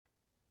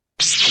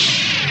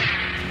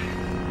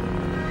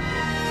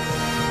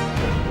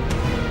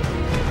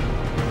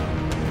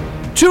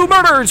Two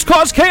murders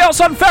cause chaos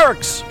on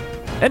Ferrix.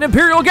 An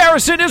Imperial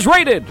garrison is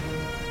raided.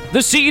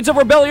 The seeds of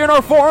rebellion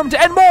are formed,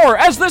 and more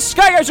as the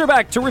Sky Guys are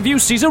back to review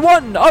Season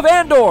 1 of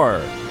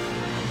Andor.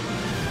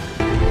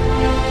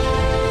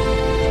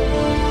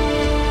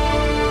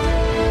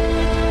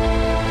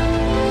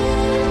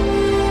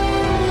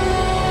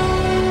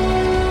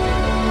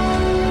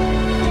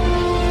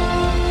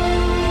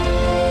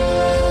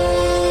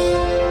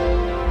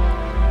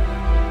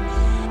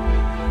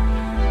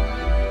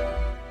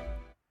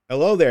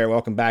 Hello there,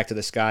 welcome back to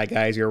the Sky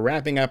Guys. We're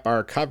wrapping up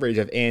our coverage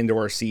of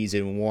Andor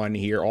Season 1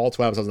 here, all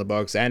 12 episodes in the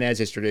books, and as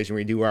is tradition,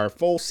 we do our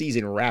full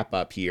season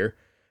wrap-up here.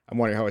 I'm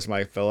one of your hosts,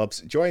 Mike Phillips.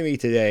 Joining me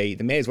today,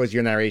 the man who's voiced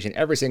your narration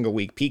every single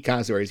week, Pete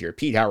Consoy is here.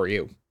 Pete, how are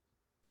you?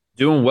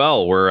 Doing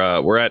well.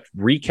 We're at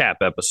recap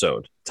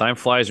episode. Time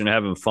flies when you're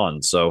having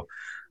fun, so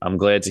I'm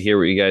glad to hear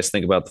what you guys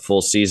think about the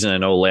full season. I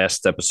know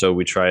last episode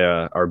we try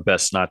our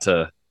best not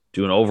to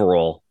do an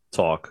overall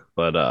talk,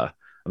 but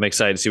I'm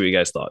excited to see what you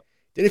guys thought.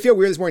 Did it feel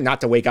weird this morning not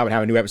to wake up and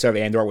have a new episode of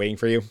Andor waiting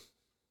for you?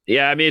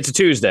 Yeah, I mean it's a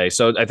Tuesday,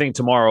 so I think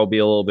tomorrow will be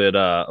a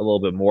little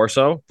bit more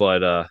so.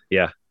 But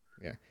yeah.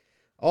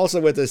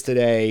 Also with us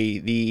today,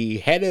 the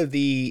head of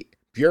the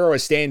Bureau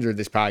of Standards of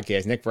this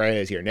podcast, Nick Ferreira,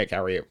 is here. Nick,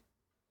 how are you?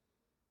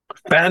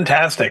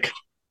 Fantastic!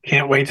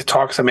 Can't wait to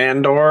talk some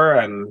Andor,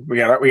 and we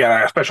got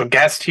a special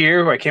guest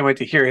here who I can't wait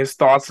to hear his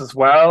thoughts as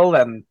well.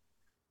 And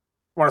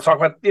want to talk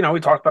about, we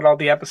talked about all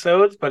the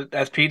episodes, but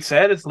as Pete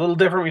said, it's a little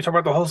different when we talk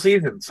about the whole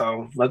season.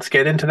 So let's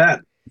get into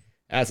that.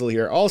 Absolutely.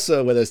 Here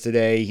also with us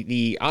today,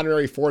 the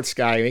honorary fourth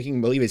Sky,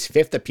 making believe his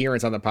fifth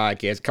appearance on the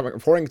podcast,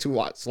 reporting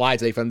to slides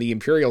today from the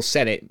Imperial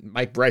Senate.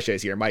 Mike Brescia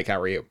is here. Mike, how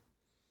are you?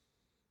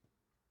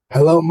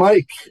 Hello,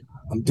 Mike.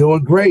 I'm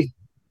doing great.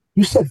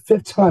 You said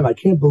fifth time. I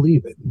can't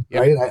believe it.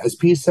 Yep. Right? As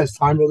Pete says,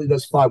 time really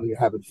does fly when you're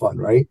having fun,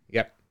 right?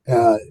 Yep.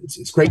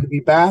 It's great to be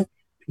back.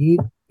 Pete,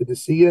 good to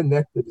see you.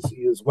 Nick, good to see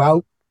you as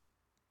well.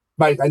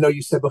 Mike, I know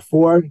you said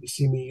before, you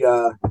see me,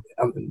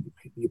 I'm in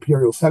the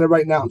Imperial Center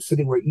right now. I'm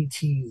sitting where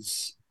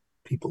ET's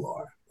people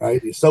are, right?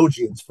 The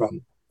Asogians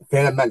from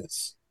Phantom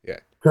Menace. Yeah.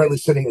 Currently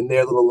sitting in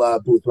their little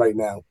booth right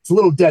now. It's a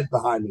little dead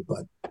behind me,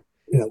 but,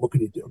 what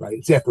can you do, right?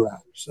 It's after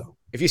hours, so.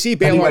 If you see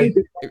Bail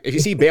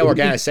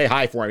Organa, say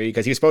hi for me,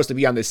 because he was supposed to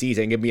be on this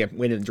season and give me a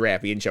win in the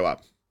draft. He didn't show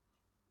up.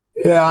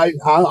 Yeah,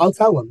 I'll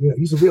tell him.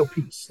 He's a real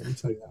piece. Let me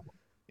tell you that one.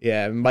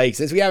 Yeah, Mike,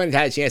 since we haven't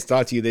had a chance to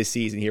talk to you this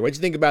season here, what do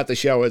you think about the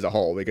show as a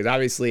whole? Because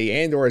obviously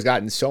Andor has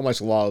gotten so much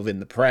love in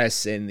the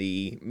press and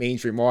the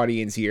mainstream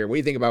audience here. What do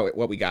you think about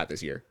what we got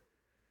this year?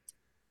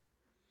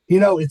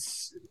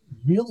 It's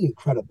really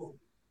incredible,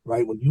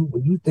 right? When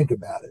you think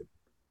about it,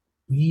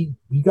 we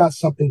got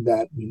something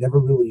that we never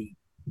really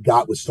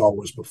got with Star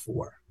Wars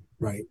before,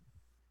 right?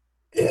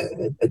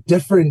 A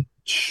different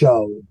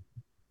show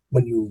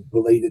when you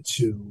relate it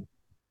to,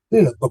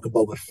 Book of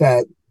Boba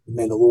Fett, The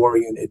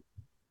Mandalorian. It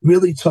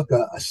really took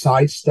a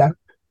sidestep,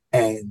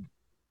 and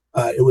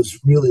it was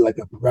really like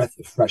a breath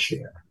of fresh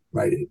air,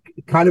 right?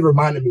 It kind of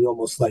reminded me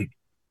almost like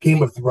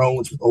Game of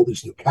Thrones with all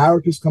these new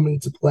characters coming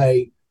into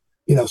play,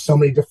 so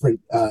many different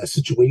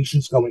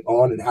situations going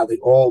on and how they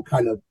all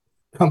kind of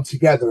come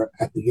together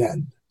at the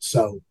end.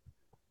 So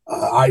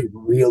I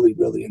really,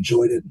 really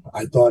enjoyed it.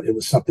 I thought it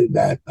was something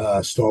that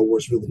Star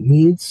Wars really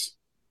needs.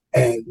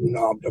 And,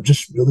 I'm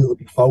just really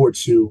looking forward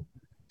to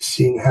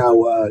seeing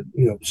how,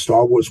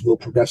 Star Wars will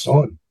progress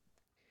on.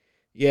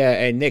 Yeah,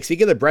 and Nick,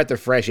 speaking of the breath of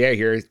fresh air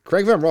here,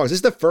 correct me if I'm wrong, is this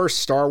the first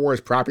Star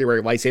Wars property where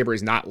a lightsaber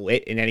is not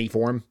lit in any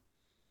form?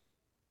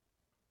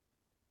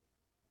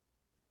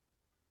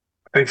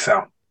 I think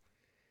so.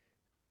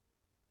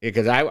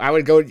 Because I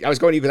was going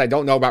to you because I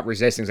don't know about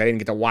Resistance. I didn't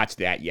get to watch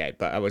that yet,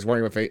 but I was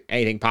wondering if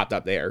anything popped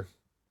up there.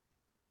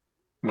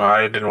 Well,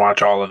 I didn't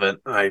watch all of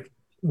it. I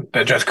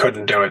just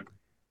couldn't do it.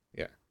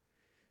 Yeah.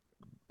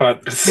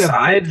 But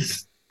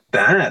besides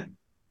that,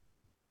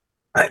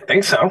 I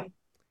think so.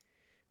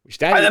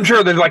 I'm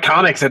sure there's like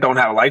comics that don't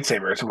have a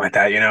lightsaber or something like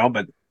that,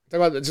 but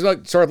it's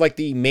like, sort of like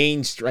the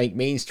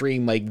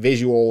mainstream like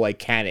visual like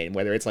canon,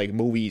 whether it's like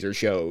movies or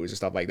shows or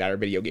stuff like that, or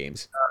video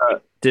games.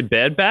 Did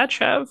Bad Batch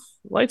have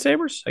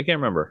lightsabers? I can't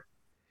remember.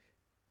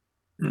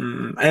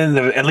 And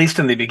at least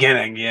in the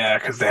beginning, yeah,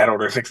 because they had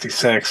Order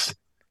 66.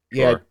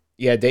 Yeah, Sure.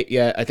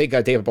 yeah. I think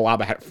David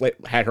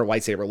Balaba had her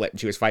lightsaber lit and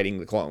she was fighting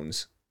the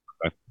clones.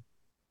 Okay.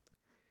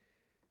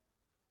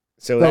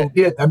 So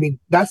yeah, I mean,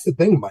 that's the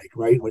thing, Mike,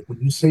 right? When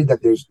you say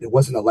that there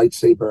wasn't a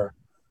lightsaber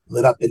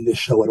lit up in this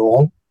show at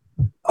all,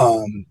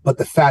 but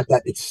the fact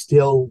that it's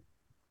still,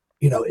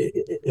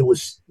 it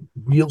was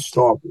real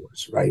Star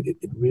Wars, right?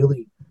 It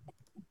really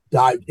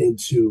dived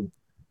into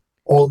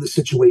all the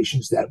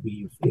situations that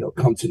we've,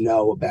 come to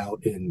know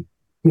about in,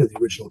 the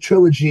original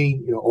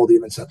trilogy, all the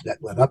events that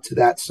led up to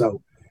that.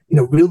 So,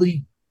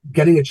 really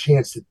getting a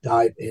chance to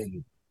dive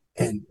in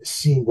and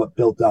seeing what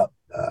built up.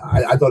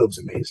 I thought it was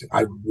amazing.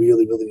 I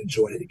really, really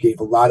enjoyed it. It gave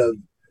a lot of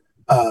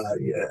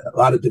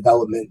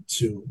development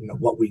to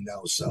what we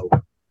know. So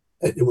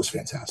it was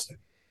fantastic.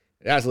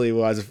 It absolutely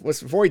was.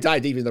 Before we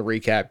dive deep into the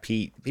recap,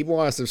 Pete, people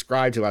want to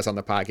subscribe to us on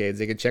the podcast.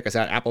 They can check us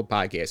out Apple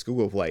Podcasts,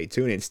 Google Play,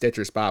 TuneIn,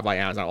 Stitcher, Spotify,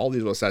 Amazon, all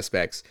these little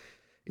suspects.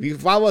 If you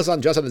follow us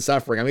on Just on the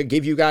Suffering, I'm going to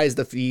give you guys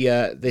the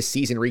this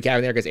season recap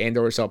in there because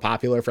Andor is so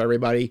popular for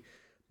everybody.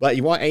 But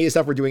you want any of the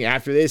stuff we're doing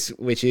after this,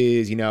 which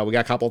is, we got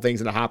a couple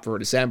things in the hop for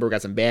December. We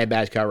got some Bad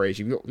Batch coverage.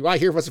 If you want to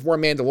hear from us before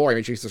Mandalorian,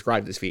 make sure you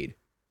subscribe to this feed.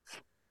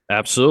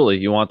 Absolutely.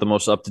 You want the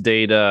most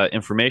up-to-date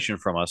information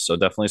from us, so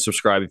definitely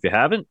subscribe if you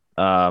haven't.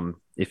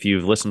 If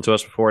you've listened to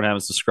us before and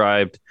haven't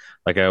subscribed,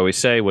 like I always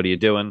say, what are you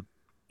doing?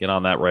 Get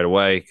on that right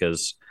away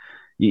because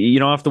you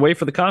don't have to wait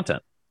for the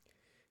content.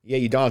 Yeah,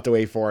 you don't have to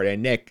wait for it.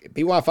 And Nick, if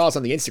you want to follow us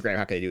on the Instagram,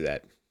 how can they do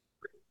that?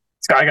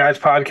 Sky Guys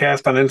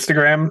Podcast on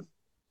Instagram.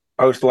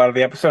 Post a lot of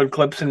the episode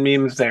clips and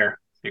memes there.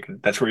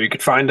 That's where you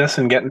could find us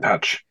and get in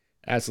touch.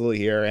 Absolutely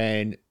here.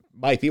 And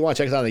Mike, if you want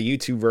to check us out on the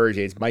YouTube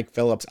version, it's Mike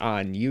Phillips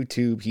on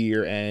YouTube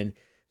here. And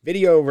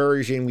video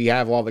version, we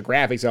have all the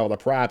graphics, all the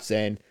props,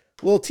 and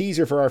a little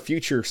teaser for our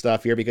future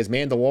stuff here because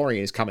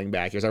Mandalorian is coming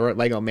back. Here's our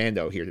Lego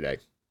Mando here today.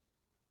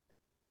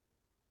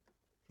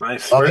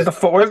 Nice. Where's the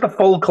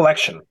full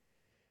collection?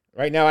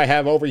 Right now I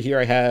have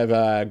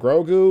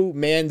Grogu,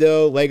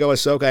 Mando, Lego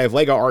Ahsoka. I have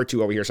Lego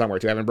R2 over here somewhere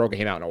too. I haven't broken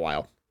him out in a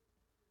while.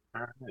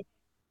 All right.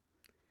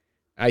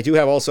 I do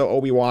have also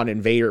Obi-Wan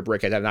and Vader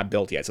brick that I've not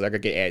built yet, so they're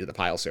going to get added to the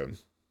pile soon.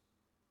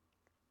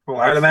 Well,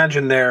 I'd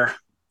imagine they're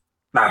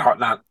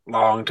not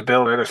long to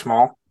build. They're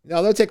small.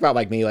 No, they'll take about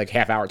maybe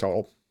half hour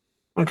total.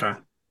 Okay.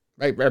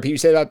 Right, you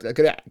said about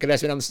could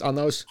estimate on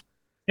those?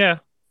 Yeah,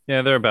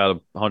 they're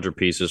about 100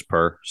 pieces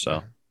per,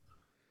 so.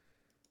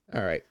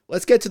 All right,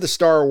 let's get to the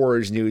Star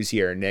Wars news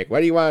here, Nick. What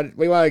do you want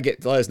to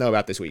let us know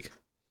about this week?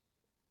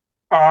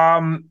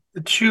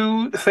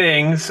 Two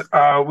things.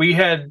 We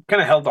had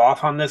kind of held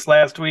off on this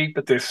last week,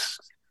 but there's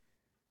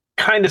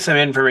kind of some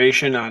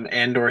information on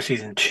Andor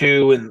season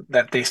 2 and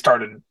that they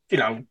started,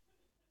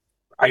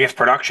 I guess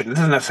production. This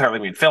doesn't necessarily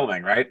mean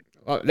filming, right?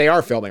 Well, they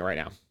are filming right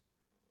now.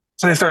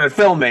 So they started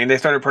filming. They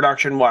started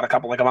production, what,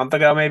 a month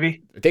ago,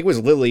 maybe? I think it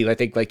was literally,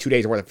 2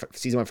 days worth of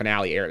season 1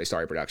 finale air. They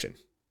started production.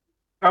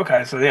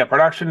 Okay, so yeah,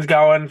 production's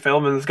going,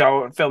 filming is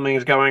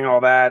going,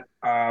 all that.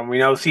 We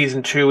know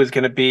season 2 is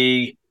going to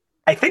be,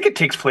 I think it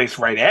takes place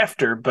right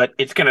after, but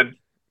it's going to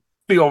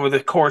be over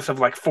the course of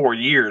 4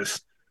 years.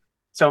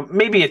 So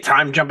maybe a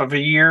time jump of a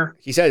year.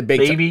 He said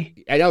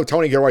maybe. I know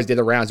Tony Gilroy did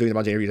the rounds doing a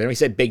bunch of interviews. I know he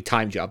said big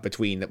time jump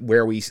between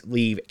where we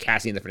leave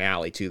casting the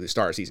finale to the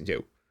start of season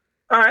 2.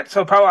 All right,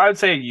 so probably I would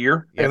say a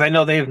year, yeah. Because I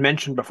know they've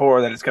mentioned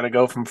before that it's going to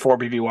go from 4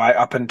 BBY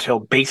up until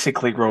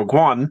basically Rogue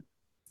One.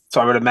 So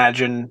I would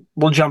imagine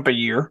we'll jump a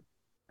year,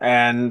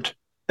 and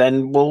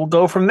then we'll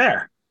go from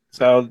there.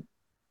 So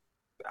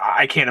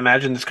I can't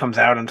imagine this comes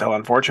out until,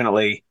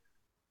 unfortunately,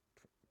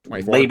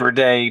 24. Labor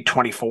Day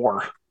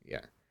 24. Yeah.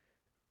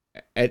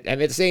 And at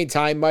the same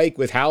time, Mike,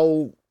 with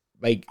how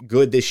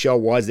good this show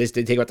was, this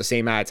did take about the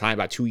same amount of time,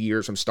 about 2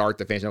 years from start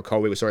to finish.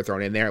 COVID was sort of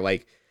thrown in there.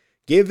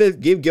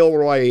 Give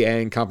Gilroy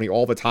and company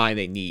all the time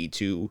they need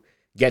to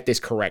get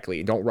this correctly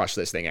and don't rush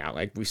this thing out.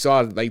 We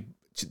saw,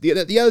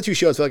 the other two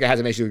shows feel like it has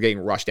an issue of getting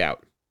rushed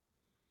out.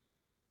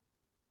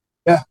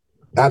 Yeah,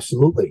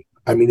 absolutely.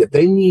 I mean, if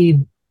they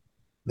need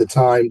the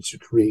time to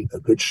create a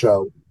good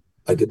show,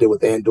 like they did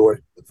with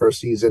Andor the first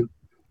season,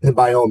 then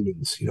by all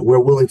means, we're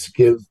willing to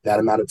give that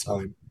amount of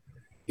time.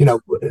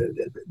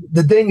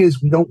 The thing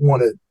is, we don't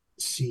want to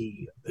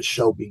see a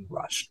show being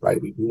rushed,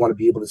 right? We want to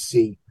be able to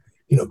see,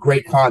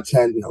 great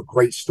content,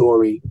 great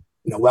story,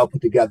 well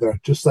put together,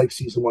 just like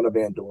season 1 of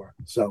Andor.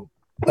 So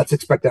let's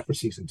expect that for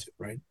season 2,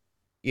 right?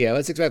 Yeah,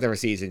 let's expect that for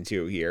season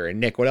 2 here. And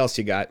Nick, what else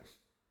you got?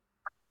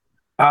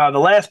 The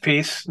last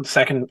piece, the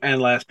second and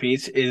last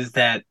piece, is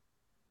that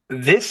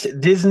this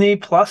Disney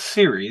Plus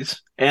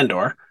series,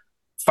 Andor,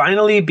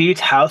 finally beat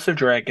House of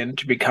Dragon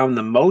to become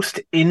the most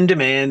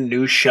in-demand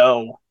new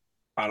show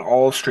on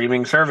all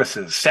streaming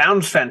services.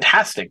 Sounds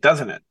fantastic,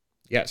 doesn't it?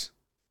 Yes.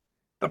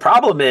 The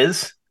problem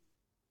is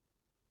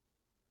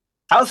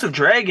House of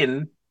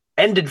Dragon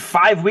ended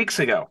 5 weeks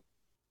ago.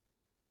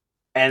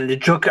 And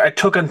it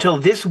took until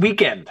this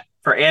weekend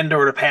for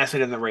Andor to pass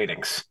it in the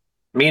ratings.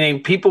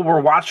 Meaning people were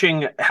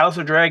watching House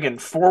of Dragon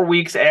 4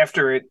 weeks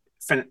after it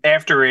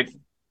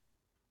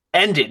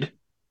ended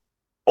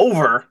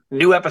over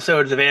new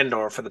episodes of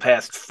Andor for the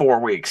past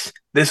 4 weeks.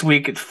 This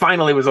week it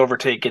finally was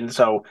overtaken,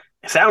 so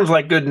it sounds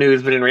like good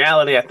news, but in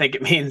reality I think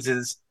it means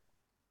is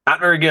not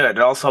very good. It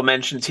also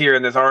mentions here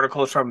in this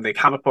article from the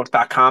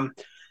comicbook.com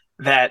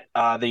that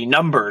the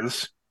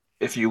numbers,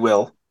 if you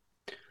will,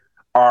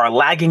 are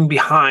lagging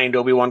behind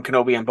Obi-Wan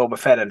Kenobi and Boba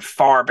Fett and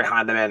far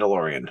behind The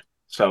Mandalorian.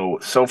 So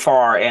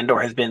far, Andor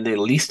has been the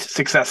least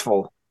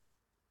successful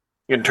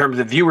in terms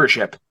of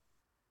viewership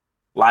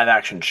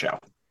live-action show.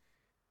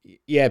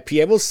 Yeah,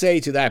 P, I will say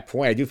to that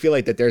point, I do feel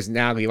like that there's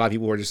now going to be a lot of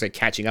people who are just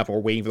catching up or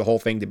waiting for the whole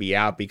thing to be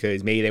out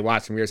because maybe they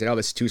watch some here and say, oh,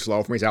 this is too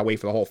slow for me, so I'll wait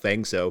for the whole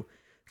thing. So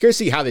I'm curious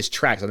to see how this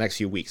tracks the next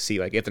few weeks. See,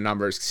 if the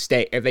numbers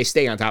if they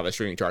stay on top of the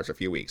streaming charts for a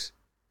few weeks.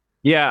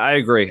 Yeah, I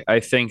agree. I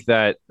think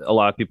that a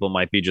lot of people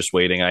might be just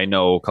waiting. I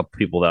know a couple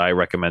people that I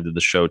recommended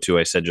the show to.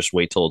 I said, just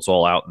wait till it's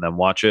all out and then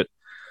watch it.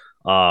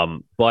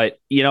 But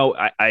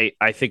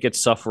I think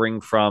it's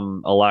suffering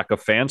from a lack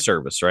of fan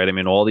service, right? I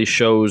mean, all these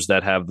shows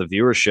that have the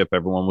viewership,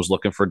 everyone was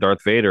looking for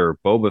Darth Vader,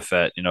 Boba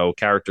Fett,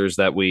 characters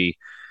that we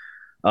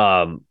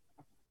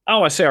I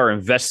don't want to say are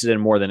invested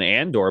in more than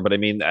Andor, but I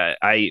mean,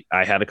 I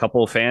had a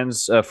couple of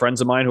friends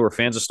of mine who are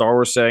fans of Star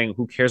Wars saying,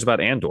 "Who cares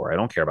about Andor? I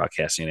don't care about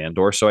Cassian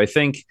Andor." So I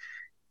think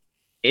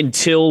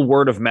until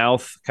word of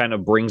mouth kind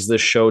of brings this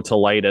show to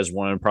light as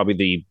one of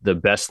probably the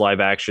best live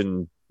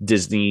action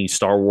Disney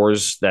Star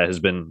Wars that has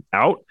been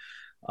out,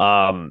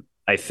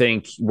 I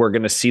think we're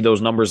going to see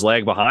those numbers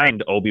lag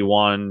behind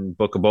Obi-Wan,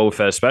 Book of Boba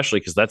Fett, especially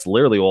because that's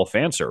literally all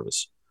fan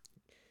service.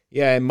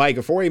 Yeah, and Mike,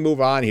 before we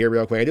move on here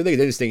real quick, I do think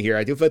it's interesting here.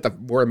 I do feel like the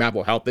word of mouth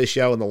will help this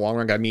show in the long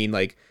run. I mean,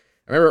 like,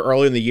 I remember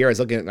earlier in the year, I was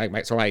looking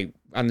at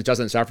on the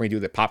Justin Suffering do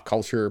the pop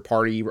culture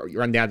party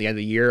run down at the end of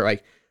the year.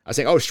 Like, I was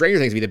saying, oh, Stranger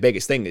Things will be the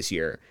biggest thing this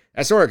year.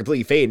 That's sort of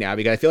completely faded now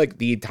because I feel like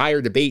the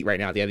entire debate right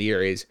now at the end of the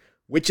year is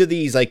which of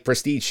these like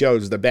prestige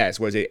shows is the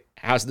best? Was it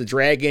House of the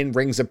Dragon,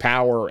 Rings of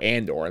Power, or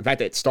Andor? In fact,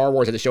 that Star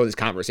Wars had to show this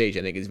conversation,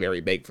 I think, is very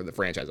big for the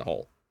franchise as a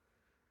whole.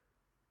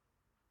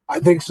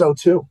 I think so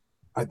too.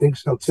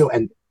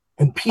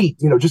 And Pete,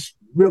 just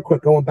real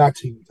quick, going back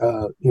to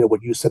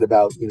what you said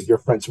about your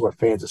friends who are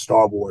fans of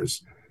Star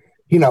Wars,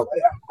 you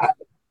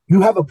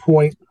have a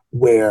point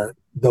where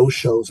those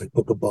shows like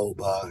Book of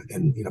Boba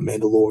and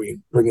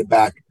Mandalorian bringing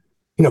back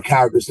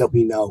characters that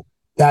we know,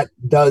 that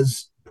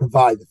does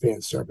provide the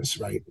fan service,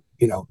 right?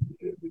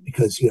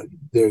 Because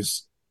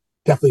there's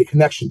definitely a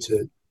connection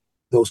to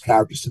those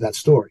characters, to that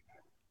story,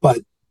 but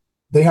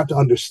they have to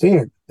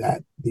understand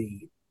that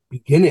the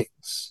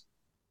beginnings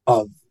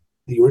of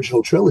the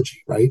original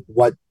trilogy, right?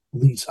 What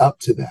leads up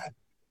to that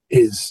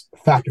is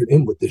factored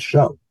in with this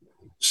show.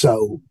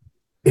 So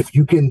if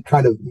you can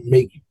kind of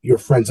make your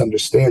friends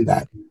understand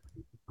that,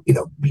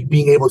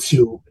 being able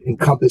to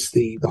encompass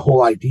the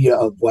whole idea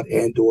of what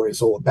Andor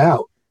is all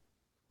about,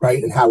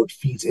 right? And how it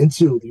feeds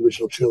into the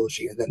original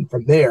trilogy. And then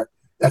from there,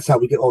 that's how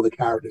we get all the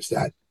characters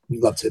that we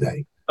love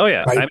today. Oh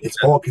yeah. Right. It's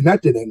all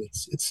connected and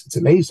it's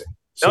amazing.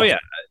 So, oh yeah.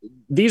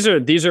 These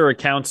are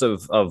accounts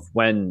of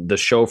when the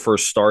show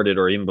first started,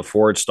 or even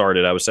before it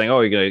started. I was saying, "Oh,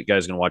 you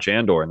guys gonna watch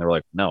Andor?" And they were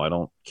like, "No, I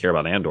don't care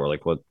about Andor."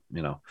 Like, what,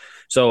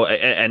 So,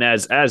 and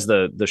as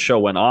the show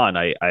went on,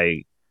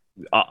 I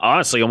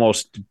honestly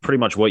almost pretty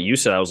much what you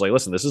said. I was like,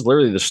 "Listen, this is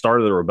literally the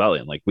start of the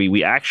rebellion. Like,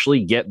 we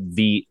actually get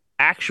the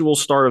actual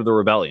start of the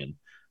rebellion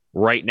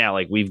right now.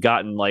 Like, we've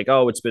gotten like,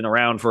 oh, it's been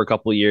around for a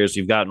couple of years.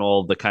 You've gotten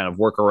all the kind of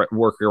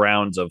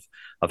workarounds of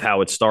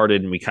how it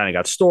started, and we kind of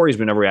got stories,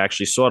 but never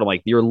actually saw it. I'm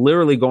like, you're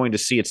literally going to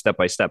see it step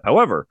by step.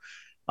 However,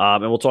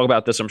 and we'll talk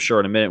about this, I'm sure,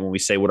 in a minute when we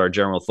say what our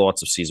general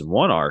thoughts of season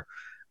one are.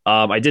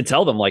 I did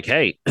tell them, like,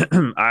 hey,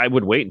 I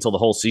would wait until the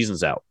whole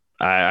season's out.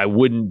 I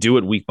wouldn't do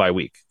it week by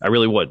week. I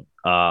really would.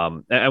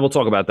 And we'll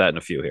talk about that in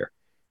a few here.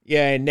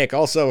 Yeah, and Nick,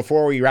 also,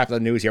 before we wrap up the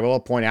news here, we'll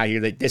point out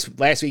here that this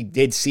last week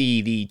did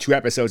see the 2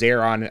 episodes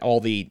air on all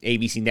the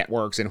ABC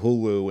networks and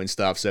Hulu and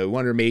stuff. So we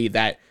wonder maybe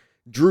that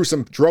drove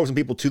some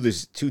people to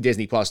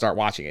Disney Plus, start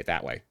watching it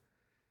that way.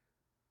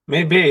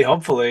 Maybe,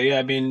 hopefully.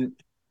 I mean,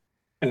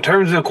 in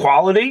terms of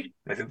quality,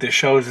 I think this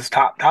show is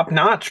top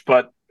notch.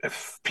 But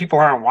if people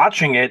aren't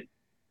watching it,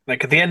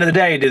 like at the end of the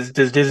day, does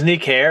Disney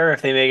care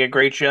if they make a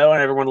great show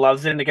and everyone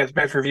loves it and it gets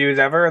best reviews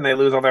ever and they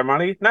lose all their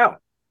money? No,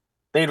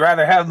 they'd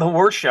rather have the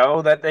worst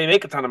show that they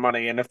make a ton of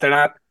money. And if they're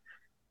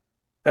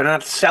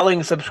not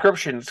selling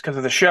subscriptions because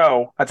of the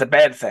show, that's a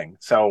bad thing.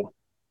 So,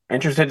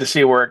 interested to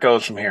see where it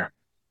goes from here.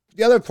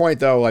 The other point,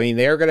 though, I mean,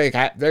 they're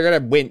gonna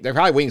win. They're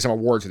probably winning some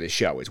awards with this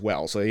show as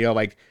well. So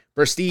like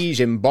Prestige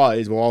and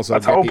Buzz will also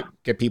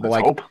get people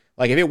like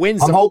if it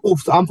wins. I'm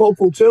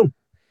hopeful too.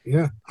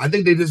 Yeah, I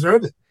think they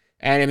deserve it.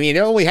 And I mean, it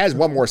only has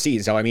one more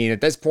season, so I mean,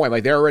 at this point,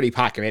 like they're already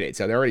pot committed,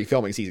 so they're already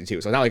filming season 2.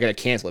 So it's not like they're gonna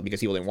cancel it because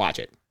people didn't watch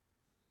it.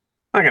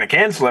 Not gonna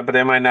cancel it, but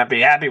they might not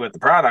be happy with the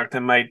product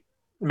and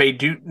may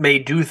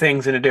do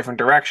things in a different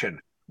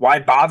direction. Why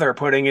bother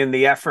putting in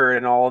the effort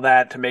and all of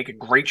that to make a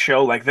great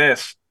show like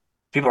this?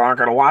 People aren't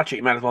going to watch it.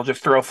 You might as well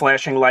just throw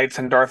flashing lights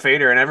and Darth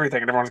Vader and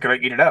everything, and everyone's going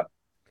to eat it up.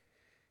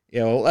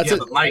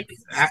 But Mike,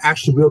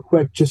 actually, real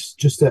quick, just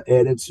to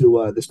add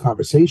into this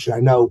conversation,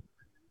 I know,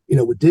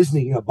 with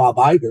Disney, Bob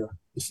Iger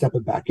is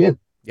stepping back in.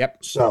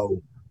 Yep.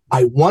 So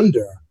I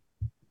wonder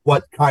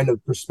what kind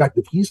of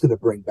perspective he's going to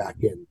bring back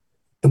in,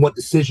 and what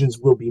decisions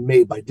will be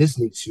made by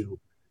Disney to,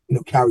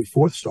 carry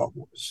forth Star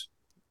Wars.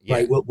 Yeah.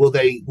 Right? Will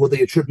they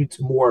attribute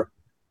to more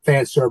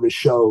fan service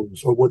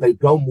shows, or will they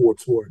go more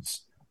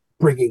towards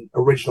bringing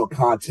original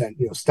content,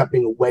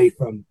 stepping away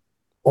from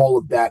all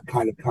of that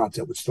kind of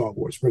content with Star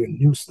Wars, bringing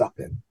new stuff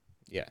in?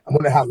 Yeah. I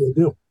wonder how they'll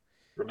do.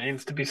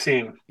 Remains to be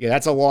seen. Yeah,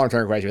 that's a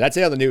long-term question. That's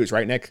it on the news,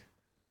 right, Nick?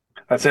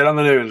 That's it on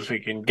the news. We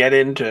can get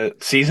into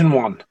season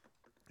 1.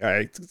 All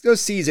right, let's go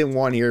season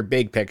 1 here,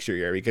 big picture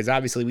here, because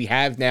obviously we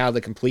have now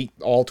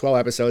all 12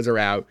 episodes are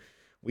out.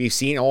 We've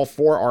seen all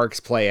 4 arcs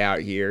play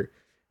out here.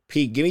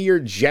 Pete, give me your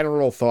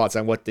general thoughts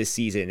on what this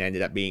season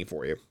ended up being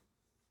for you.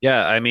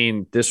 Yeah, I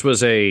mean, this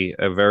was a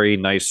very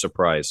nice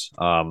surprise.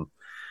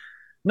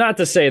 Not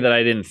to say that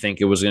I didn't think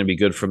it was going to be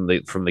good from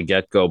the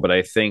get go, but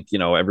I think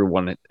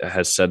everyone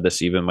has said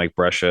this, even Mike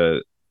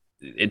Brescia.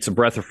 It's a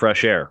breath of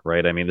fresh air,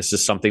 right? I mean, this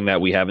is something that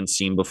we haven't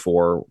seen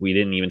before. We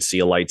didn't even see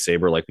a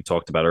lightsaber like we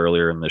talked about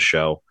earlier in the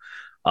show.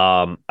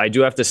 I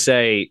do have to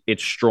say,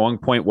 its strong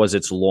point was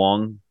its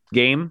long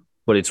game,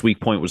 but its weak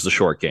point was the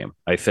short game.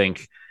 I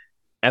think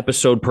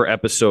episode per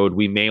episode,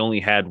 we may only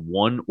had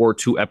 1 or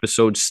 2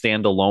 episodes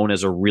stand alone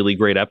as a really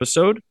great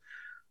episode.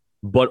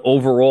 But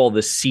overall,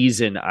 the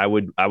season, I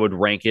would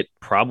rank it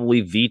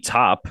probably the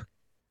top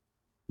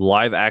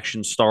live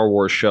action Star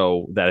Wars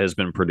show that has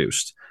been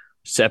produced.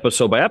 It's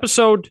episode by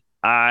episode,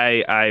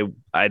 I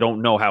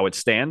don't know how it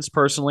stands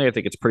personally. I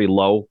think it's pretty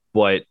low,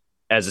 but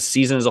as a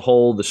season as a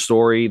whole, the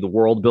story, the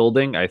world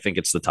building, I think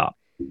it's the top.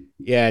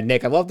 Yeah,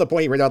 Nick, I love the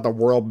point you read out the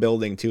world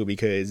building too,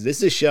 because this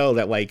is a show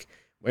that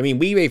we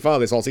made fun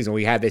of this all season.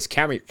 We had this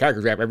character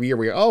draft every year.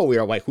 We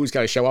are like, who's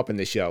going to show up in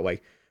this show?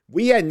 Like,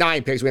 we had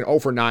 9 picks. We went 0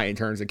 for 9 in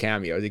terms of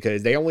cameos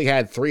because they only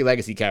had 3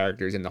 legacy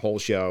characters in the whole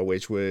show,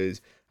 which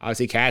was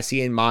obviously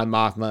Cassian, Mon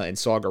Mothma, and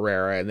Saw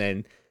Gerrera, and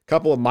then a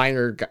couple of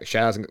minor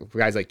shout-outs,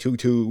 guys like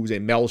Tutus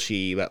and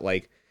Melshi, but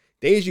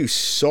they just used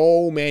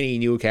so many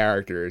new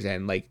characters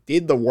and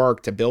did the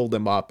work to build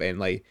them up,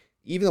 and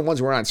even the ones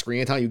who were on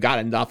screen at the time, you got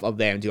enough of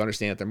them to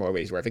understand that their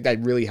motivations were. I think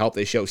that really helped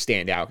this show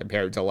stand out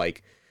compared to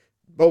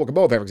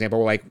Boba Fett, for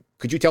example. Where,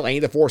 could you tell any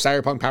of the 4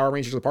 Cyberpunk Power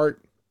Rangers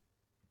apart?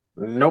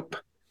 Nope.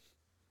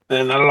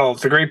 Not at all.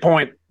 It's a great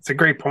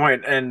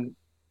point. And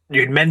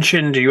you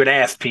had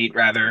asked Pete,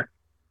 rather.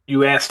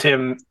 You asked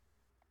him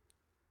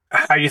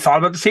how you thought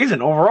about the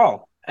season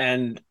overall.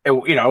 And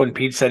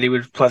Pete said he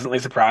was pleasantly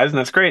surprised, and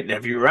that's great.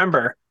 If you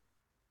remember,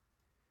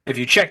 if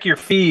you check your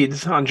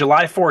feeds on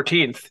July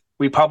 14th,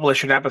 we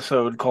published an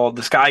episode called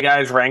The Sky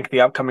Guys Rank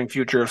the Upcoming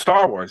Future of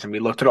Star Wars, and we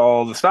looked at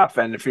all the stuff.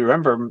 And if you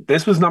remember,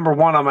 this was number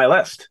 1 on my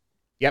list.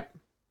 Yep.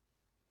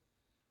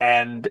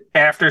 And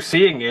after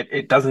seeing it,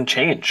 it doesn't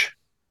change.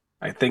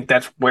 I think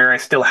that's where I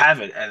still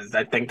have it, as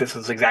I think this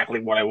is exactly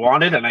what I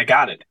wanted, and I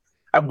got it.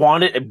 I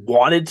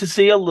wanted to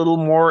see a little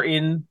more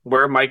in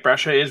where Mike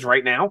Brescia is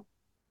right now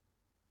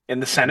in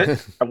the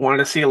Senate. I wanted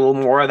to see a little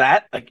more of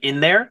that, in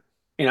there.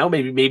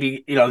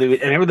 Maybe I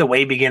remember the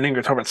way beginning, we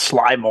were talking about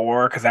Sly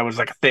Moore, because that was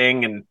a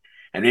thing, and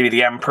maybe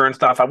the Emperor and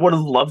stuff. I would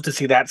have loved to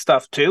see that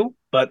stuff too,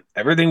 but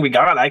everything we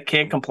got, I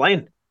can't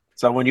complain.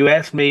 So when you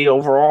ask me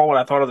overall what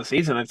I thought of the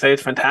season, I'd say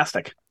it's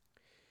fantastic.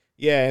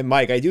 Yeah, and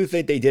Mike, I do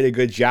think they did a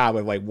good job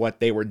of what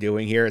they were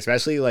doing here,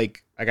 especially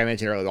like I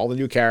mentioned earlier, all the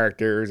new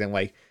characters and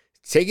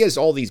taking us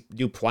all these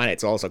new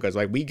planets also, because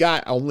we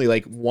got only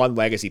 1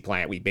 legacy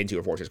planet we've been to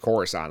before, which is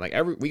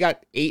Coruscant. We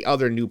got 8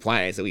 other new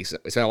planets that we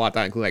spent a lot of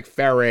time, including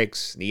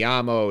Ferrix,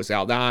 Niamos,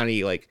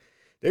 Aldani.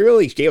 They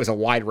really gave us a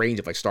wide range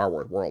of Star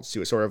Wars worlds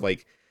too. It's sort of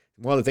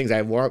one of the things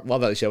I love about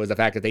the show is the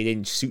fact that they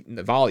didn't shoot in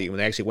the volume and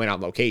they actually went on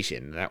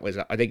location. And that was,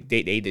 I think, they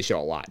aided the show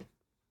a lot.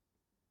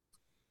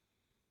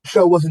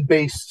 Show wasn't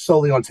based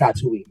solely on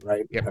Tatooine,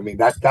 right? Yep. I mean,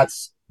 that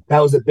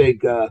was a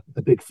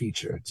big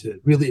feature to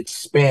really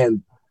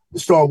expand the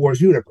Star Wars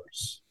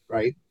universe,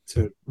 right?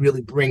 To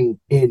really bring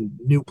in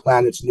new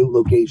planets, new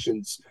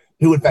locations,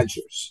 new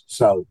adventures.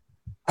 So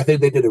I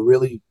think they did a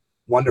really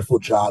wonderful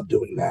job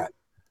doing that.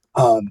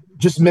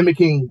 Just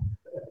mimicking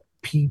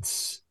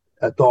Pete's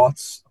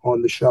thoughts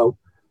on the show,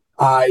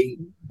 I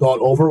thought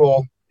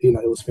overall,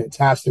 it was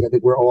fantastic. I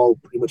think we're all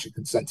pretty much in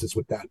consensus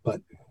with that. But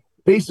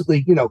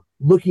basically,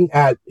 looking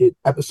at it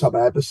episode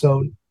by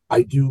episode,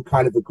 I do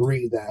kind of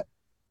agree that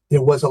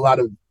there was a lot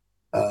of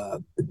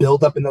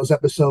build up in those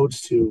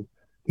episodes to,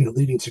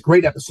 leading to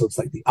great episodes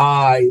like The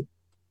Eye,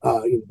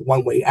 The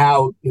One Way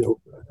Out,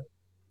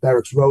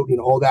 Barracks Road,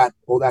 all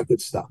that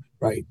good stuff,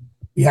 right?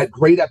 We had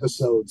great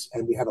episodes,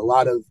 and we had a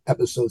lot of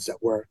episodes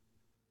that were,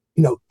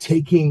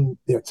 taking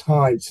their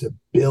time to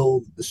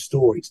build the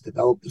story, to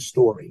develop the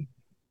story.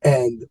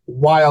 And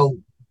while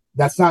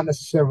that's not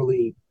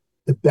necessarily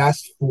the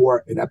best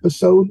for an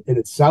episode in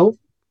itself,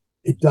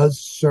 it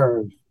does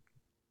serve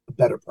a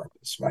better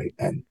purpose, right?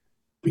 And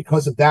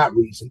because of that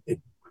reason, it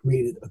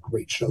created a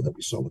great show that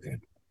we saw with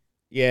Andor.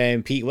 Yeah,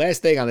 and Pete,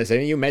 last thing on this, I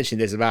mean, you mentioned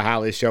this about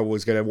how this show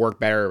was going to work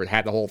better,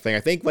 had the whole thing.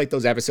 I think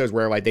those episodes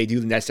where they do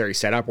the necessary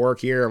setup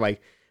work here,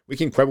 we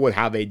can quibble with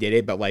how they did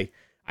it, but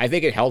I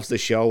think it helps the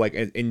show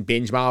in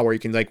binge model where you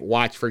can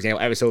watch, for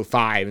example, episode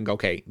 5 and go,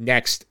 okay,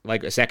 next,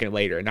 a second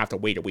later, and not have to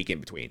wait a week in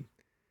between.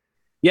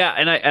 Yeah,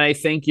 and I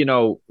think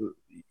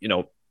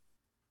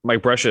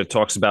Mike Brescia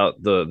talks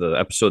about the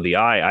episode The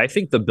Eye. I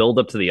think the build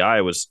up to The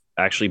Eye was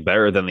actually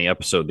better than the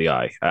episode The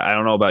Eye. I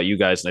don't know about you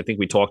guys, and I think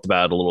we talked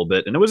about it a little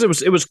bit, and it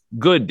was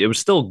good. It was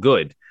still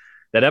good,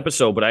 that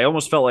episode, but I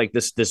almost felt like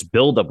this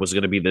build up was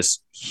going to be this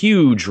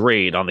huge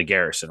raid on the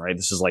garrison, right?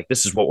 This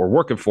is what we're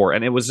working for,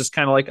 and it was just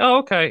kind of oh,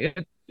 okay,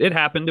 it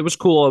happened. It was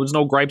cool. There was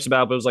no gripes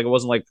about it, but it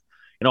wasn't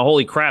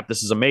holy crap,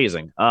 this is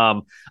amazing.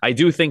 I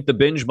do think the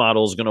binge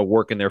model is going to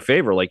work in their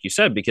favor, like you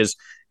said, because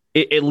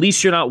at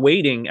least you're not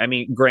waiting. I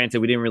mean, granted,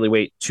 we didn't really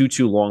wait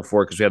too long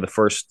for it because we had the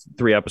first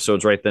 3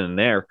 episodes right then and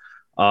there.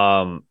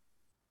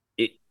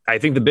 I I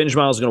think the binge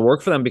model is going to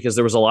work for them because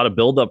there was a lot of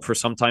buildup for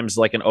sometimes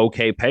like an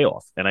okay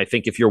payoff. And I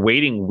think if you're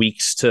waiting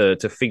weeks to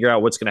figure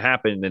out what's going to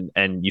happen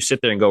and you sit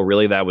there and go,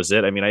 really, that was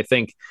it? I mean, I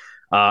think,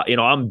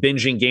 I'm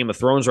binging Game of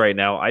Thrones right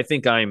now. I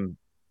think I'm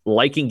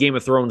liking Game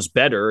of Thrones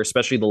better,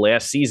 especially the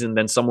last season,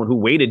 than someone who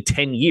waited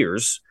 10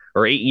 years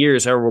or 8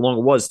 years, however long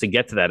it was, to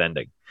get to that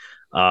ending.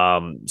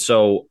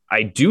 So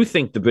I do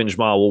think the binge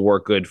model will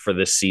work good for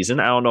this season.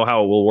 I don't know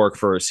how it will work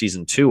for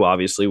season 2.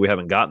 Obviously, we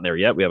haven't gotten there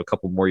yet. We have a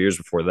couple more years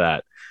before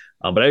that.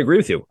 But I agree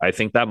with you. I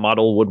think that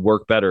model would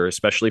work better,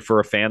 especially for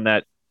a fan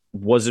that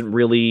wasn't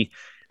really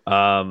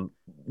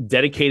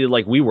dedicated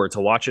like we were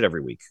to watch it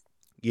every week.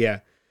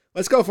 Yeah.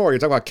 Let's go forward. You're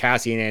talking about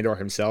Cassian Andor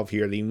himself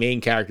here, the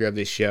main character of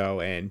this show.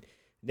 And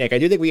Nick, I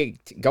do think we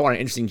go on an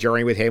interesting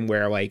journey with him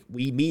where, like,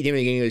 we meet him at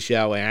the beginning of the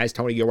show, and as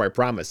Tony Gilroy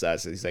promised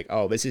us, he's like,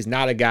 oh, this is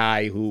not a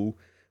guy who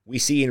we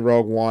see in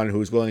Rogue One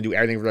who's willing to do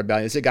everything for the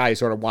rebellion. This is a guy who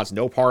sort of wants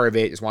no part of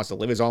it, just wants to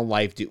live his own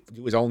life, do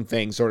his own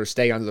thing, sort of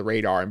stay under the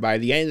radar. And by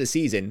the end of the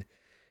season,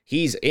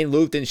 he's in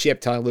Luthen's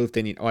ship telling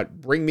Luthen, you know what,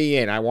 bring me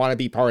in. I want to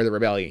be part of the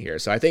rebellion here.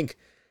 So I think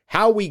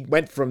how we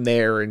went from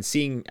there and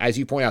seeing, as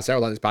you point out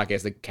several on this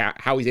podcast,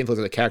 how he's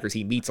influenced the characters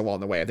he meets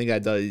along the way, I think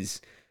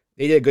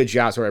they did a good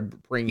job sort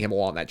of bringing him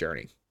along that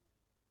journey.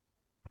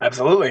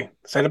 Absolutely.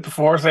 Said it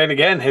before, say it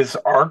again. His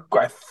arc,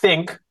 I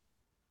think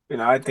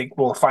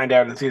we'll find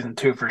out in season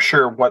 2 for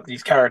sure what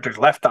these characters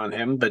left on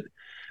him, but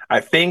I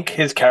think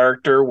his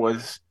character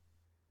was,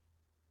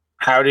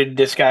 how did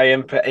this guy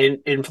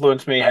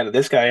influence me? How did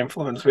this guy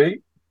influence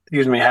me?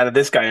 How did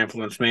this guy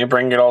influence me?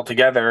 Bringing it all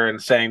together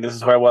and saying, this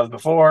is who I was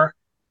before,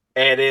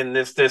 add in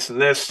this, this,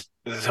 and this.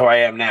 This is who I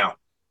am now.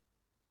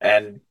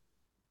 And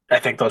I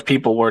think those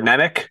people were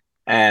Nemec,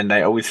 and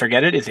I always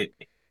forget it. Is it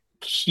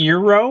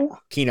Kino?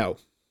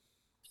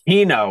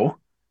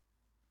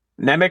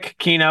 Nemec,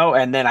 Kino,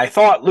 and then I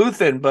thought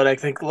Luthen, but I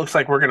think it looks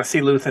like we're going to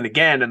see Luthen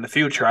again in the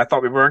future. I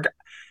thought we weren't.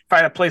 If I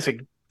had to place a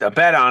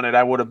bet on it,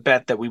 I would have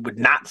bet that we would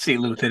not see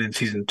Luthen in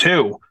season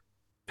 2.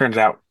 Turns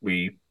out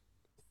we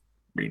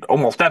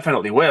almost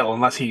definitely will,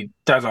 unless he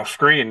does off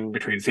screen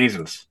between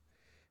seasons.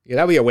 Yeah,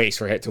 that'd be a waste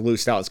for him to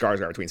lose Stellan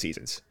Skarsgård between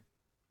seasons.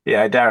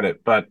 Yeah, I doubt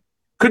it, but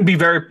could be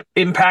very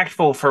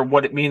impactful for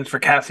what it means for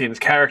Cassian's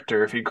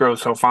character if he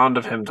grows so fond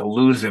of him to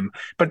lose him.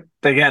 But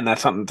again,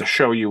 that's something to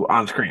show you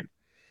on screen.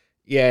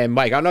 Yeah, and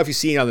Mike, I don't know if you've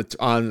seen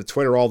on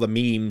Twitter all the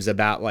memes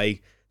about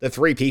like the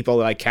 3 people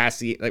that like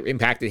Cassian like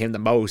impacted him the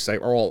most,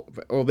 like are all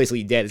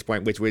basically dead at this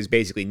point, which was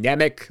basically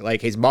Nemec,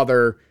 like his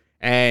mother,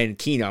 and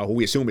Kino, who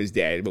we assume is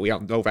dead, but we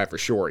don't know that for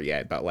sure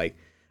yet. But like,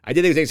 I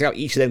did think how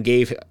each of them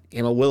gave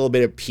him a little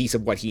bit of piece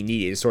of what he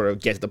needed to sort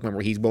of get to the point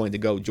where he's willing to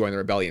go join the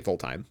rebellion full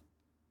time.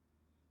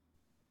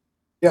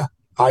 Yeah,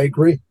 I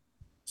agree.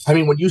 I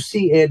mean, when you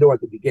see Andor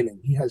at the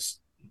beginning,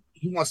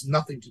 he wants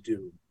nothing to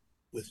do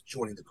with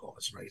joining the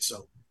cause, right?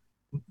 So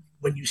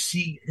when you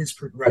see his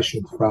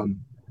progression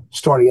from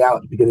starting out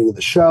at the beginning of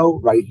the show,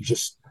 right, he's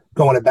just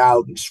going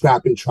about and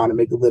scrapping, trying to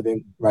make a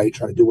living, right,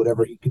 trying to do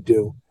whatever he could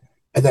do,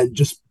 and then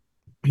just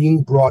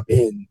being brought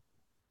in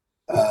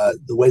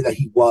the way that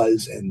he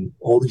was and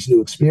all these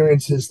new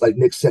experiences, like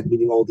Nick said,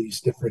 meeting all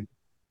these different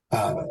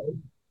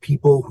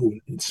people who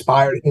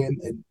inspired him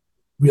and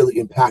really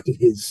impacted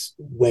his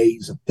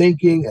ways of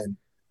thinking and,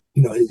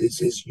 you know,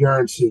 his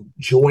yearn to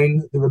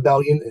join the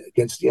rebellion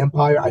against the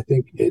Empire. I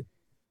think it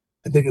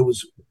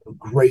was a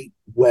great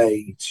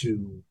way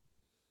to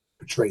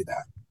portray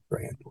that for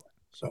Andor.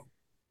 So,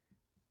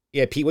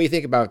 yeah, Pete, what do you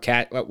think about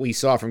what we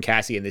saw from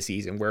Cassian this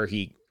season, where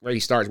he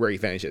starts, where he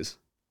finishes?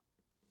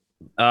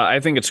 I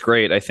think it's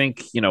great. I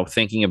think,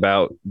 thinking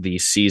about the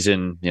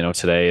season,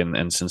 today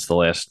and since the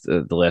last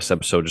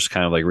episode, just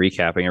kind of like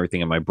recapping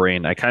everything in my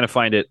brain, I kind of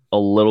find it a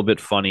little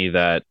bit funny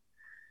that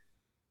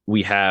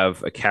we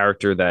have a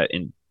character that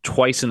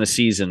twice in the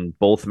season,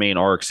 both main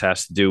arcs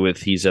has to do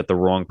with he's at the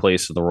wrong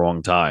place at the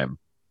wrong time,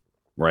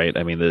 right?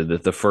 I mean,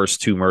 the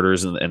first 2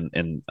 murders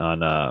and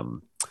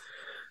on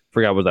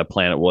forgot what that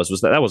planet was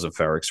that wasn't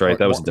Ferrix, right?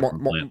 That was a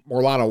different planet.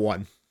 Morlana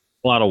 1.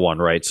 Morlana 1,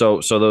 right? So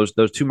those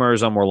 2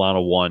 murders on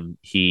Morlana 1,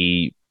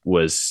 he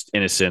was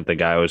innocent. The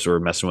guy was sort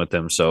of messing with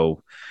him.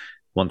 So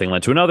one thing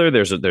led to another.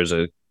 There's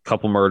a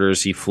couple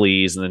murders. He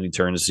flees and then he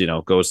turns,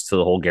 goes to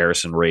the whole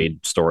Garrison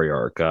raid story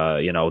arc.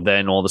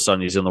 Then all of a sudden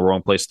he's in the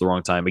wrong place at the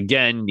wrong time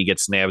again. He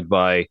gets nabbed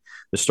by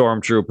the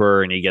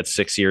stormtrooper and he gets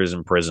 6 years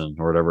in prison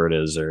or whatever it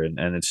is. And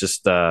it's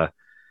just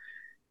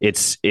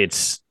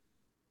it's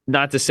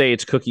not to say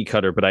it's cookie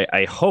cutter, but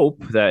I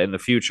hope that in the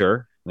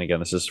future. And again,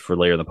 this is for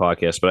later in the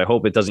podcast, but I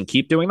hope it doesn't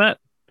keep doing that.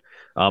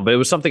 But it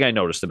was something I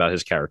noticed about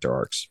his character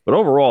arcs. But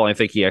overall, I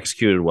think he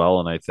executed well,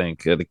 and I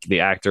think the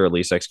actor at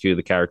least executed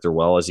the character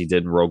well as he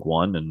did in Rogue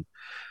One. And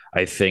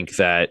I think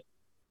that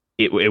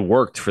it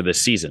worked for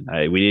this season.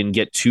 We didn't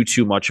get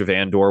too much of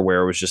Andor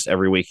where it was just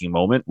every waking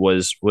moment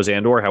was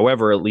Andor.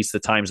 However, at least the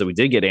times that we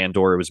did get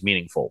Andor, it was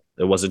meaningful.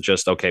 It wasn't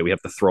just, okay, we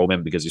have to throw him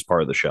in because he's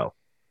part of the show.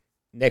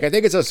 Nick, I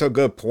think it's also a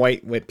good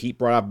point what Pete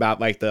brought up about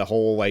like the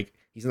whole like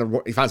he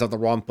finds himself in the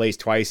wrong place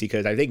twice,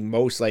 because I think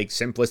most like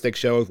simplistic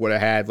shows would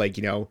have had like,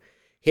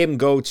 him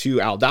go to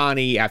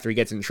Aldhani after he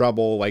gets in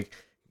trouble, like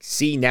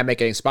see Nemec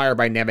and inspired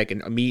by Nemec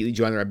and immediately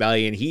join the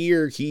rebellion.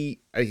 Here,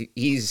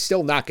 he's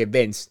still not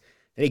convinced.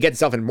 And he gets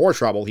himself in more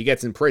trouble. He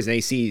gets in prison. And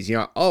he sees,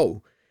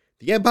 oh,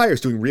 the Empire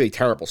is doing really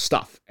terrible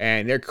stuff,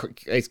 and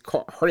it's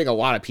hurting a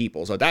lot of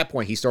people. So at that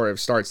point, he sort of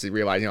starts to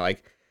realize,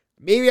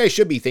 maybe I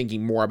should be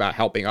thinking more about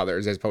helping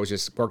others as opposed to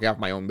just working out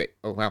my own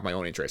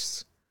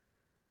interests.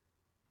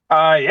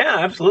 Yeah,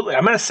 absolutely.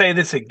 I'm going to say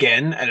this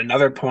again at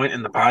another point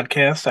in the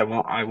podcast.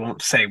 I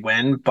won't say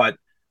when, but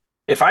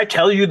if I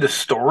tell you the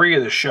story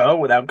of the show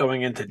without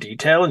going into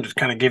detail and just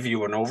kind of give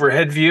you an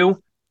overhead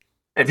view,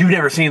 if you've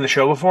never seen the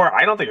show before,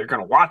 I don't think you're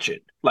going to watch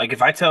it. Like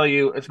if I tell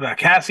you it's about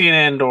Cassian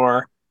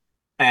Andor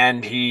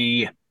and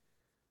he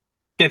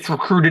gets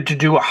recruited to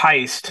do a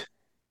heist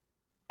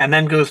and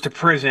then goes to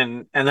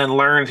prison and then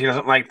learns he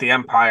doesn't like the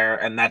Empire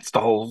and that's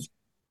the whole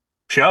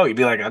show, you'd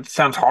be like, that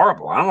sounds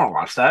horrible. I don't want to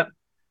watch that.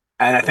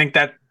 And I think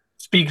that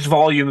speaks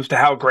volumes to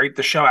how great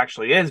the show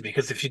actually is,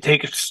 because if you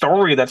take a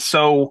story that's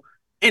so,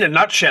 in a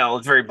nutshell,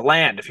 it's very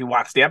bland. If you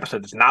watch the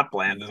episode, it's not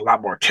bland. There's a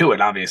lot more to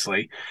it,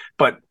 obviously.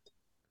 But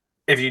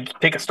if you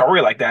take a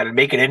story like that and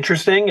make it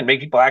interesting and make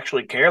people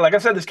actually care, like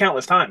I've said this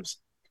countless times,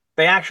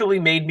 they actually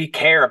made me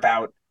care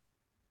about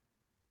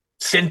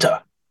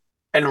Cinta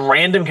and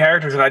random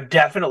characters that I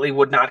definitely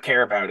would not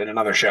care about in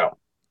another show.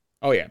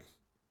 Oh, yeah.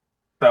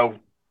 So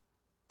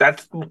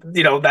that's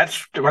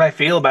what I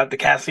feel about the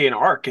Cassian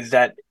arc, is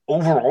that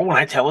overall, when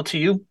I tell it to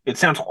you, it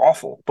sounds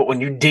awful. But when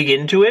you dig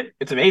into it,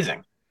 it's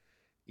amazing.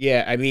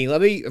 Yeah, I mean,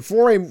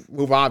 before I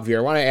move on here,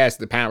 I want to ask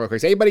the panel real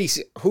quick. Anybody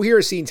who here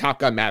has seen Top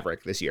Gun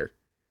Maverick this year?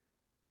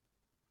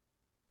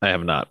 I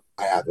have not.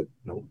 I haven't.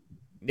 No.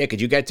 Nick, could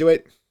you get to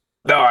it?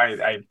 No,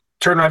 I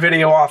turned my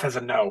video off as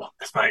a no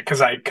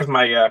because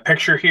my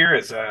picture here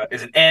is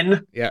an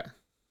N. Yeah,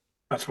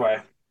 that's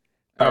why.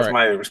 That was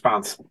my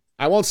response.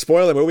 I won't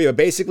spoil the movie, but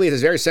basically it's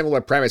a very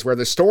similar premise where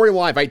the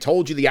storyline, if I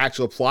told you the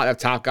actual plot of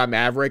Top Gun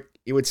Maverick,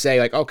 you would say,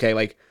 like, okay,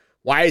 like,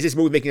 why is this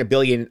movie making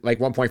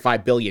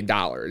 $1.5 billion?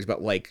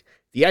 But, like,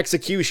 the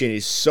execution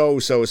is so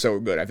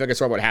good. I feel like that's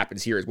sort of what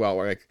happens here as well,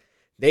 where, like,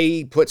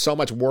 they put so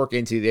much work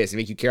into this and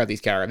make you care about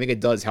these characters. I think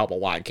it does help a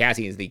lot. And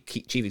Cassian is the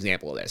chief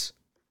example of this.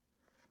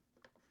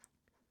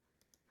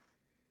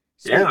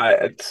 So,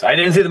 yeah, I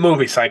didn't see the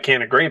movie, so I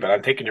can't agree, but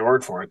I'm taking your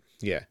word for it.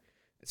 Yeah.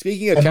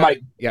 Speaking of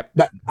Mike, yep.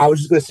 I was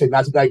just going to say,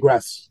 not to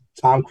digress,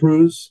 Tom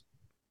Cruise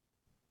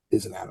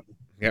is an animal.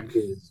 Yep.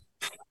 He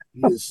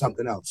is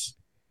something else.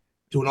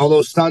 Doing all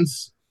those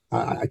stunts,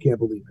 I can't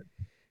believe it.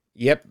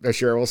 Yep, for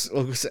sure. We'll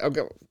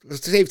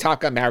save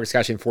Top Gun Maverick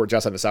discussion for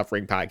Just on the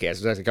Suffering podcast.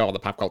 We're going to call it the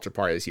pop culture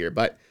part this year.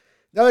 But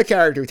another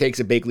character who takes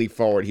a big leap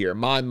forward here,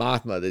 Mon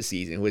Mothma this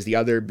season, who is the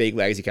other big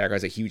legacy character,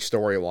 has a huge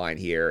storyline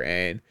here.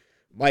 And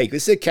Mike,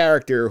 this is a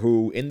character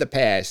who, in the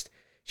past,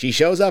 she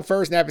shows up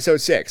first in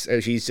episode 6.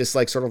 She's just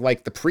like sort of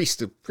like the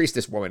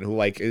priestess woman who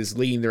like is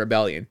leading the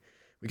rebellion.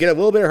 We get a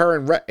little bit of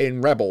her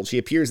in Rebels. She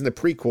appears in the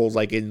prequels,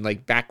 like in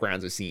like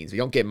backgrounds of scenes. We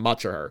don't get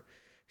much of her.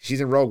 She's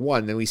in Rogue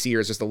One, then we see her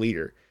as just a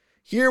leader.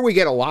 Here we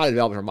get a lot of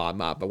development from Mon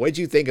Mothma. But what did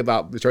you think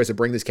about the choice to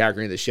bring this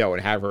character into the show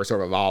and have her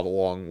sort of evolve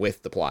along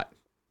with the plot?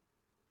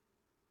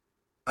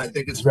 I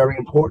think it's very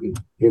important.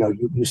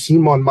 You see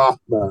Mon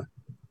Mothma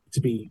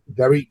to be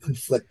very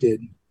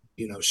conflicted.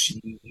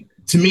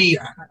 To me,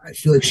 I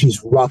feel like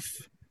she's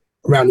rough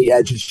around the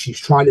edges. She's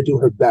trying to do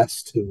her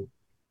best to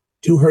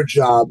do her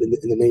job in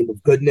the name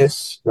of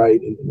goodness, right?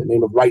 In the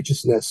name of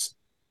righteousness,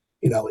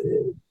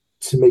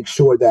 to make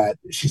sure that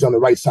she's on the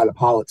right side of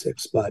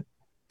politics. But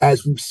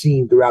as we've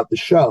seen throughout the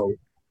show,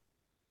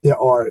 there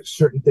are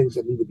certain things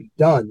that need to be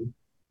done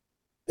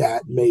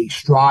that may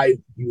strive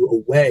you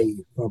away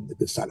from the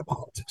good side of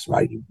politics,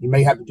 right? You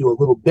may have to do a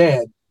little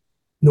bad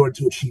in order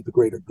to achieve the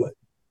greater good.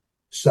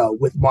 So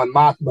with Mon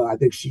Mothma, I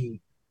think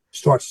she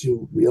starts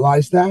to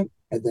realize that,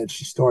 and then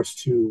she starts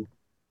to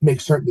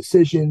make certain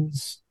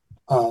decisions.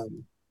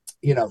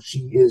 She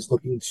is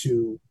looking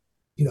to,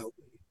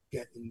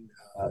 get in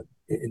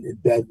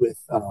bed with,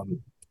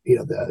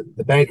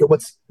 the banker.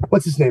 What's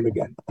his name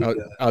again?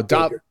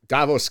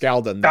 Davos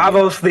Scaldon.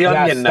 Davos the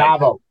Onion Knight.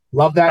 Davos.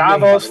 Love that.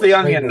 Davos the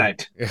Onion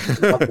Knight.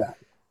 Love that.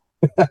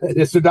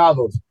 It's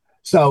Davos.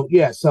 So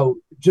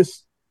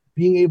just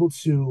being able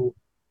to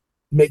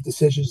make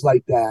decisions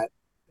like that,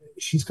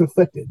 she's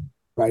conflicted,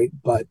 right?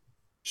 But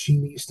she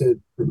needs to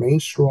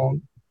remain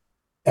strong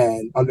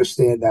and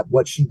understand that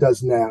what she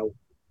does now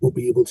will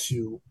be able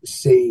to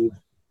save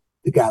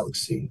the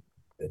galaxy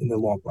in the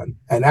long run.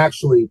 And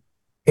actually,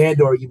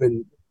 Andor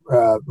even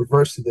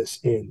reversed this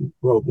in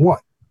Rogue One,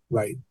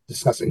 right?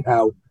 Discussing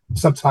how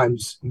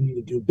sometimes you need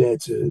to do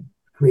bad to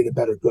create a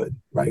better good,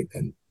 right?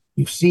 And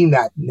you've seen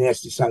that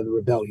nasty side of the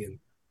rebellion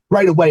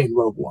right away in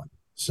Rogue One.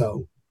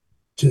 So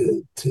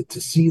to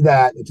see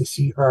that and to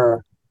see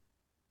her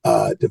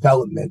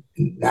development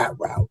in that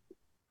route,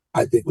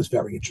 I think was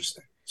very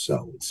interesting.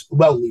 So it's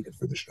well needed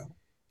for the show.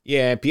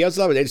 Yeah, and PL's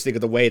was interesting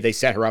with the way they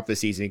set her up this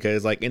season,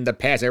 because like in the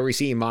past, every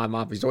scene Mon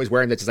Mothma, she's always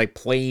wearing that just like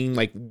plain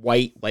like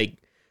white like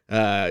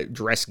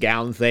dress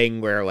gown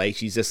thing where like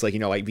she's just like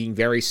like being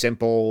very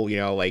simple,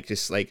 like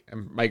just like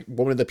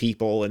woman of the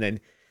people, and then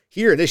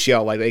here in this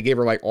show, like they gave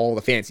her like all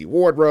the fancy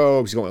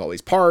wardrobes, she's going to all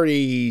these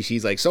parties,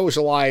 she's like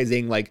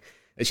socializing, like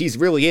she's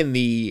really in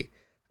the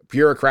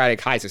bureaucratic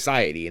high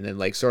society, and then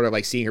like sort of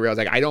like seeing her realize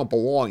like I don't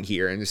belong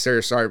here, and sort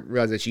of start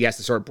realizing that she has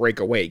to sort of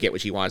break away, get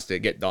what she wants to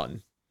get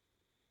done.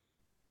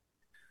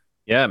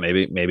 Yeah,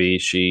 maybe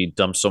she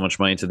dumps so much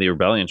money into the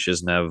rebellion she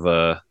doesn't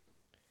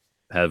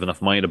have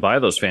enough money to buy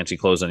those fancy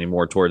clothes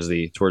anymore towards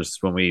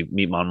when we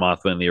meet Mon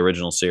Mothma in the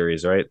original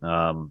series, right?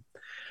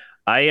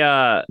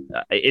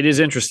 It is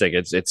interesting.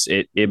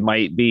 It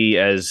might be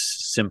as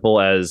simple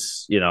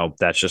as,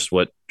 that's just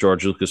what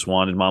George Lucas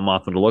wanted Mon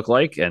Mothma to look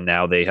like, and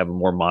now they have a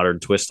more modern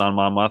twist on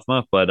Mon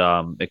Mothma. But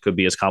it could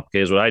be as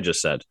complicated as what I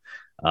just said.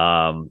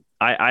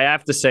 I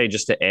have to say,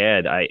 just to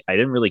add, I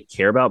didn't really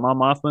care about Mon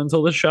Mothma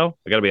until this show.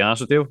 I got to be honest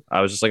with you.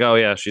 I was just like, oh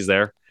yeah, she's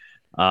there.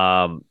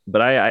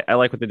 But I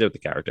like what they did with the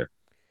character.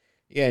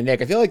 Yeah,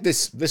 Nick, I feel like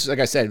this like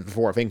I said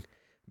before, I think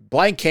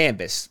blank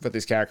canvas for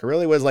this character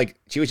really was like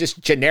she was just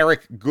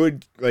generic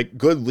good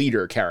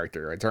leader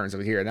character in terms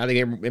of here. Now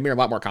they made her a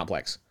lot more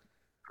complex.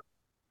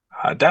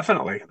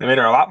 Definitely, they made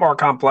her a lot more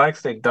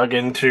complex. They dug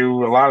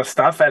into a lot of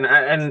stuff, and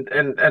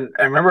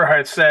I remember how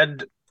I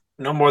said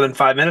no more than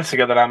 5 minutes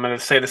ago that I'm going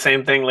to say the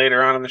same thing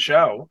later on in the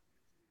show.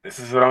 This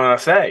is what I'm going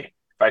to say.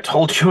 If I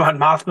told you on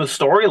Mothma's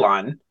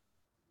storyline,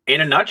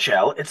 in a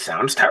nutshell, it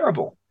sounds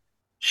terrible.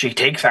 She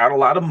takes out a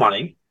lot of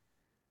money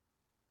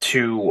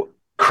to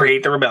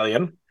create the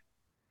rebellion,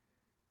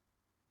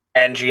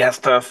 and she has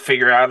to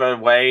figure out a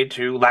way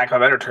to, lack of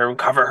a better term,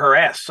 cover her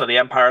ass so the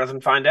Empire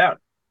doesn't find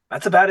out.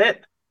 That's about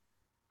it.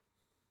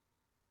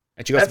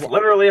 And she goes, that's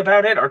literally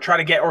about it. Or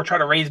try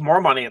to raise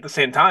more money at the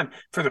same time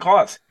for the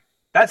cause.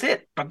 That's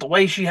it. But the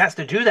way she has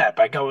to do that,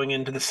 by going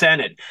into the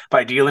Senate,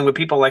 by dealing with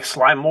people like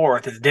Sly Moore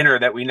at this dinner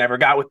that we never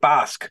got with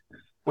Bosk,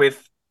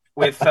 with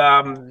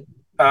dealing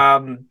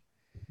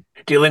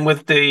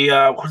with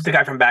the who's the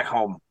guy from back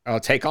home? Oh,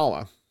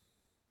 Takala.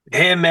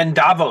 Him and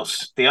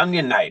Davos, the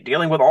Onion Knight,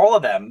 dealing with all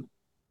of them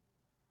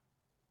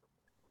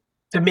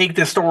to make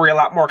this story a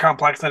lot more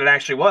complex than it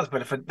actually was.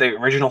 But the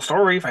original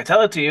story, if I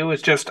tell it to you,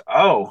 it's just,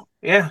 oh,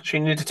 yeah, she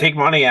needed to take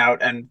money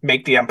out and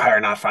make the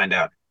Empire not find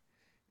out.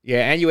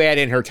 Yeah, and you add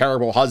in her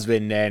terrible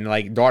husband and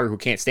like daughter who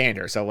can't stand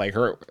her. So like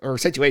her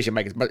situation,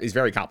 Mike, is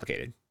very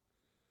complicated.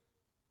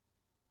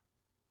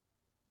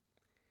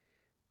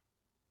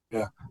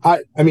 Yeah,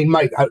 I mean,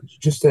 Mike,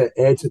 just to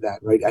add to that,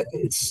 right?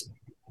 It's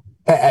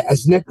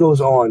as Nick goes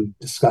on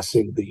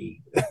discussing the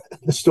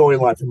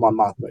storyline from Mon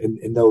Mothma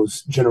in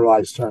those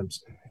generalized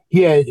terms.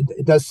 Yeah,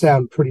 it does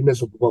sound pretty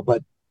miserable,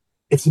 but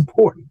it's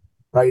important,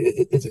 right?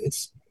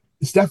 It's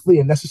definitely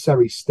a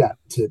necessary step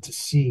to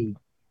see,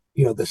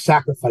 the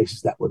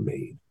sacrifices that were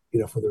made,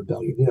 for the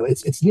rebellion.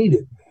 It's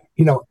needed.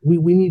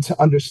 We need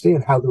to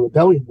understand how the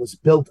rebellion was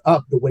built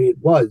up the way it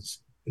was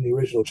in the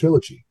original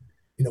trilogy.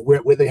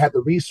 Where they had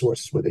the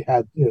resources, where they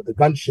had, the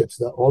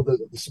gunships, all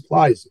the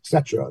supplies,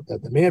 etc.,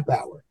 the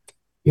manpower.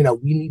 We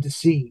need to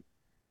see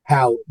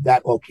how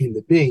that all came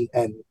to be,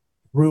 and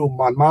through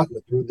Mon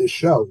Mothma, through this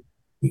show,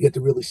 we get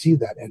to really see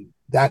that, and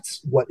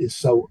that's what is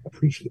so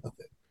appreciative of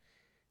it.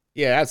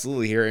 Yeah,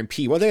 absolutely. Here and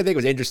Pete, one thing I think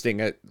was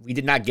interesting we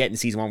did not get in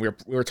season 1.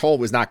 We were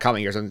told was not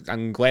coming here, so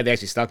I'm glad they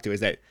actually stuck to it,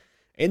 is that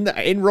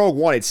in Rogue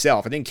One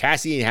itself, I think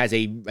Cassian has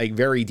a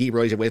very deep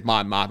relationship with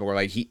Mon Mothma, where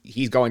like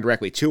he's going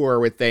directly to her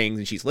with things,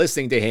 and she's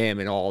listening to him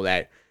and all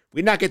that.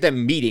 We did not get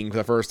them meeting for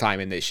the first time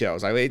in this show.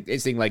 So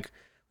it's thinking like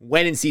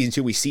when in season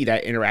 2 we see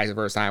that interaction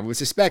the first time, we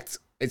suspect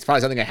it's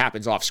probably something that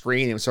happens off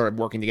screen and sort of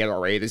working together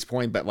already at this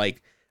point. But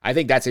like I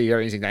think that's a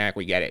very interesting dynamic.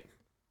 We get it.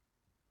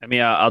 I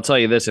mean, I'll tell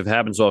you this: if it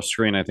happens off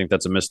screen, I think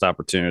that's a missed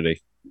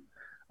opportunity.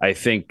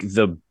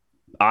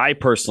 I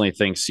personally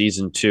think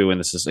season 2, and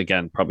this is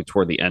again probably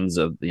toward the ends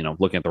of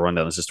looking at the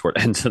rundown. This is toward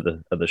ends of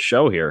the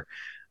show here.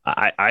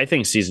 I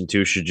think season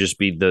 2 should just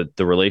be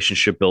the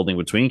relationship building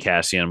between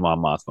Cassian and Mon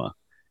Mothma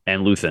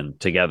and Luthen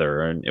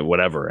together, and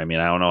whatever. I mean,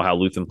 I don't know how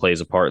Luthen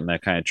plays a part in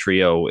that kind of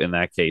trio in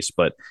that case,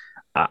 but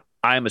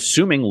I'm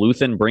assuming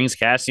Luthen brings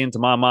Cassian to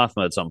Mon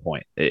Mothma at some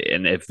point,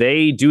 and if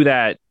they do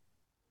that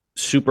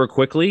super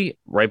quickly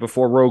right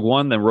before Rogue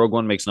One, then Rogue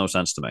One makes no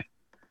sense to me.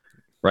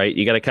 Right?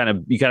 You got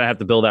to have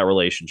to build that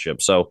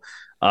relationship. So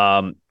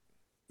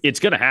it's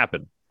going to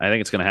happen. I think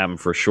it's going to happen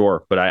for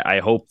sure. But I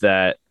hope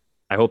that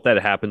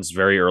it happens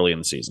very early in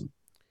the season.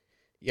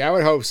 Yeah, I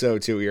would hope so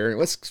too.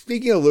 Here,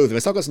 speaking of Luthen,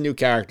 let's talk about some new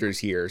characters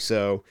here.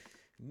 So,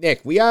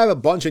 Nick, we have a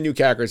bunch of new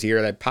characters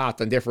here that popped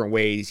in different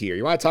ways here.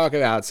 You want to talk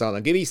about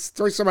something?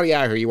 Throw somebody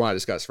out here you want to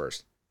discuss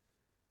first.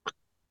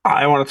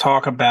 I want to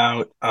talk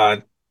about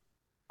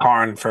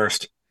Karn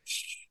first.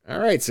 All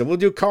right, so we'll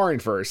do Karn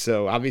first.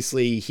 So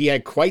obviously he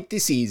had quite the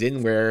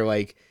season where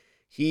like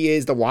he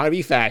is the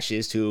wannabe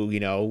fascist who,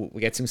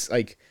 gets him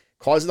like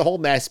causes the whole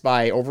mess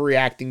by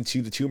overreacting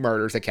to the 2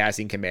 murders that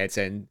Cassian commits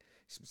and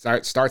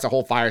starts a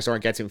whole firestorm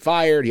and gets him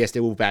fired. He has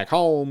to move back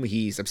home.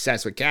 He's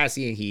obsessed with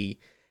Cassian. He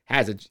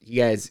has to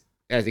get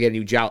a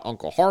new job,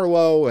 Uncle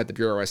Harlow at the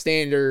Bureau of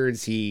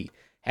Standards. He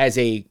has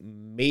a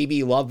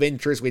maybe love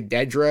interest with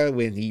Dedra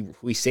when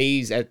he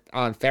saves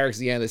on Ferrix at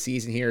the end of the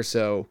season here.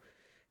 So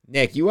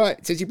Nick,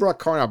 since you brought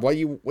Karn up, what do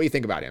you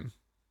think about him?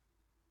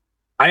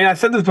 I mean, I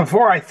said this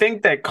before. I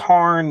think that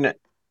Karn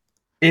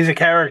is a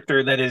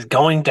character that is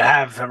going to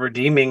have a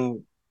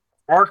redeeming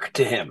arc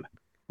to him,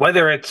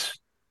 whether it's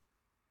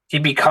he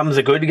becomes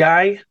a good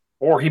guy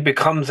or he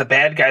becomes a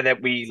bad guy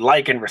that we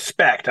like and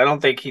respect. I don't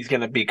think he's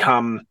going to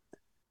become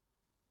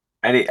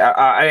any.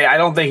 I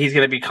don't think he's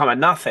going to become a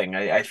nothing.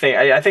 I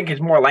think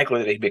it's more likely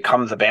that he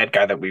becomes a bad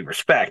guy that we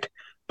respect.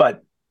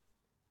 But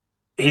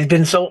he's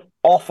been so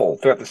awful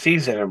throughout the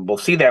season, and we'll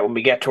see that when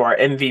we get to our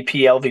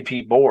MVP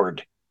LVP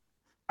board.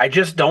 I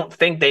just don't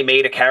think they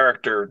made a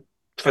character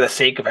for the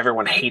sake of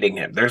everyone hating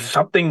him. There's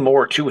something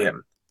more to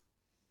him.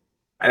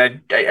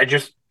 And I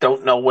just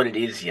don't know what it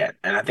is yet.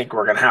 And I think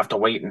we're going to have to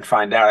wait and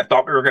find out. I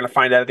thought we were going to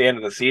find out at the end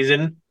of the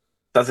season.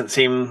 Doesn't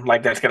seem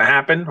like that's going to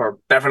happen, or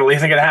definitely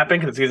isn't going to happen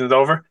because the season's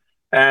over.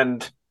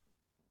 And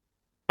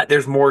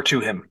there's more to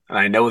him. And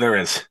I know there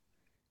is.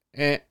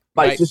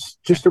 Mike,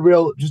 just a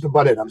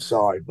butt in. I'm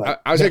sorry, but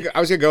I was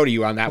gonna go to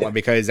you on that one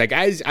because, like,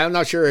 guys, I'm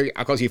not sure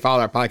how close you follow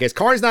our podcast.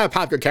 Karn's not a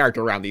popular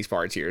character around these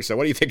parts here. So,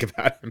 what do you think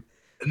about him?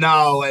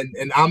 No,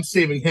 and I'm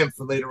saving him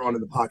for later on in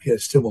the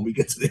podcast too when we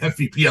get to the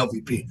MVP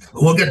LVP.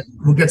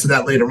 We'll get to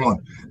that later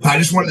on. But I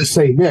just wanted to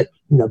say, Nick,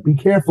 be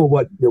careful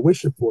what you're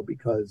wishing for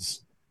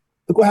because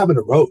look what happened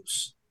to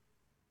Rose,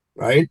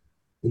 right?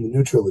 In the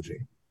new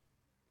trilogy.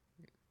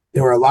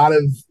 There were a lot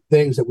of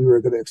things that we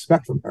were going to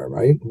expect from her,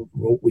 right?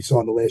 What we saw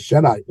in The Last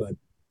Jedi, but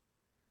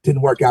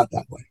didn't work out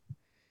that way.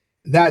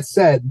 That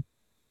said,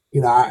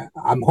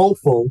 I'm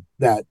hopeful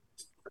that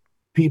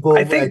people.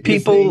 I think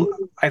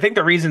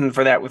the reason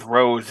for that with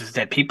Rose is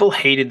that people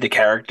hated the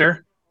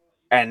character,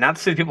 and not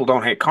to say people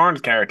don't hate Karn's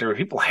character, but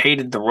people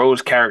hated the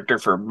Rose character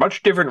for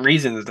much different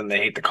reasons than they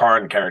hate the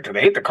Karn character.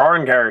 They hate the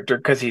Karn character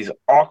because he's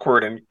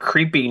awkward and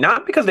creepy,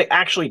 not because they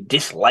actually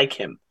dislike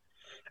him.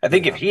 I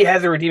think if he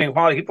has a redeeming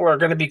quality, people are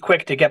going to be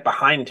quick to get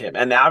behind him.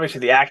 And obviously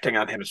the acting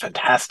on him is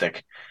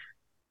fantastic.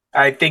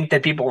 I think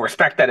that people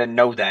respect that and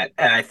know that.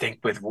 And I think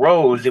with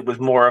Rose, it was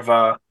more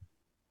of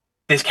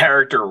this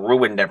character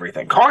ruined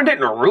everything. Karn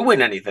didn't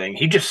ruin anything.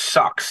 He just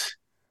sucks.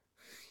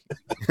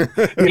 He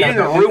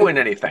didn't ruin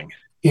anything.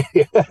 Yeah,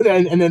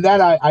 and in that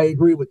I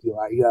agree with you.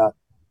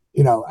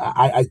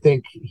 I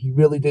think he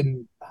really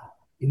didn't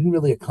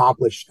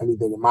accomplish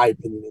anything, in my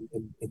opinion,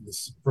 in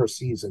this first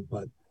season.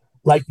 But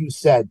like you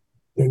said,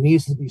 there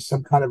needs to be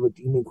some kind of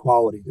redeeming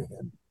quality to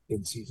him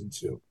in season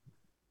 2.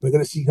 We're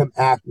going to see him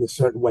act in a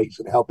certain way. He's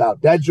going to help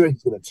out Dedra.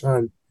 He's going to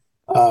turn,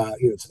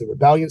 to the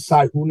rebellion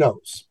side. Who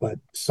knows? But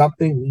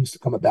something needs to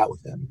come about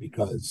with him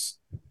because,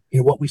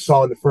 what we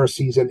saw in the first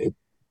season, it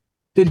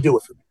didn't do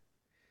it for me.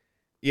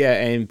 Yeah,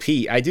 and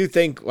Pete, I do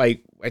think, on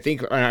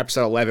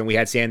episode 11, we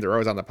had Sandra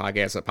Rose on the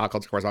podcast, the Pop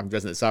Culture Course on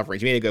Business Suffering.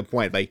 She made a good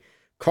point. Like,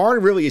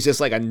 Karn really is just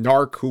like a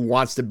narc who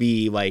wants to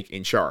be,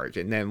 in charge.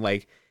 And then,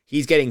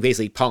 he's getting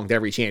basically punked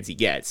every chance he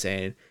gets.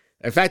 And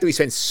the fact that we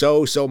spent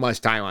so much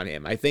time on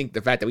him, I think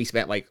the fact that we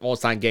spent all this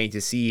time getting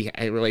to see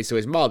how it relates to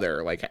his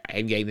mother,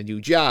 him getting the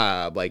new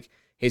job,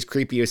 his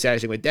creepy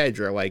obsession with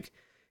Dedra,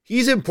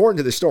 he's important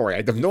to the story. I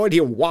have no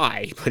idea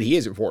why, but he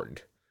is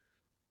important.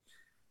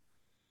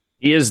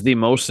 He is the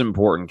most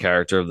important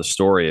character of the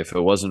story. If it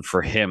wasn't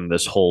for him,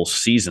 this whole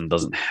season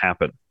doesn't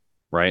happen,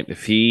 right?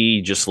 If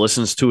he just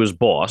listens to his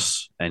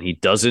boss and he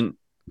doesn't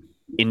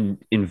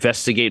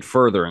investigate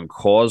further and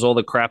cause all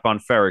the crap on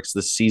Ferrix,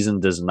 this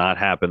season does not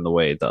happen the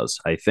way it does.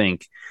 I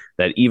think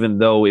that even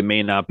though it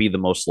may not be the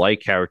most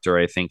liked character,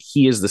 I think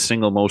he is the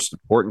single most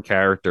important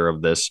character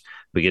of this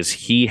because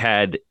he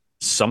had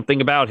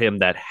something about him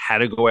that had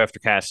to go after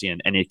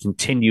Cassian, and it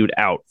continued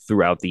out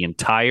throughout the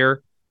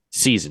entire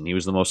season. He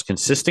was the most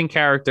consistent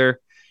character.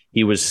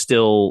 He was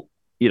still,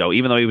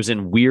 even though he was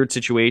in weird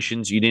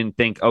situations, you didn't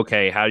think,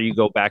 okay, how do you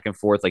go back and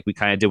forth like we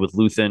kind of did with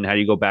Luthen? How do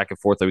you go back and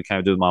forth like we kind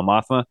of did with Mon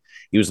Mothma?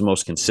 He was the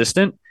most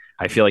consistent.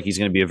 I feel like he's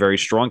going to be a very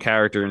strong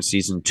character in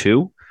season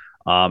 2.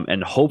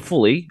 And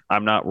hopefully,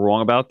 I'm not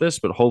wrong about this,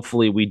 but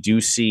hopefully we do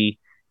see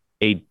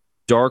a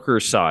darker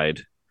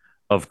side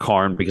of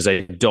Karn because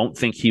I don't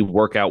think he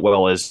work out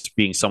well as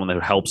being someone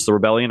that helps the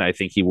rebellion. I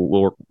think he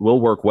will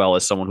work well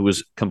as someone who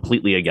is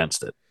completely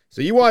against it.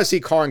 So you want to see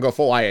Karn go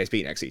full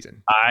ISB next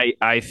season?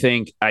 I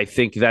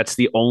think that's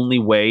the only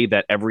way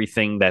that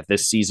everything that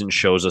this season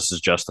shows us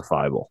is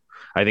justifiable.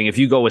 I think if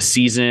you go a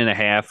season and a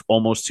half,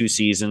 almost 2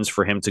 seasons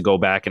for him to go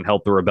back and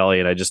help the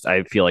rebellion,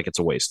 I feel like it's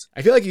a waste.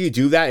 I feel like if you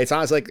do that, it's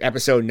honestly like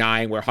episode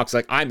 9 where Huck's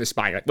like, I'm the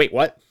spy. Like, wait,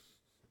 what?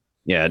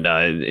 Yeah,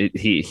 no,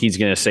 he's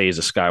going to say he's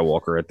a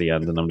Skywalker at the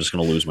end, and I'm just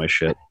going to lose my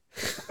shit.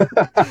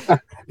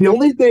 The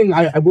only thing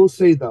I will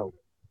say, though,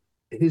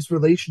 his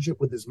relationship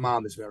with his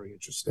mom is very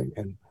interesting.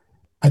 And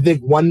I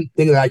think one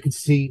thing that I could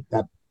see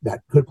that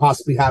could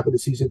possibly happen in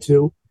season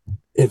 2,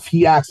 if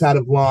he acts out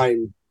of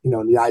line,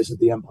 in the eyes of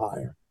the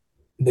Empire,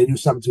 and they do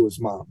something to his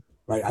mom,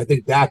 right? I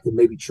think that could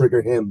maybe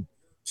trigger him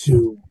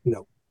to,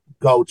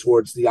 go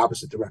towards the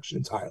opposite direction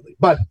entirely.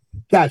 But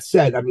that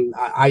said, I mean,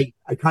 I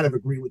kind of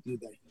agree with you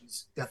that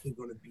he's definitely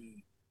going to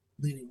be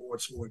leaning more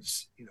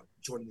towards,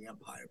 joining the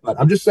Empire. But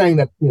I'm just saying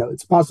that,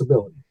 it's a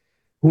possibility.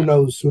 Who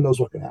knows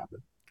what could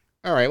happen.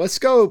 All right, let's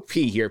go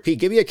P here. P,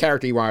 give me a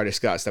character you want to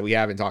discuss that we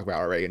haven't talked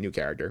about already, a new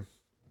character.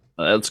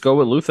 Let's go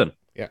with Luthen.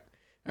 Yeah.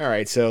 All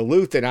right, so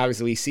Luthen,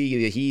 obviously we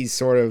see that he's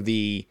sort of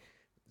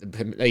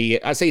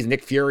I'd say he's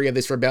Nick Fury of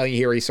this rebellion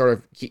here. He's sort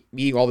of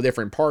meeting all the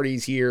different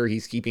parties here.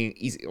 He's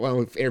one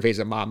of the interfaces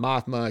of Mon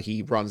Mothma.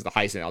 He runs the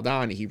heist in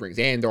Aldhani. He brings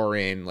Andor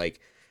in. Like,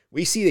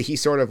 we see that he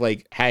sort of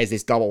like has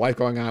this double life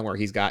going on where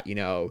he's got,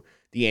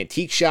 the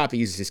antique shop. He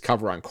uses his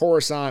cover on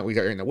Coruscant. He's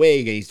in the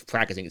wig and he's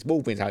practicing his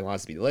movements, how he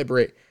wants to be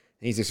deliberate.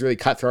 And he's this really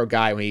cutthroat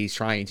guy when he's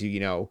trying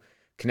to,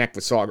 connect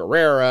with Saw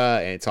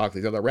Gerrera and talk to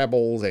these other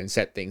rebels and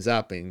set things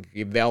up and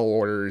give Vel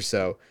orders.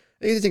 So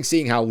it's interesting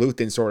seeing how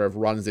Luthen sort of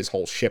runs this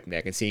whole ship,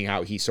 Nick, and seeing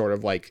how he's sort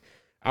of like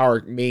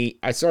sort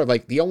of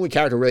like the only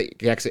character really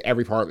connects to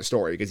every part of the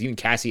story, because even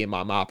Cassie and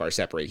Mon Mothma are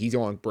separate. He's the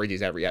one who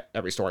bridges every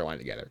storyline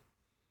together.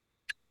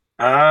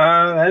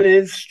 That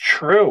is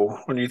true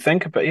when you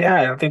think about it.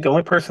 Yeah, I think the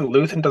only person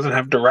Luthen doesn't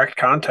have direct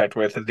contact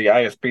with is the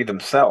ISB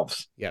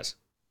themselves. Yes.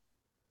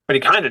 But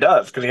he kind of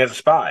does, because he has a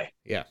spy.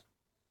 Yeah.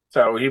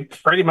 So he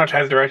pretty much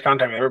has direct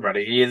contact with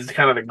everybody. He is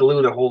kind of the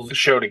glue that holds the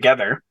show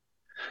together.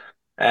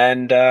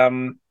 And,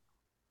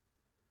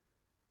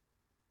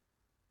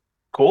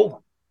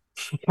 cool.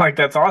 Like,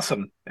 that's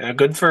awesome.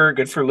 Good for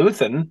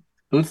Luthen.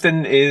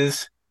 Luthen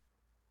is,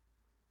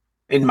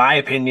 in my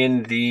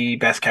opinion, the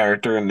best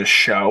character in the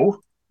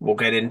show. We'll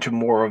get into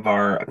more of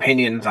our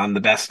opinions on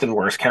the best and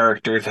worst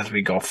characters as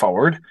we go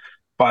forward.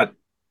 But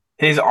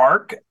his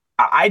arc,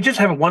 I just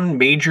have one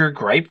major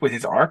gripe with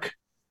his arc.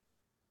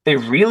 They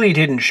really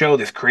didn't show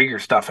this Krieger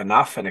stuff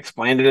enough and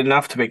explained it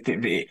enough to make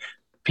the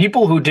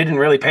people who didn't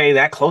really pay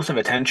that close of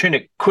attention.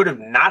 It could have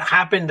not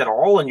happened at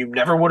all, and you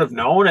never would have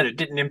known, and it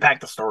didn't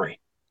impact the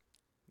story.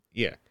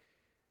 Yeah.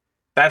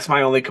 That's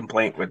my only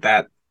complaint with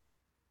that.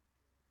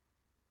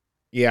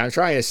 Yeah, I'm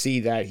trying to see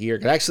that here.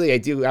 Because actually, I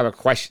do have a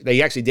question.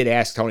 They actually did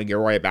ask Tony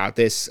Gilroy about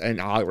this in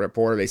Hollywood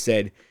Reporter. They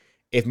said,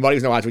 if Muddy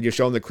was no odds, would you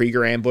show him the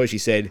Krieger ambush? He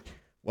said,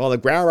 well, the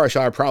grammar I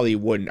shot, I probably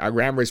wouldn't. Our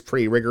grammar is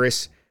pretty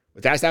rigorous.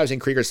 With that establishing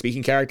Krieger's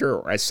speaking character,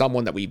 or as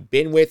someone that we've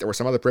been with, or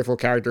some other peripheral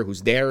character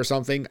who's there or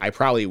something, I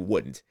probably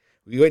wouldn't.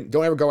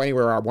 Don't ever go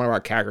anywhere where one of our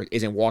characters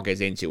isn't walking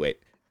us into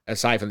it,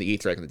 aside from the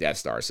Easter egg and the Death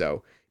Star.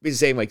 So, it's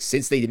the same, like,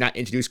 since they did not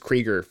introduce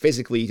Krieger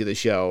physically to the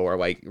show, or,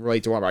 like,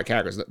 relate to one of our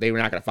characters, they were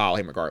not going to follow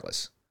him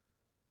regardless.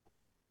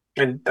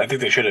 And I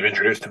think they should have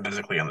introduced him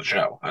physically on the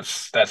show.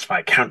 That's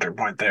my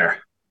counterpoint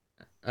there.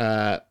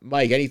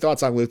 Mike, any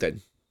thoughts on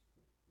Luthen?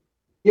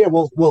 Yeah,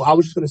 well, I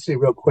was just going to say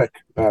real quick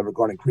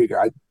regarding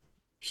Krieger.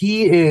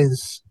 He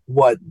is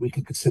what we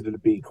can consider to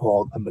be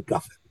called a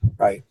MacGuffin,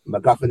 right?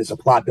 MacGuffin is a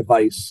plot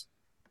device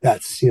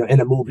that's, in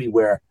a movie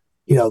where,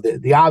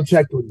 the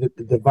object or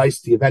the device,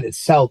 the event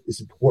itself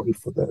is important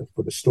for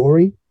the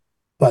story,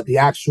 but the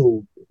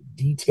actual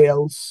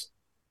details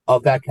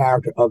of that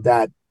character, of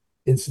that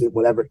incident,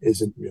 whatever,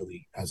 isn't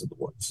really as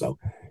important. So,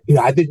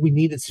 I think we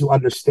needed to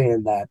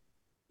understand that,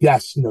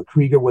 yes,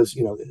 Krieger was,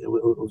 it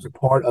was a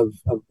part of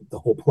the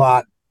whole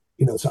plot,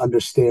 to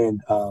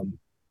understand,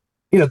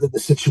 the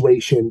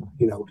situation,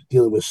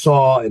 dealing with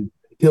Saw and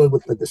dealing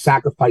with the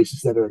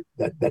sacrifices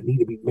that need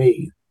to be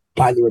made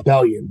by the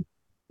rebellion,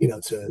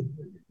 to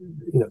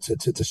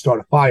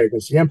start a fire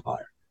against the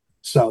Empire.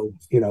 So,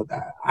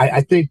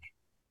 I think,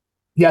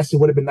 yes, it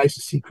would have been nice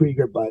to see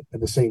Krieger, but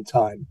at the same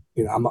time,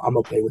 I'm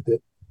okay with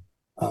it.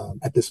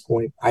 At this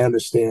point, I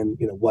understand,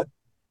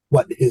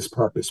 what his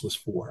purpose was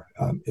for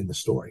in the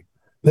story.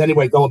 But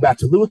anyway, going back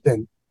to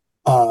Luthen,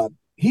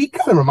 he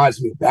kind of reminds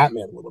me of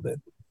Batman a little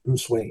bit.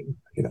 Bruce Wayne,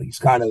 he's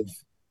kind of,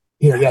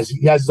 he has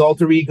his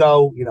alter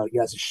ego, he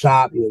has a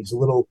shop, he's a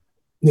little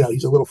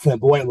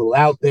flamboyant, a little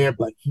out there,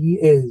 but he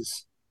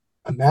is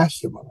a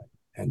mastermind,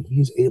 and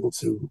he's able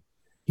to,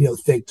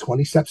 think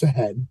 20 steps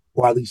ahead,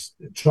 or at least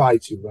try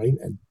to, right?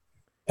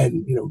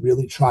 And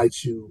really try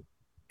to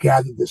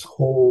gather this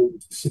whole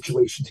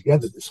situation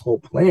together, this whole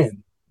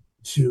plan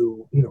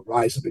to,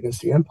 rise up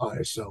against the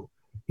Empire. So,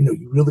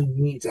 you really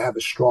need to have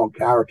a strong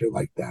character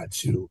like that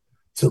to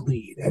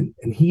lead. And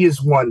he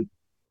is one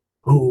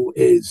who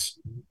is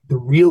the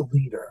real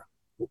leader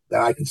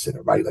that I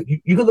consider, right? Like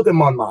you can look at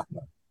Mon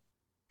Mothma,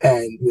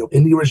 and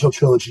in the original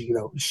trilogy,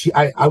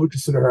 I would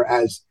consider her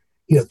as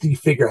the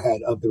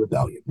figurehead of the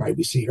rebellion, right?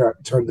 We see her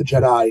turn the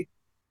Jedi,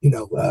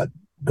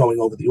 going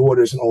over the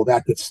orders and all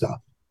that good stuff.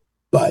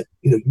 But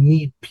you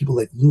need people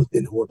like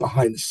Luthen who are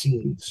behind the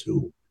scenes,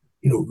 who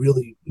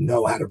really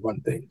know how to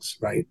run things,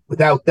 right?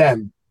 Without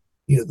them,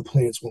 the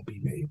plans won't be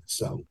made.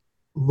 So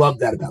love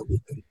that about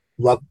Luthen.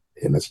 Love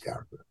him as a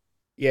character.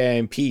 Yeah,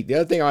 and Pete, the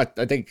other thing I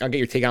think I'll get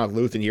your take on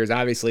with Luthen here is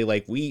obviously,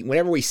 like,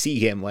 whenever we see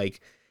him, like,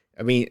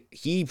 I mean,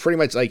 he pretty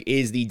much, like,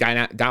 is the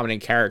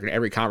dominant character in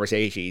every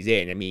conversation he's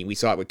in. I mean, we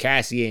saw it with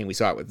Cassian, we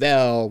saw it with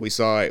Vel, we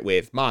saw it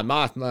with Mon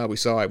Mothma, we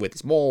saw it with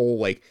this mole.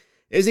 Like,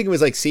 I think it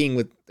was like seeing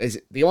with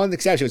the only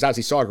exception was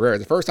obviously Saw Gerrera.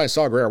 The first time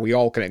Saw Gerrera, we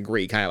all can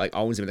agree, kind of like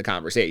owns him in the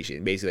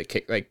conversation,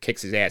 basically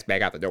kicks his ass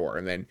back out the door,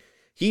 and then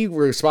he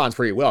responds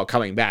pretty well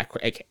coming back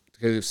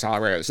to Saw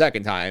Gerrera the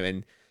second time,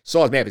 and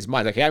Saw's made up his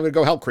mind, like, hey, I'm gonna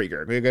go help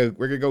Krieger. We're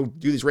gonna go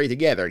do this raid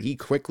together. And he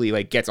quickly,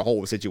 like, gets a hold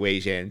of the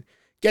situation,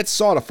 gets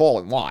Saw to fall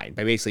in line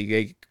by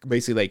basically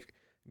like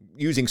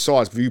using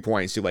Saw's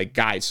viewpoints to like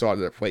guide Saw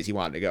to the place he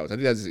wanted to go. So I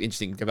think that's an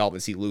interesting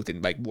development to see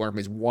Luthen like learn from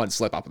his one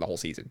slip up in the whole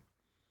season.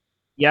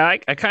 Yeah,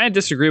 I kind of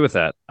disagree with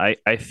that. I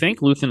think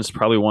Luthen is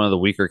probably one of the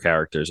weaker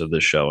characters of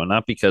this show, and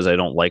not because I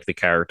don't like the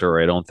character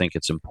or I don't think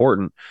it's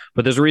important,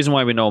 but there's a reason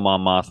why we know Mon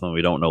Mothma and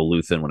we don't know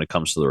Luthen when it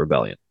comes to the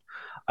rebellion.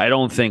 I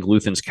don't think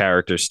Luthen's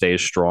character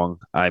stays strong.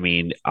 I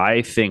mean,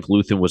 I think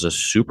Luthen was a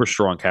super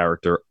strong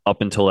character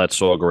up until that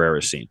Saw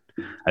Gerrera scene.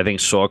 I think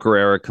Saw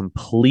Gerrera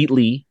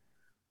completely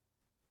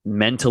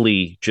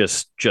mentally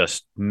just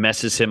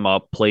messes him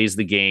up, plays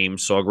the game.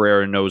 Saw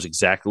Gerrera knows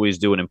exactly what he's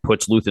doing and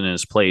puts Luthen in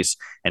his place.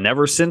 And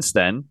ever since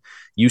then,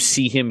 you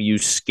see him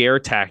use scare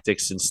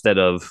tactics instead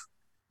of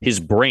his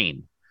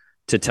brain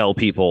to tell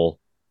people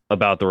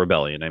about the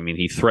rebellion. I mean,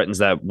 he threatens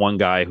that one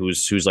guy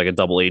who's like a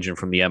double agent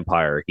from the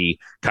Empire. He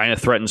kind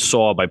of threatens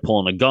Saw by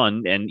pulling a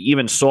gun, and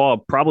even Saw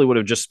probably would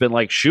have just been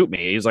like, shoot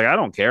me. He's like, I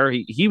don't care.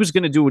 He was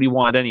going to do what he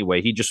wanted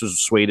anyway. He just was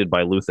swayed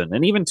by Luthen.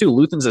 And even too,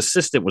 Luthen's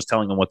assistant was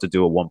telling him what to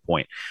do at one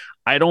point.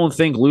 I don't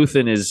think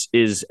Luthen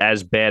is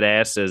as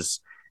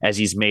badass as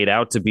he's made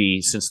out to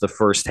be since the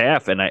first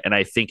half. And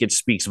I think it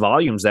speaks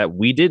volumes that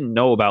we didn't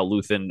know about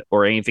Luthen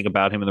or anything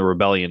about him in the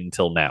rebellion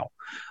until now.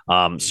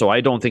 So I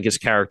don't think his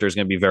character is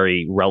going to be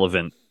very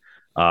relevant,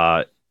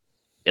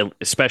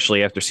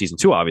 especially after season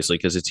 2, obviously,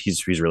 because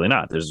he's really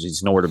not.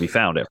 He's nowhere to be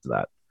found after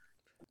that.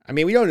 I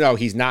mean, we don't know.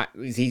 He's not.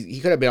 He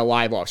could have been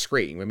alive off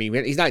screen. I mean,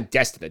 he's not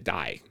destined to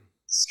die.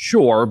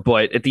 Sure,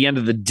 but at the end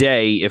of the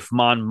day, if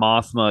Mon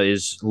Mothma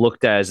is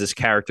looked at as this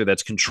character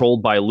that's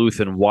controlled by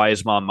Luthen, why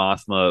is Mon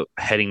Mothma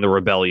heading the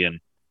rebellion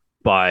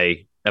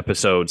by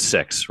episode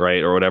 6,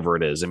 right, or whatever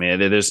it is? I mean,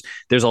 there's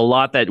a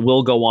lot that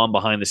will go on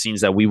behind the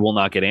scenes that we will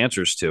not get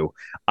answers to.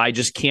 I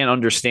just can't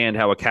understand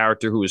how a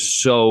character who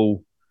is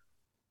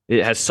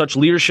it has such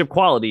leadership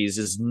qualities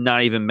is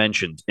not even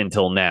mentioned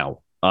until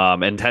now.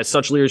 And has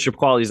such leadership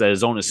qualities that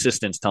his own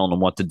assistant's telling him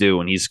what to do,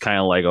 and he's kind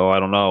of like, oh,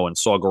 I don't know. And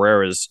Saw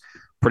Gerrera's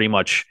pretty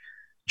much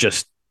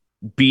just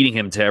beating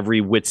him to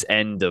every wit's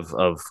end of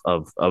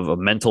a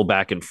mental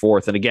back and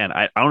forth. And again,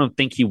 I don't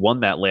think he won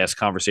that last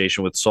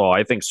conversation with Saw.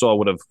 I think Saw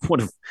would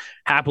have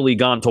happily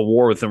gone to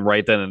war with him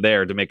right then and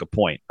there to make a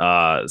point.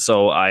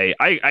 So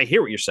I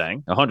hear what you're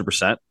saying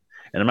 100%.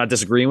 And I'm not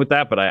disagreeing with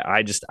that, but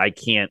I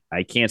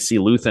can't see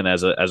Luthen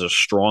as a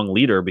strong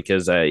leader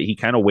because he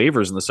kind of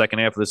wavers in the second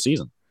half of the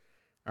season.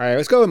 All right,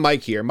 let's go with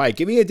Mike here. Mike,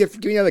 give me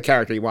another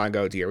character you want to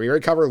go to here. We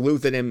already covered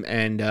Luthen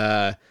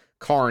and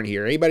Karn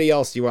here. Anybody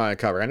else you want to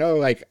cover? I know,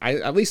 like,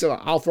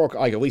 I'll throw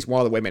like at least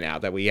one of the women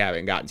out that we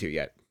haven't gotten to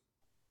yet.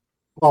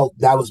 Well,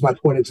 that was my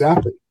point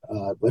exactly.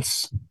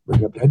 Let's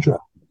bring up Dedra.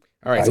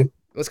 All right, so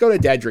let's go to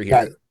Dedra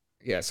here.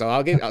 Yeah, so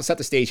I'll set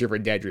the stage here for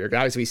Dedra.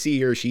 Obviously, we see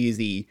her. She's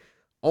the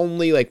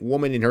only like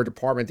woman in her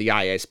department, the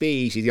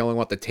ISB. She's the only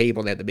one at the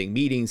table and they had the big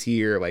meetings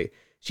here. Like,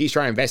 she's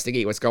trying to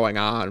investigate what's going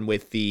on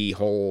with the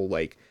whole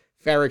like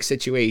Ferric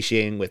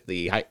situation with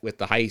the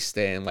heist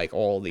and like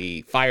all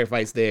the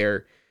firefights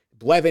there.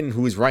 Blevin,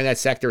 who's running that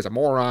sector, is a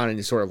moron and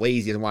is sort of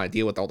lazy, doesn't want to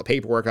deal with all the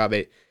paperwork of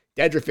it.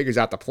 Dedra figures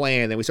out the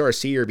plan, and we sort of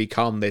see her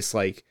become this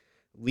like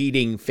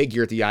leading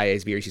figure at the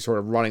ISB. She's sort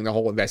of running the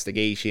whole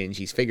investigation.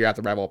 She's figured out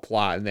the rebel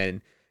plot, and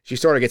then she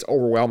sort of gets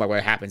overwhelmed by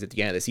what happens at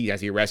the end of the season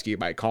as he's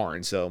rescued by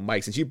Karn. So,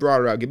 Mike, since you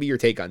brought her up, give me your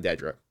take on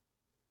Dedra.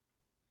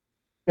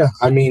 Yeah,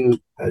 I mean,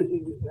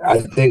 I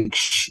think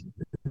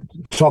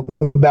talk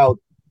about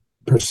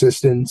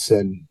persistence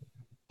and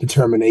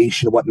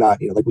determination and whatnot.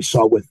 Like we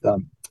saw with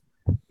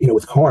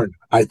with Karn,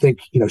 I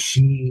think,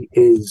 she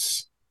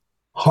is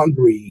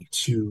hungry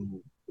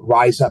to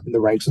rise up in the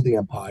ranks of the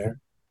Empire.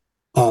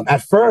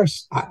 At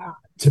first,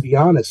 to be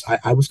honest,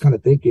 I was kind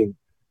of thinking,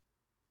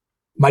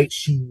 might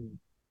she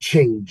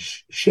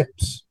change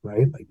ships,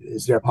 right? Like,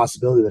 is there a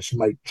possibility that she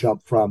might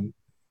jump from,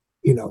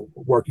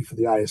 working for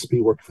the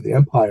ISB, working for the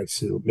Empire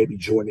to maybe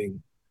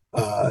joining,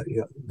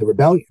 the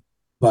rebellion?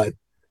 But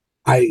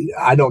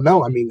I don't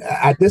know. I mean,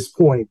 at this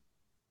point,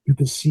 you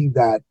can see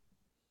that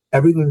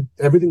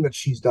everything that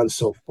she's done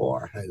so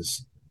far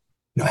has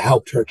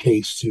helped her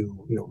case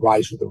to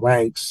rise through the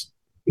ranks.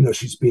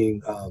 She's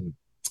being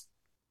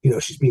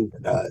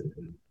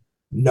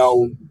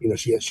known.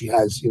 She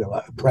has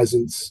a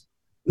presence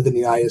within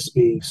the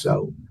ISB.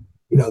 So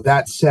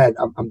that said,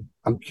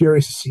 I'm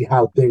curious to see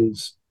how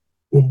things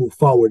will move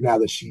forward now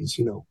that she's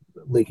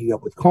linking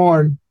up with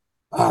Karn.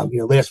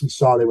 Last we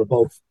saw they were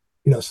both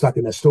stuck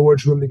in a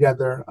storage room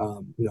together,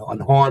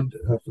 unharmed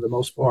for the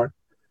most part.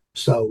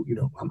 So,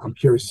 I'm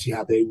curious to see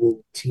how they will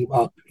team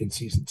up in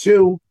season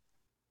 2.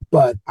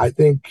 But I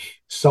think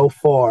so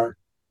far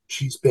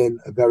she's been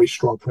a very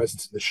strong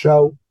presence in the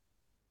show,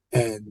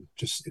 and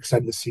just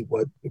excited to see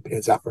what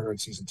pans out for her in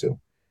season 2.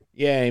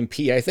 Yeah, and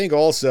P, I think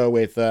also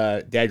with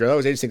Dedra, that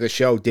was interesting. The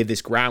show did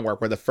this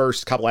groundwork where the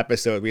first couple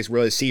episodes we just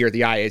really see her at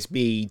the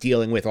ISB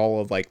dealing with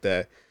all of like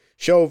the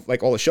show,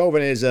 like all the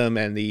chauvinism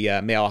and the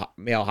male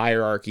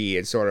hierarchy,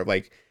 and sort of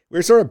like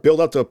we're sort of built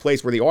up to a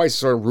place where the always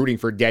sort of rooting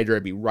for Dedra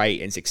to be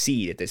right and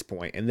succeed at this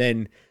point. And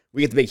then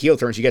we get the big heel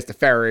turn. She gets to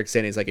Ferrix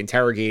and is like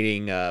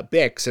interrogating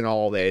Bix and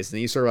all this.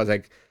 And you sort of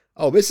like,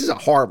 oh, this is a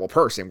horrible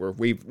person where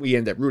we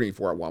end up rooting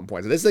for at one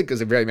point. So this like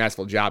is a very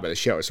masterful job of the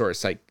show. Sort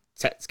of like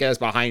get us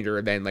behind her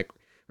and then like,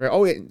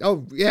 oh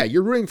yeah,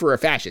 you're rooting for a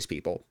fascist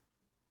people.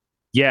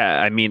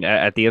 Yeah, I mean,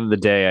 at the end of the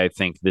day, I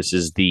think this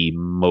is the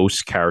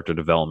most character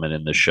development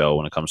in the show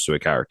when it comes to a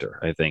character.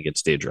 I think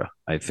it's Dedra,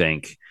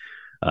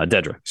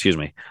 excuse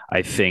me.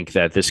 I think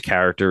that this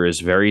character is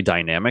very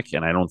dynamic,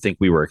 and I don't think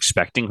we were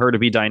expecting her to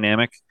be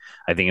dynamic.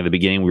 I think in the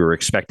beginning we were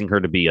expecting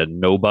her to be a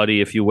nobody,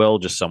 if you will,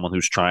 just someone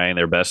who's trying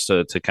their best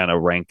to kind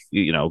of rank,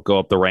 go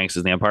up the ranks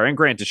as the Empire. And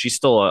granted, she's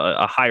still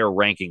a higher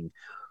ranking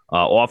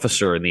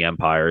officer in the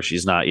Empire.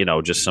 She's not,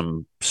 just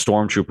some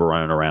stormtrooper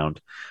running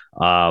around.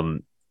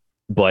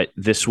 But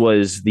this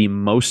was the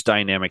most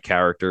dynamic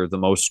character, the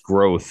most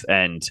growth,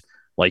 and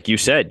like you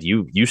said,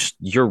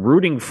 you're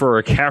rooting for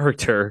a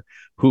character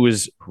who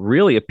is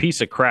really a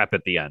piece of crap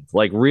at the end.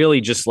 Like really,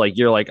 just like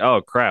you're like,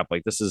 oh crap,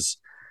 like this is.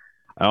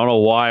 I don't know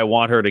why I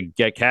want her to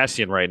get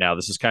Cassian right now.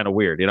 This is kind of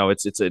weird.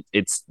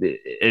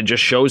 It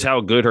just shows how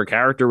good her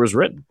character was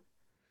written.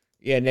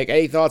 Yeah, Nick,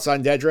 any thoughts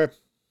on Dedra?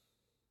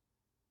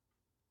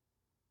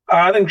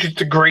 I think she's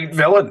a great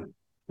villain.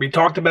 We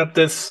talked about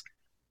this.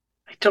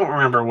 I don't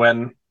remember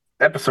when.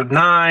 Episode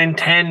 9,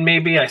 10,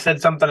 maybe. I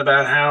said something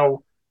about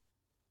how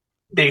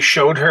they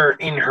showed her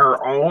in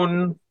her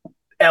own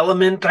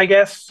element, I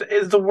guess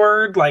is the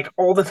word. Like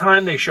all the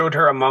time, they showed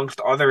her amongst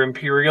other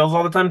Imperials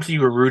all the time, so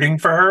you were rooting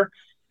for her.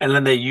 And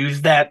then they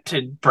used that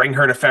to bring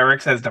her to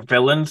Ferrix as the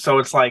villain. So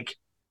it's like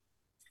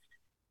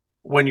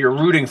when you're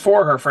rooting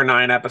for her for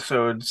 9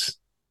 episodes,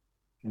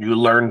 you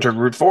learn to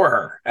root for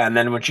her. And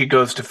then when she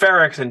goes to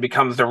Ferrix and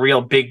becomes the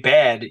real big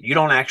bad, you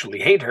don't actually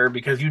hate her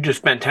because you just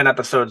spent 10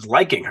 episodes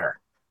liking her.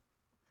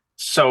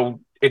 So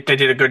they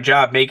did a good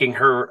job making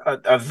her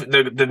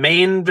the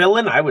main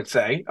villain, I would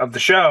say, of the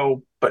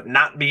show, but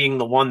not being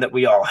the one that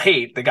we all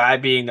hate. The guy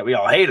being that we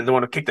all hate is the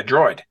one who kicked the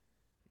droid.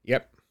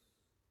 Yep.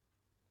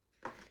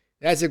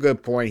 That's a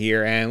good point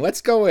here. And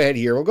let's go ahead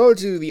here. We'll go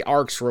to the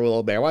arcs for a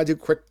little bit. I want to do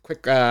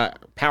quick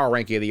power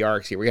ranking of the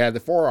arcs here. We have the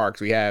 4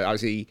 arcs. We have,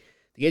 obviously,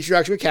 the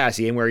introduction with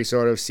Cassian, where you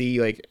sort of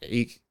see like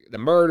the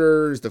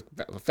murders, the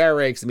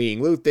Ferrix, the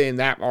meeting Luthen,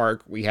 that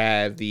arc. We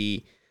have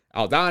the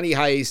Aldhani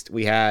heist.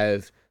 We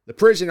have the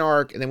prison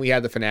arc, and then we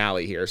have the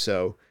finale here.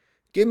 So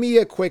give me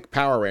a quick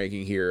power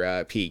ranking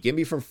here, Pete. Give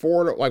me from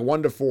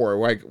 1 to 4.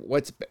 Like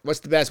what's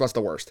the best, what's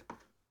the worst?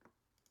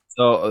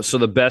 So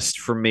the best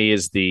for me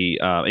is the.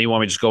 You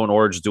want me to just go in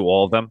order, just do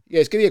all of them? Yeah,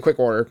 just give me a quick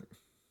order.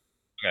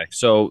 Okay,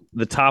 so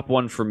the top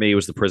one for me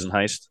was the prison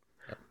heist.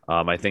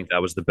 I think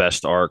that was the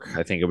best arc.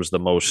 I think it was the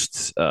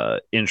most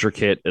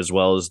intricate, as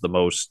well as the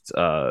most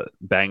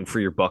bang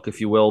for your buck,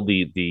 if you will.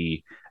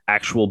 The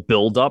actual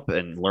build up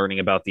and learning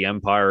about the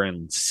Empire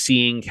and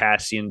seeing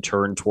Cassian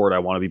turn toward I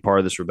want to be part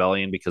of this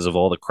rebellion because of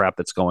all the crap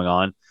that's going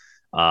on.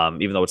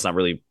 Even though it's not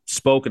really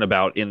spoken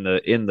about in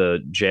the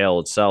jail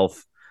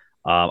itself.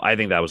 I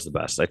think that was the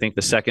best. I think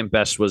the second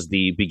best was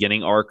the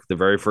beginning arc, the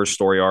very first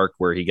story arc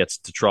where he gets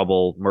into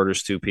trouble,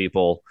 murders 2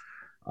 people,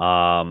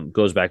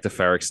 goes back to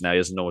Ferrix. Now he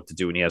doesn't know what to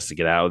do and he has to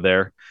get out of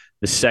there.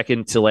 The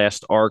second to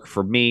last arc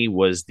for me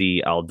was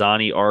the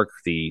Aldhani arc,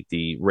 the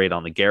raid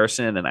on the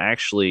garrison. And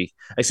actually,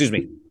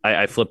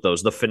 I flipped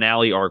those. The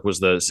finale arc was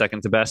the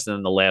second to best, and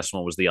then the last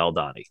one was the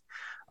Aldhani.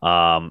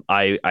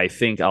 I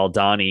think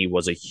Aldhani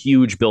was a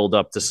huge build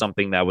up to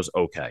something that was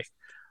okay.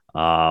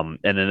 And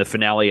then the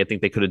finale, I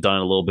think they could have done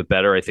it a little bit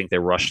better. I think they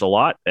rushed a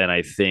lot. And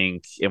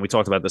we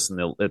talked about this in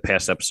the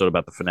past episode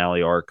about the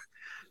finale arc.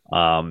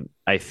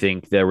 I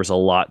think there was a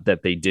lot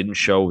that they didn't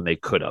show and they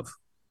could have.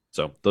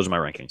 So those are my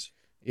rankings.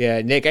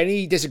 Yeah, Nick,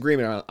 any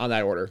disagreement on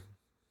that order?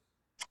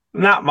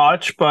 Not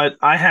much, but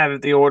I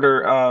have the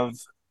order of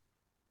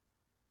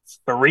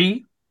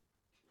 3,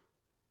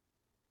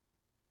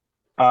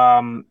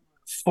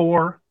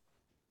 4,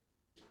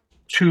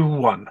 2,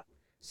 1.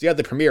 So you have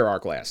the premiere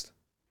arc last.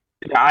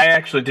 I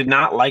actually did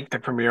not like the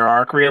premiere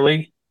arc,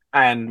 really.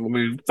 And when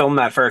we filmed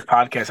that first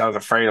podcast, I was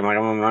afraid. I'm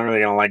not really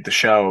going to like the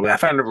show. I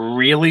found it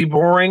really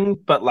boring,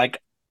 but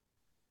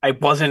I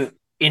wasn't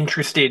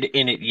interested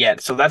in it yet.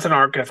 So that's an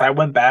arc. If I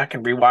went back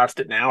and rewatched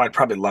it now, I'd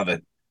probably love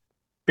it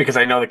because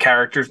I know the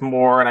characters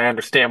more and I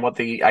understand what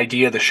the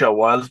idea of the show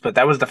was. But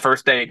that was the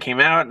first day it came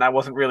out, and I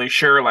wasn't really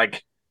sure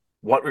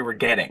what we were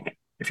getting,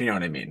 if you know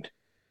what I mean.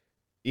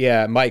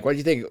 Yeah, Mike, what do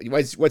you think?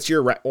 What's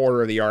your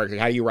order of the arcs?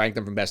 How do you rank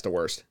them from best to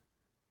worst?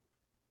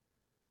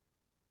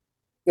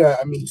 Yeah,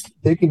 I mean,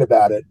 thinking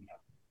about it,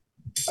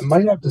 I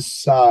might have to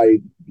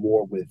side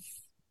more with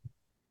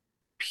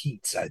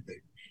Pete's, I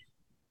think.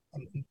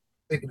 I'm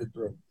thinking it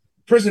through.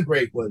 Prison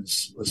Break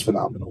was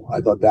phenomenal. I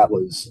thought that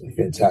was a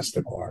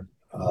fantastic arc.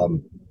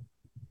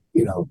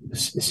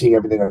 Seeing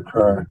everything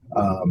occur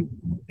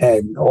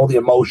and all the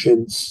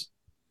emotions,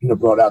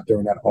 brought out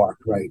during that arc,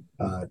 right?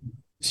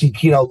 See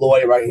Kino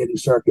Loy, right, Andy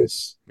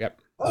Serkis,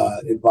 yep,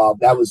 involved.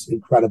 That was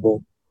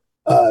incredible.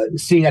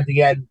 Seeing at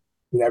the end,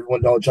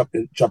 everyone all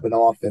jumping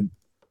off, and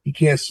he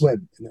can't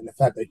swim, and then the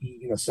fact that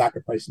he,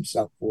 sacrificed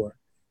himself for,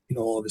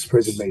 all of his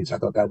prison mates, I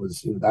thought that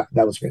was,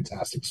 that was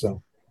fantastic.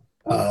 So,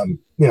 and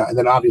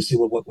then obviously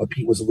what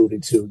Pete was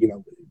alluding to,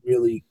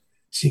 really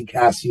seeing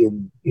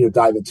Cassian,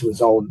 dive into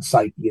his own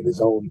psyche and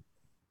his own,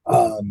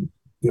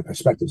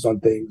 perspectives on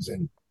things,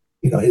 and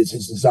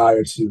his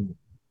desire to,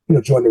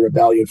 join the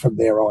rebellion from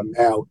there on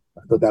out.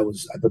 I thought that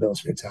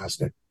was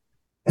fantastic.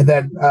 And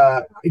then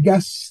I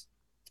guess,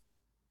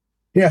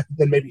 yeah,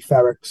 then maybe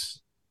Ferrex,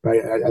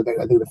 right? I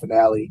think the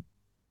finale,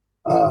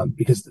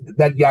 because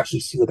then you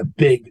actually see like a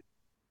big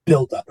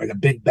build up, right? A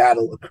big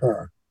battle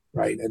occur,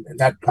 right? And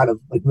that kind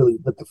of like really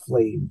lit the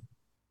flame,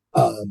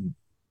 um,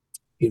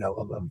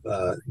 of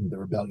the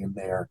rebellion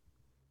there.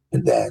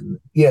 And then,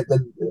 yeah,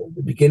 then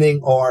the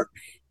beginning arc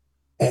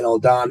and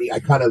Aldani, I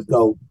kind of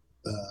go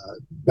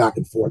back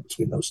and forth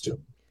between those two.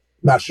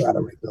 Not sure how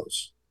to rate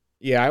those.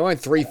 Yeah, I went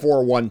 3,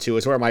 4, 1, 2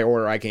 is sort of my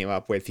order I came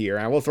up with here.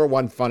 And I will throw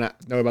one fun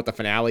note about the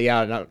finale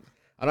out. I don't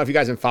know if you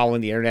guys have been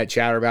following the internet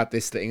chatter about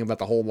this thing about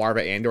the whole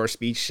Marva Andor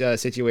speech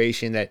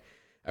situation. That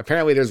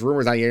apparently there's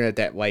rumors on the internet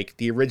that like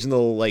the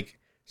original like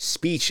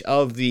speech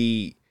of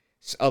the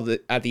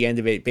at the end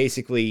of it,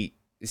 basically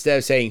instead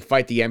of saying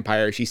 "fight the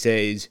Empire," she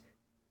says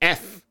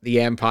 "F the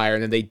Empire,"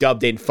 and then they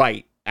dubbed in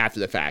 "fight" after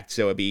the fact,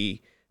 so it'd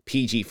be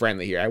PG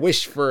friendly here. I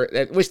wish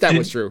that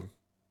was true.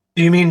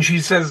 Do you mean she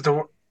says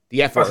the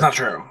F word? That's not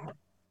true.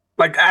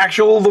 Like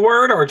actual the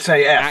word, or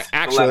say F?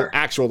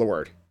 Actual the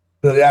word.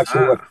 The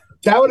actual word.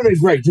 That would have been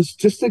great,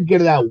 just to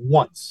get it out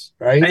once,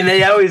 right? And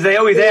they always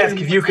ask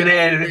if you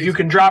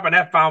can drop an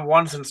F-bomb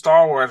once in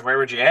Star Wars, where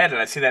would you add it?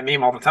 I see that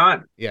meme all the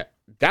time. Yeah,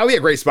 that would be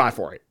a great spot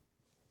for it.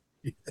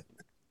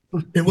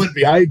 It would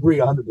be. I agree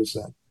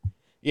 100%.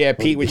 Yeah,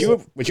 Pete, would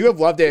you have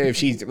loved it if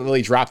she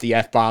really dropped the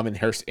F-bomb in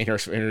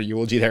her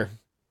eulogy there?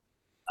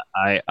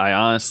 I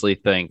honestly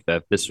think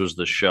that this was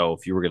the show.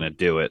 If you were going to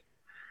do it,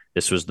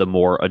 this was the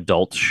more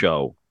adult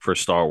show for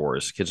Star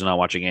Wars. Kids are not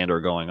watching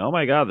Andor going, "Oh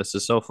my god, this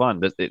is so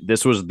fun."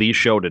 This was the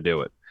show to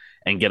do it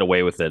and get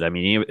away with it. I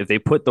mean, if they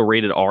put the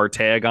rated R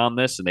tag on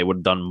this and they would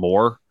have done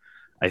more,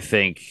 I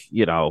think,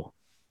 and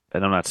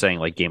I'm not saying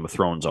like Game of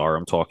Thrones are.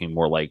 I'm talking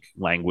more like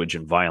language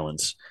and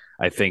violence.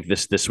 I think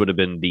this would have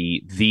been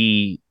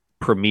the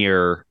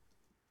premier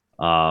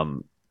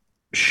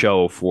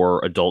show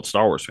for adult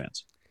Star Wars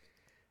fans.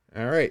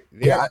 All right.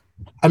 Yeah,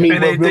 I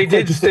mean, they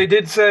did say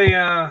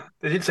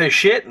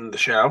shit in the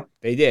show.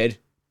 They did.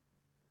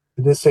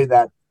 They did say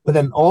that, but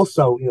then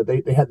also,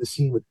 they had the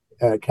scene with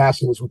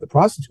Cassian was with the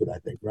prostitute, I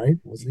think, right?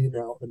 Wasn't he?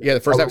 Yeah, the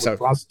first episode.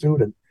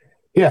 Prostitute, and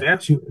yeah.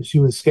 She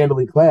was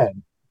scantily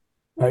clad,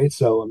 right?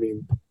 So I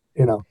mean,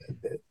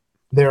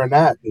 there and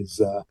that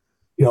is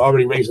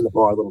already raising the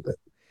bar a little bit.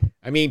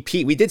 I mean,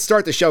 Pete, we did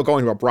start the show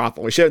going to a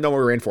brothel. We should have known what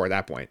we were in for at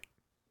that point.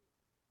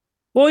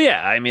 Well,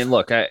 yeah. I mean,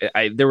 look,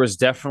 there was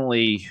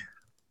definitely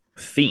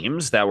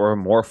themes that were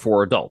more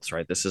for adults,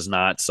 right? This is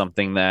not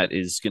something that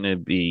is going to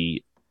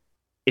be.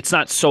 It's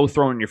not so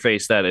thrown in your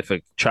face that if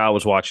a child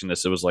was watching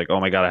this, it was like, oh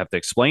my god, I have to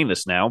explain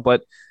this now.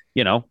 But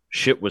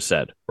shit was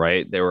said,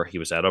 right? He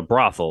was at a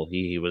brothel.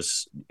 He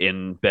was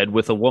in bed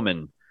with a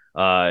woman.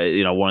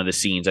 One of the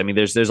scenes. I mean,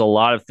 there's a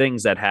lot of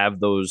things that have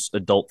those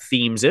adult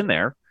themes in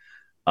there.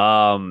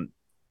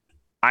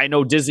 I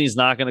know Disney's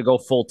not going to go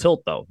full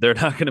tilt though. They're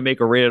not going to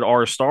make a rated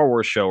R Star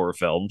Wars show or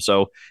film.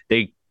 So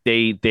they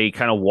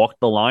kind of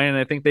walked the line, and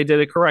I think they did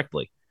it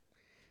correctly.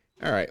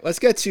 All right, let's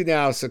get to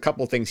now a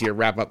couple of things here.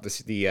 Wrap up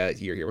the year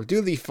here. We'll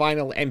do the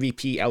final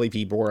MVP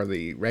LEP board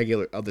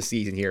of the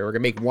season here. We're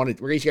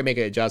each gonna make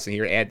an adjustment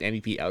here, add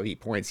MVP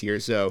LEP points here.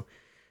 So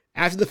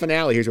after the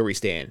finale, here's where we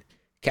stand.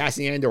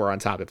 Cassian Andor on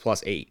top at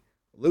 +8,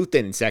 Luthen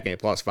in second at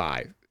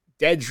 +5,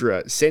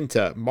 Dedra,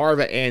 Cinta,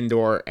 Marva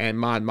Andor, and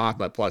Mon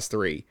Mothma at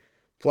 +3.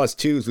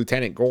 +2 is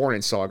Lieutenant Gorn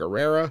and Saw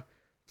Gerrera.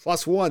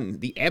 +1,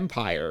 the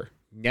Empire,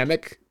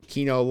 Nemec,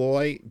 Kino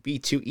Loy,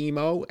 B2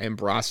 Emo, and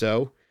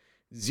Brasso.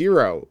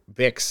 0,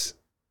 Bix,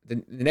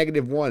 the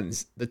negative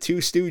ones, the Two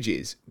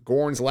Stooges,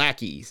 Gorn's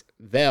Lackeys,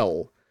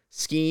 Vel,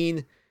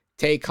 Skeen,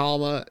 Tay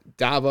Kalma,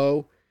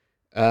 Davo,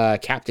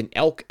 Captain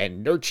Elk,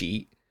 and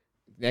Nurchi.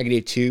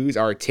 Negative 2s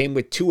are Tim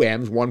with 2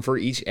 M's, one for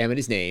each M in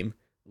his name.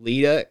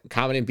 Lita,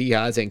 Commandant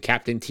Bihaz, and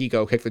Captain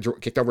Tico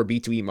kicked over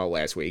B2 Emo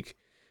last week.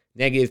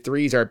 Negative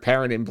 3s are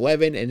Perrin and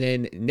Blevin, and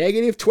then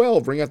negative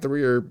 12 bring up the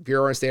rear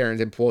Bureau and Aaron's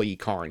employee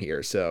Karn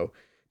here. So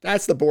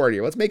that's the board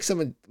here. Let's make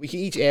we can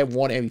each add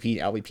one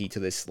MVP and LVP to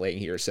this slate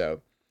here.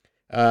 So,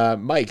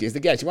 Mike is the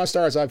guest. You want to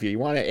start us off here? You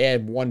want to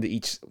add one to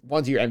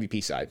your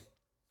MVP side?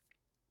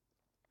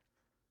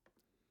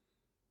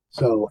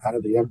 So out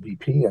of the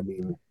MVP, I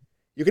mean,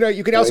 you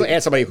can also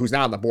add somebody who's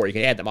not on the board. You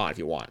can add them on if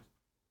you want.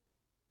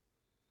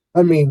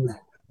 I mean,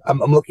 I'm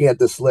looking at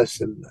this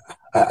list and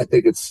I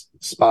think it's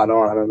spot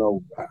on. I don't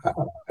know.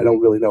 I don't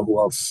really know who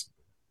else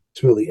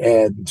to really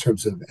add in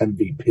terms of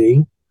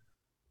MVP.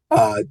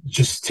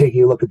 Just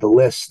taking a look at the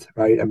list,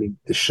 right? I mean,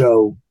 the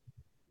show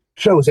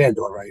is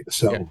Andor, right?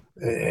 So,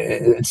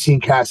 and seeing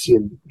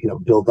Cassian,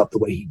 build up the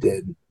way he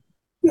did,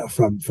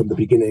 from the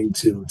beginning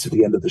to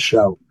the end of the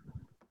show,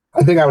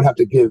 I think I would have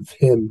to give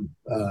him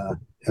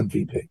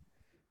MVP.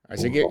 All right,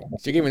 so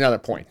give him another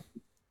point.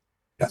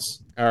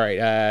 Yes. All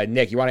right,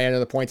 Nick, you want to add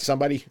another point to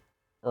somebody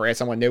or add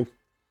someone new?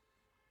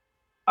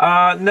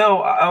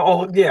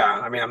 No. Yeah.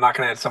 I mean, I'm not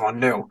going to add someone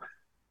new.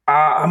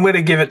 I'm going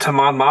to give it to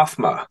Mon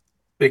Mothma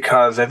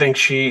because I think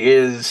she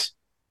is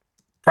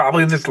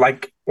probably just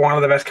like one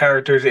of the best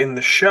characters in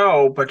the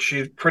show, but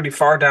she's pretty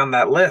far down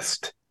that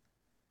list.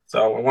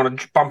 So I want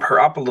to bump her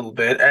up a little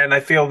bit. And I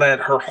feel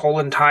that her whole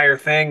entire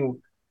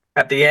thing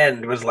at the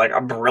end was like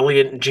a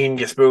brilliant,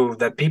 genius move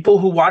that people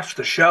who watched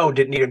the show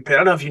didn't even pick. I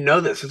don't know if you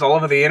know this, it's all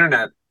over the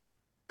internet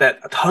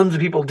that tons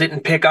of people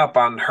didn't pick up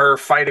on her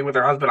fighting with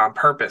her husband on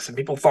purpose. And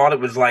people thought it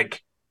was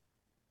like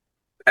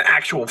an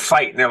actual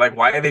fight. And they're like,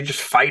 why are they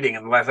just fighting?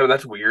 And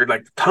that's weird.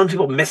 Like, tons of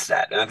people missed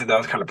that. And I think that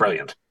was kind of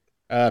brilliant.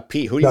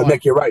 Pete, who do you No, want?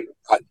 Nick, you're right.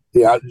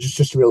 Yeah,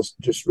 just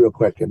real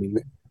quick. I mean,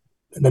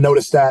 and I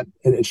noticed that,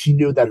 and she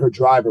knew that her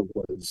driver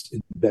was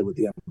in bed with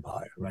the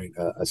Empire, right?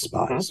 A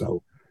spy. Mm-hmm.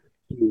 So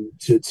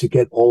to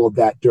get all of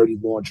that dirty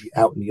laundry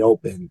out in the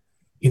open,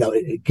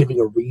 giving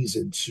a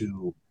reason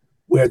to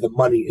where the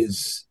money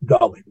is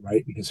going,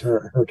 right? Because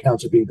her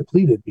accounts are being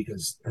depleted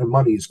because her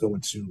money is going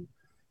to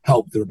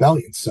help the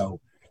rebellion. So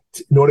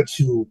in order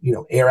to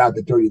air out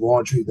the dirty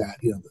laundry that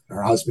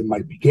her husband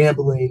might be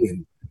gambling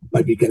and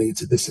might be getting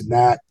into this and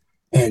that,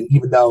 and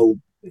even though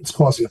it's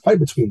causing a fight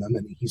between them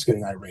and he's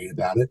getting irate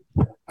about it,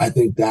 I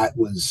think that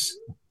was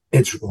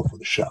integral for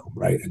the show,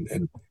 right?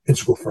 And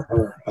integral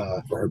for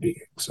her being.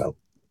 So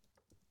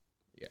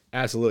Yeah,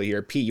 absolutely.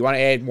 Here, Pete, you want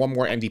to add one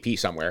more MVP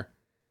somewhere?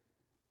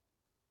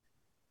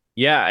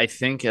 Yeah, I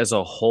think as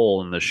a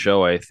whole in the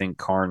show, I think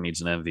Karn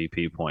needs an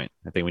MVP point.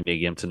 I think we need to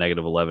get him to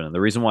 -11. And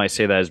the reason why I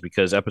say that is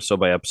because episode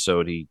by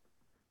episode, he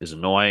is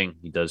annoying.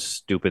 He does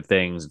stupid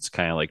things. It's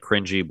kind of like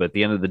cringy. But at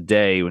the end of the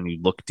day, when you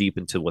look deep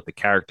into what the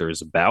character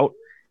is about,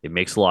 it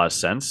makes a lot of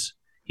sense.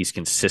 He's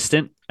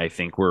consistent. I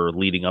think we're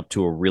leading up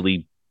to a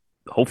really,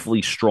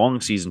 hopefully, strong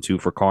season 2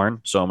 for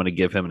Karn. So I'm going to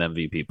give him an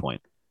MVP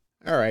point.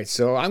 All right,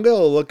 so I'm going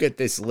to look at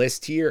this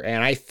list here,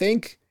 and I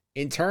think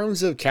in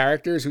terms of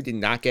characters who did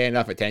not get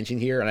enough attention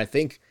here, and I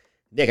think,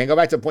 Nick, I go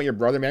back to the point your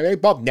brother made. Maybe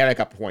bump Nemec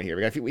up a point here.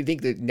 We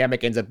think that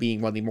Nemec ends up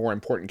being one of the more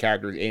important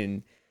characters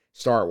in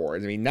Star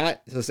Wars. I mean,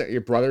 not your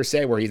brother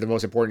said where he's the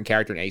most important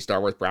character in any Star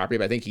Wars property,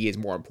 but I think he is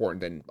more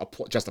important than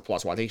just a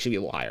 +1. I think he should be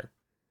a little higher.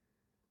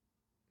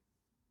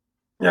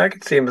 Yeah, I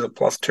could see him as a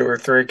 +2 or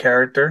 3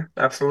 character.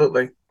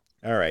 Absolutely.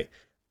 All right.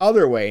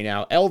 Other way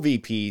now,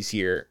 LVPs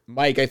here.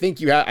 Mike, I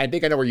think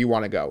I know where you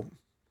want to go.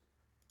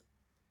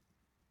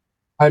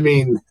 I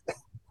mean,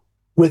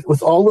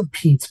 with all of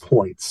Pete's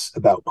points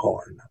about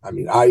Karn, I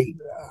mean,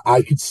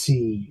 I could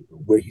see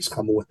where he's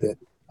coming with it,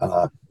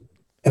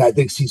 and I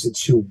think season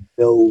 2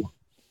 will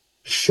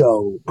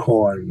show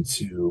Karn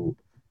to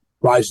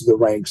rise to the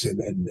ranks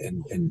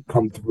and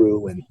come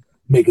through and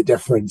make a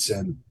difference,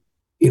 and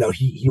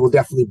he will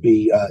definitely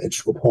be an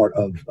integral part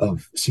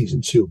of season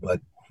 2. But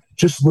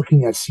just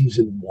looking at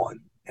season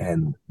 1,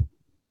 and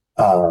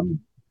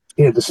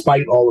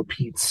despite all of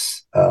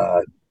Pete's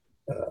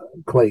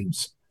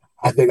claims,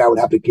 I think I would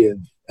have to give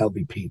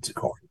LVP to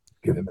Karn,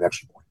 give him an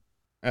extra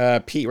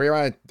point. Pete, where do you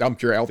want to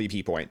dump your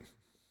LVP point?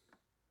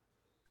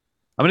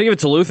 I'm going to give it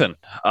to Luthen.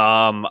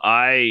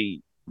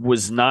 I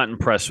was not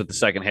impressed with the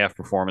second half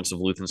performance of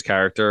Luthen's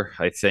character.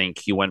 I think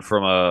he went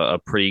from a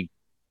pretty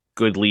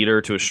good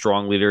leader to a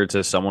strong leader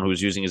to someone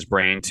who's using his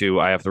brain to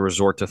I have to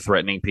resort to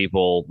threatening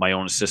people. My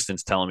own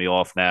assistant's telling me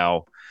off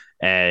now,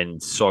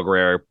 and Saw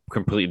Gerrera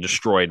completely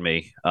destroyed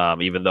me.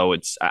 Even though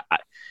it's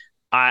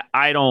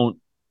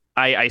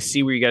I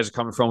see where you guys are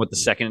coming from with the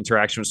second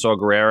interaction with Saw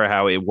Gerrera,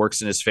 how it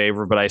works in his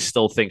favor, but I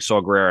still think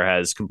Saw Gerrera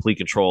has complete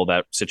control of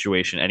that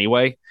situation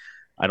anyway.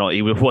 He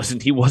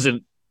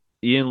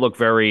didn't look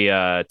very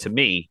to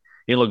me.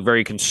 He didn't look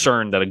very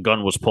concerned that a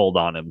gun was pulled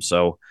on him.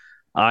 So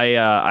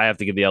I have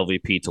to give the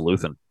LVP to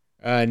Luthen.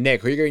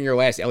 Nick, who are you giving your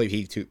last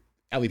LVP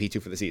to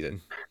for the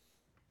season?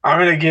 I'm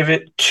going to give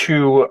it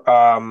to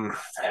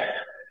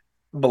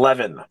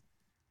Blevin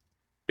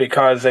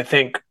because I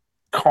think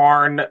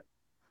Karn.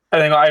 I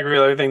think I agree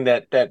with everything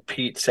that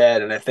Pete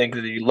said, and I think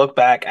that if you look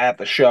back at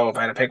the show, if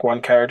I had to pick one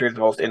character who's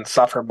the most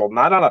insufferable,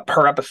 not on a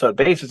per episode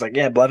basis, like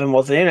Blevin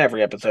wasn't in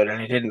every episode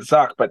and he didn't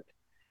suck, but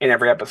in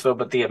every episode,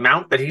 but the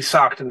amount that he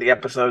sucked in the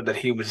episode that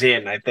he was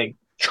in, I think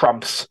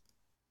trumps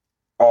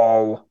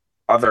all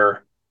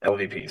other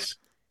LVPs.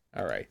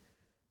 All right,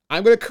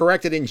 I'm going to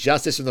correct an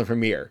injustice from the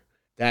premiere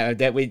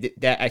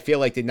that I feel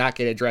like did not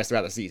get addressed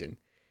throughout the season.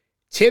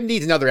 Tim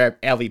needs another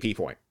LVP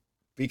point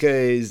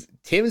because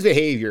Tim's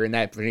behavior in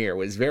that premiere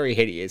was very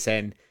hideous,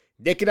 and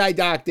Nick and I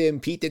docked him.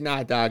 Pete did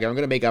not dock him. I'm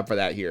going to make up for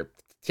that here.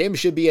 Tim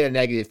should be at a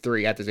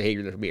 -3 after his behavior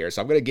in the premiere,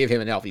 so I'm going to give him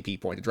an LVP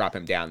point to drop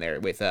him down there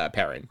with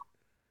Perrin.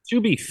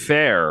 To be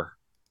fair,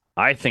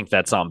 I think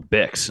that's on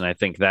Bix, and I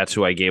think that's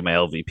who I gave my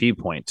LVP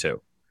point to.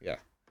 Yeah,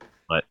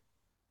 but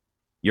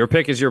your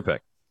pick is your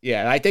pick. Yeah,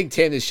 and I think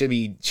Tim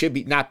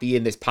should not be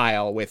in this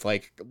pile with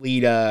like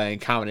Lita and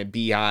Common and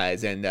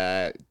Beehives and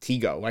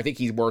Tigo. I think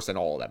he's worse than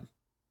all of them.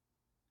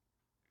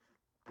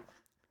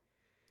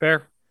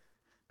 Fair.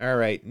 All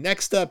right,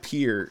 next up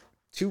here,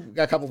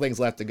 got a couple things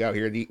left to go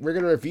here. We're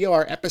going to reveal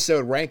our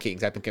episode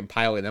rankings. I've been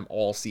compiling them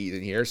all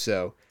season here,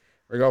 so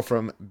we're going to go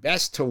from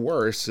best to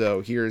worst.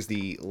 So here's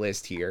the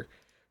list here.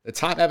 The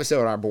top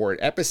episode on our board,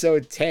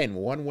 episode 10,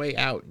 One Way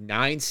Out,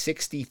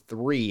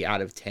 963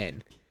 out of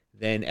 10.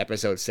 Then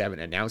episode 7,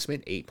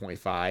 Announcement,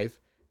 8.5.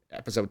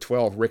 Episode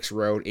 12, Rick's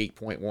Road,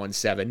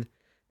 8.17.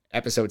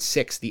 Episode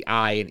 6, The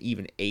Eye, an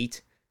even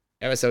 8.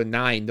 Episode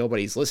 9,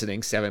 Nobody's Listening,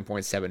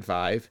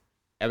 7.75.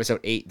 Episode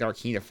 8,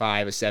 Darkina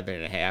 5, a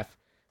 7.5.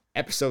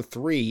 Episode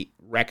 3,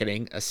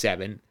 Reckoning, a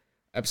 7.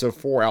 Episode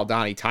 4,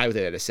 Aldani tied with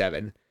it at a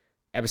 7.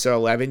 Episode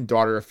 11,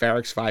 Daughter of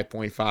Ferrex,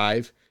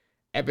 5.5.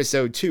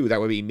 Episode 2, that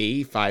would be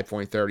me,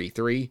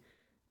 5.33.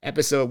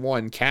 Episode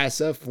 1,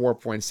 Casa,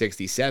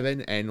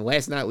 4.67. And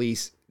last but not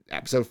least,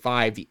 episode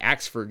 5, The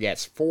Axe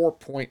Forgets,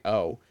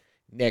 4.0.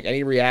 Nick,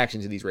 any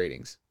reaction to these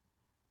ratings?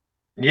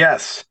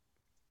 Yes.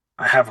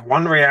 I have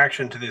one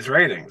reaction to these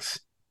ratings.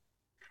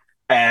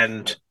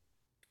 And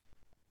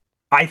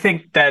I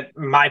think that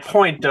my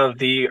point of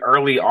the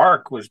early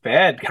arc was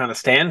bad kind of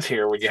stands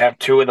here, where you have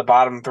 2 of the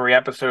bottom 3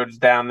 episodes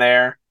down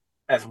there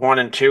as 1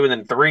 and 2, and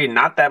then 3,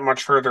 not that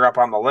much further up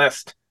on the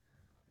list.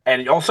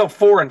 And also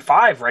 4 and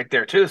 5 right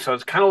there, too. So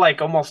it's kind of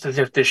like almost as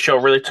if this show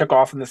really took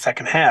off in the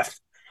second half.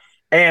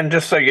 And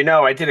just so you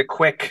know, I did a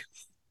quick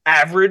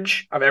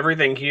average of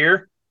everything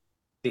here.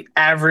 The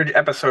average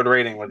episode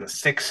rating was a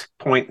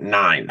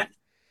 6.9.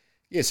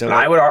 Yeah, so and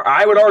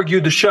I would argue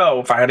the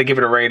show, if I had to give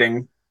it a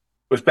rating,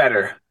 was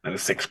better than a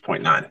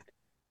 6.9,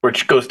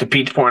 which goes to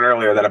Pete's point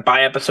earlier that a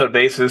by episode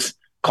basis,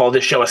 call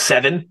this show a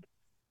 7.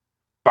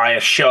 By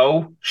a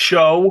show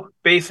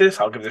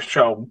basis, I'll give this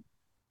show,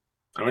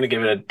 I'm going to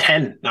give it a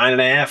 10,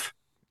 9.5.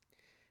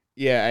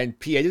 Yeah, and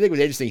P, I do think it was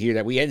interesting here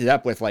that we ended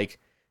up with like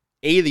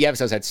 8 of the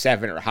episodes had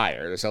 7 or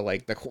higher. So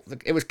like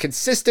it was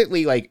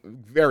consistently like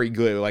very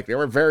good. Like there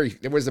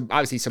was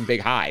obviously some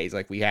big highs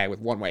like we had with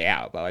One Way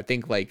Out, but I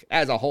think like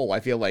as a whole, I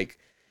feel like,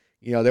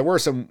 you know, there were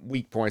some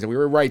weak points, and we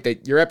were right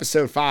that your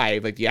episode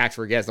 5, like the Axe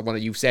Forgets, the one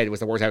that you said was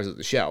the worst episode of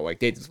the show, like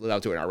they live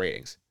up to it in our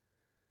ratings.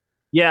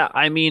 Yeah,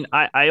 I mean,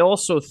 I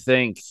also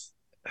think,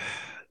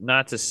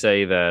 not to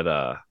say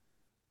that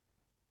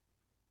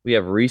we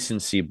have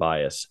recency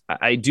bias.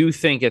 I do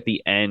think at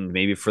the end,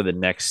 maybe for the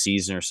next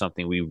season or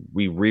something,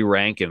 we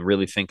re-rank and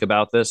really think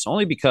about this,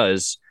 only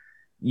because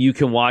you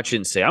can watch it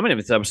and say, I'm going to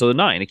give it to episode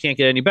 9. It can't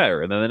get any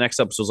better. And then the next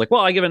episode is like,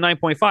 well, I give it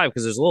 9.5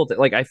 because there's a little,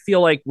 like, I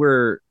feel like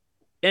and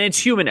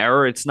it's human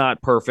error. It's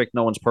not perfect.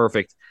 No one's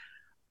perfect.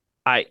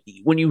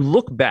 When you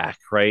look back,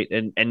 right,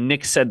 and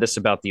Nick said this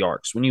about the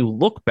arcs, when you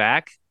look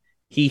back,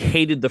 he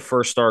hated the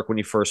first arc when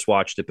he first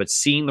watched it, but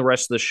seeing the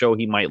rest of the show,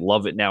 he might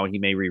love it now, and he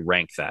may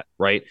re-rank that,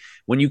 right?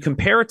 When you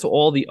compare it to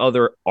all the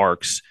other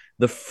arcs,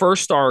 the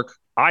first arc,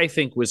 I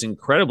think, was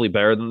incredibly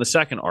better than the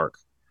second arc.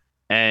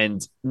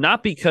 And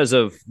not because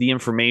of the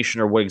information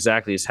or what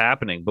exactly is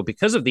happening, but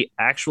because of the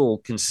actual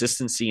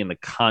consistency in the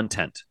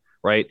content,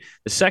 right?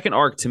 The second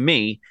arc, to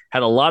me,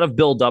 had a lot of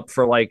build-up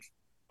for like,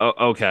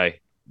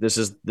 okay, this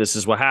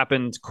is what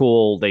happened.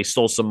 Cool. They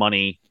stole some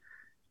money.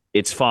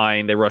 It's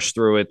fine. They rush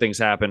through it. Things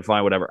happen.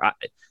 Fine, whatever.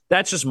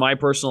 That's just my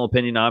personal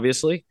opinion,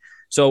 obviously.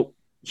 So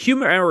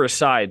humor error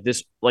aside,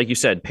 this, like you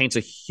said, paints a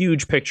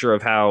huge picture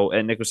of how,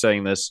 and Nick was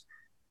saying this,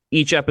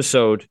 each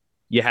episode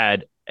you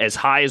had as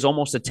high as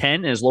almost a 10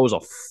 and as low as a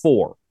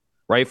 4,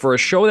 right? For a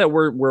show that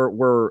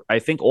we're I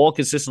think all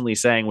consistently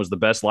saying was the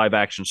best live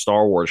action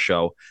Star Wars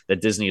show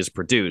that Disney has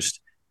produced,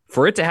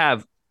 for it to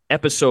have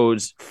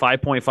episodes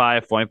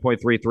 5.5,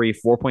 5.33,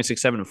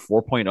 4.67, and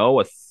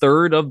 4.0, a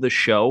third of the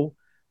show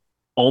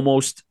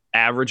almost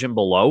average and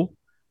below,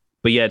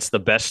 but yet it's the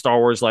best Star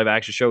Wars live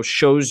action show,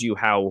 shows you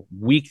how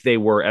weak they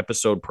were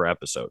episode per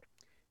episode.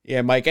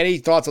 Yeah, Mike, any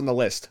thoughts on the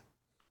list?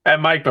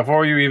 And Mike,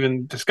 before you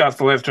even discuss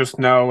the list, just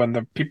know, and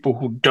the people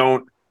who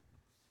don't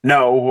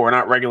know, who are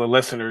not regular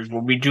listeners,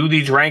 when we do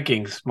these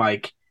rankings,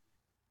 Mike,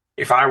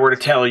 if I were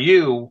to tell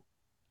you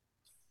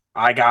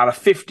I got a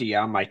 50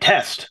 on my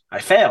test, I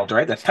failed,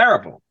 right? That's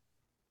terrible.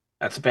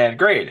 That's a bad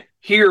grade.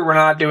 Here, we're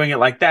not doing it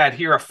like that.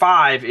 Here, a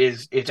 5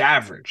 it's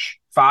average.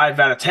 5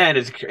 out of 10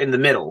 is in the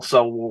middle.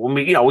 So when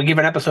we give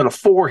an episode a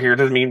 4 here, it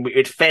doesn't mean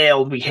it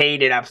failed. We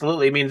hate it.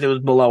 Absolutely. It means it was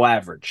below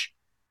average.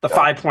 The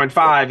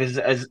 5.5 is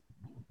as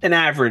an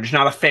average,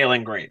 not a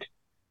failing grade.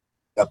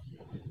 Yep.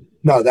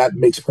 No, that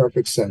makes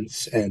perfect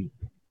sense. And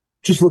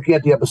just looking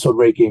at the episode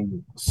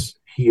rankings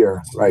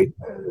here, right?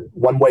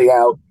 One Way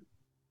Out,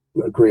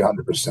 agree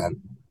 100%.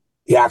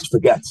 The Axe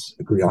Forgets,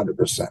 agree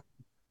 100%.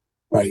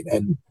 Right.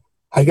 And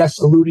I guess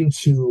alluding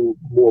to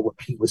more what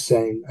Pete was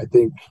saying, I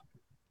think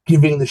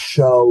giving the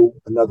show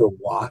another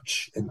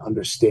watch and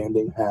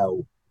understanding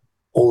how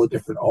all the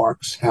different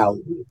arcs, how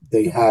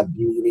they have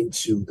meaning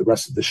to the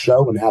rest of the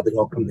show and how they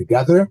all come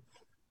together,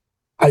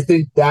 I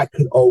think that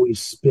could always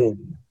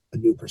spin a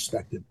new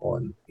perspective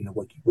on,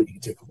 what you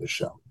can take from the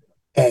show.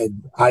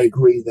 And I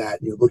agree that,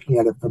 looking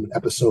at it from an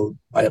episode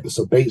by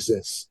episode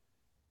basis,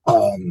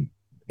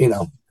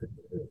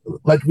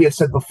 like we had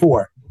said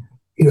before,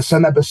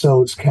 some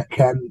episodes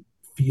can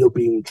feel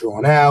being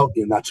drawn out,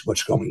 not too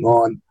much going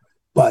on,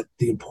 but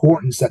the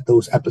importance that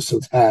those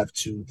episodes have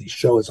to the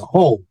show as a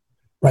whole,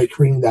 right,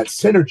 creating that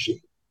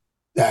synergy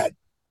that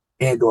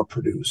Andor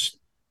produced,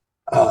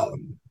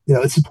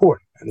 it's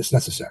important and it's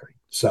necessary.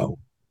 So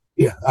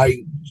Yeah,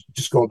 I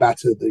just going back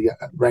to the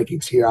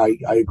rankings here. I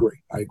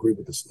agree. I agree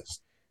with this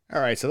list.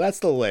 All right, so that's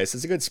the list.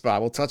 It's a good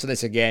spot. We'll touch on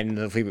this again in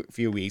a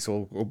few weeks.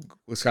 We'll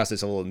discuss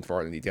this a little in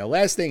further detail.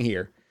 Last thing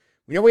here,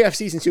 we know we have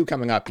season 2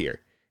 coming up here,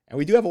 and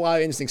we do have a lot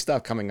of interesting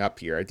stuff coming up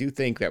here. I do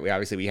think that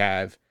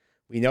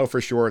we know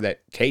for sure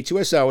that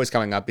K2SO is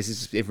coming up. This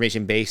is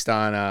information based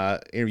on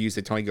interviews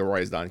that Tony Gilroy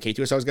has done.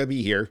 K2SO is going to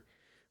be here.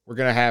 We're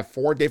going to have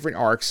 4 different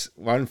arcs,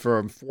 one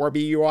from 4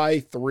 BUI,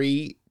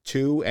 3,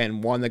 2,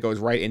 and 1 that goes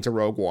right into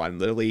Rogue One.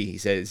 Literally, he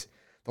says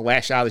the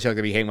last shot of the show is going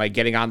to be him like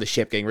getting on the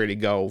ship, getting ready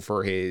to go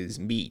for his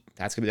meet.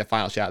 That's going to be the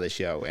final shot of the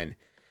show. And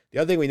the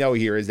other thing we know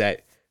here is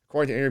that,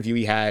 according to an interview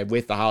he had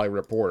with the Hollywood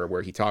Reporter,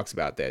 where he talks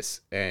about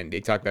this, and they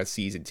talk about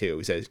season 2,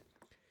 he says,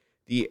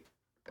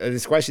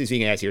 this question is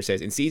being asked here,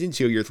 says, in season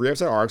 2, your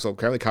 3-episode arcs will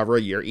currently cover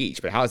a year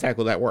each, but how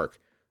exactly will that work?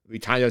 Will we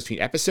time those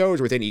between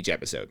episodes or within each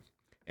episode?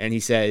 And he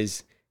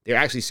says, they're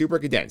actually super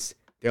condensed.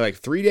 They're like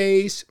 3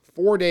 days,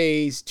 4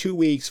 days, 2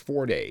 weeks,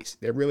 4 days.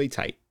 They're really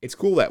tight. It's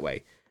cool that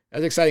way.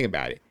 That's exciting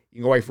about it. You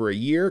can go away for a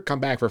year,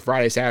 come back for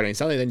Friday, Saturday, and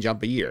Sunday, then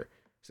jump a year.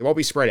 So it won't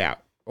be spread out.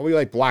 It won't be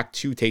like Block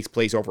 2 takes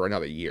place over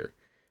another year.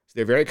 So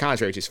they're very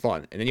concentrated, which is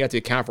fun. And then you have to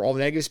account for all the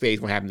negative space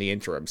what happened in the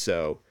interim.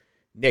 So,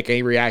 Nick,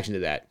 any reaction to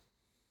that?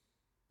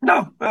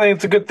 No, I think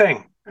it's a good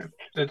thing.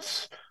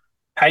 It's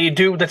how you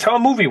do. That's how a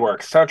movie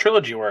works. That's how a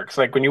trilogy works.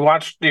 Like when you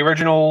watch the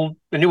original,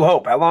 The New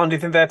Hope, how long do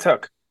you think that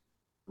took?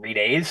 3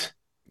 days?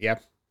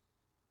 Yep.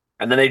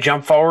 And then they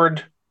jump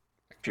forward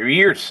a few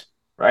years,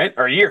 right?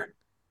 Or a year.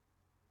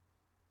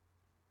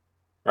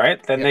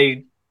 Right? Then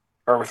Yep.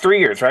 or 3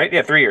 years, right?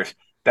 Yeah, 3 years.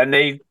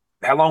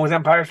 How long was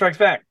Empire Strikes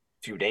Back?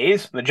 A few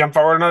days. And then jump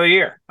forward another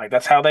year. Like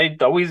that's how they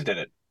always did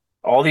it.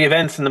 All the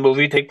events in the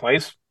movie take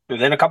place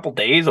within a couple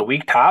days, a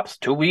week tops,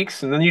 2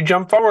 weeks, and then you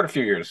jump forward a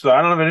few years. So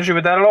I don't have an issue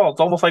with that at all. It's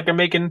almost like they're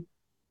making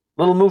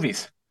little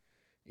movies.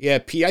 Yeah,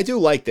 P, I do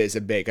like this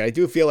a bit. I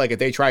do feel like if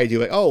they try to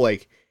do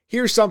like,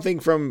 here's something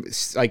from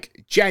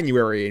like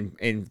January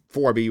in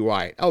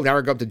 4BY. Oh, now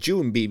we're going up to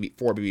June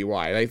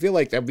 4BY. I feel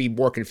like that'd be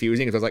more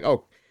confusing if it was like,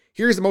 oh,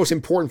 here's the most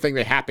important thing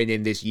that happened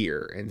in this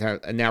year. And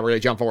now we're going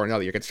to jump forward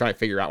another year. Let's try to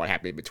figure out what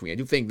happened in between. I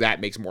do think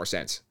that makes more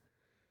sense.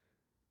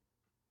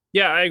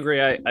 Yeah, I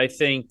agree. I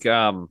think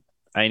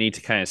I need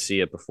to kind of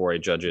see it before I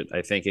judge it.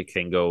 I think it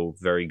can go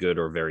very good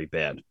or very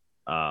bad.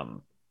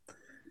 Um,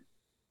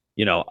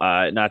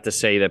 not to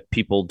say that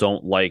people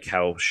don't like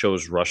how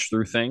shows rush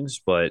through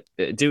things, but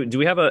do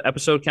we have an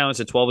episode count? Is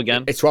it 12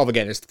 again? It's 12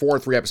 again. It's 4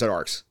 3-episode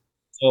arcs.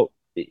 So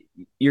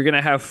you're going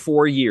to have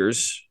 4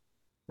 years,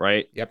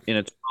 right? Yep. In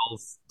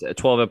a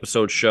 12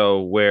 episode show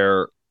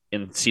where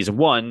in season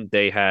 1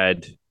 they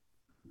had,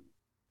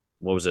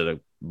 what was it, a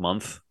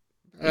month?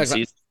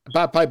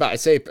 Probably about, I'd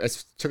say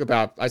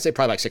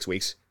probably like 6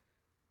 weeks.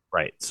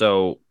 Right.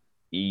 So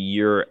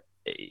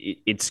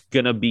it's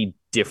going to be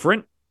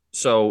different.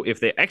 So if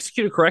they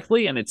execute it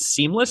correctly and it's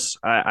seamless,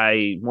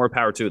 I more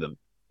power to them.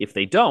 If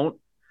they don't,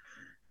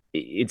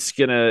 it's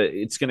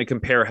gonna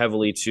compare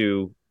heavily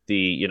to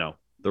the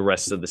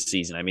rest of the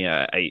season. I mean,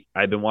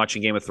 I've been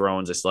watching Game of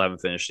Thrones. I still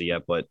haven't finished it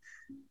yet, but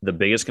the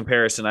biggest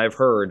comparison I've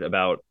heard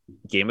about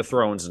Game of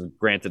Thrones, and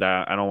granted,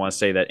 I don't want to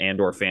say that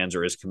Andor fans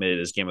are as committed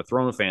as Game of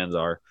Thrones fans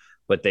are,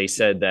 but they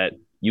said that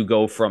you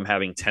go from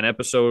having 10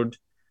 episode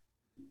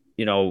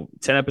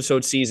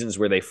seasons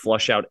where they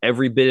flush out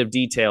every bit of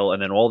detail,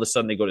 and then all of a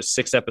sudden they go to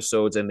 6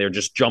 episodes and they're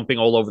just jumping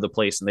all over the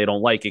place and they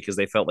don't like it because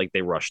they felt like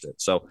they rushed it.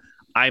 So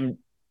I'm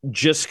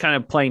just kind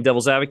of playing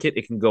devil's advocate.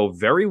 It can go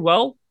very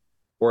well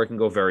or it can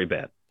go very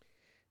bad.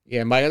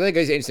 Yeah, my other thing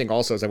is interesting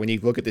also is that when you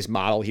look at this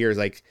model here, is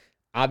like,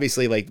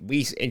 obviously, like,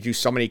 we introduce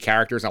so many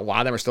characters and a lot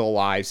of them are still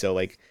alive. So,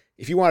 like,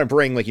 if you want to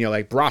bring, like,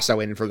 like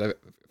Brasso in for the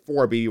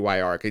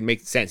 4BUY arc, it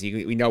makes sense.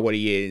 We know what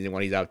he is and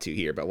what he's up to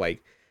here. But,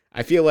 like,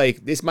 I feel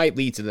like this might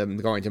lead to them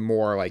going to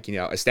more, like,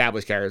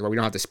 established characters where we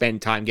don't have to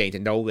spend time getting to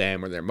know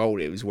them or their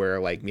motives, where,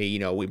 like,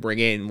 we bring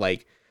in,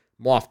 like,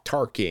 Moff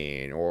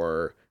Tarkin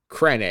or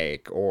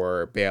Krennic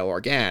or Bail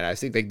Organa. I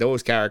think, like,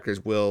 those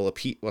characters will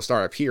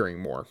start appearing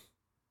more.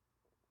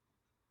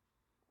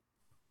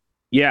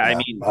 Yeah, I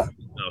mean,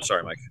 no,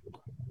 sorry, Mike.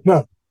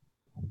 No,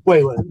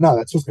 wait, no,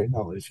 that's okay.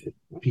 No,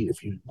 Pete,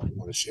 if you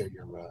want to share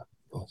your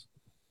thoughts.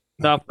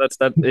 No, that's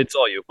that. It's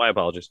all you. My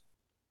apologies.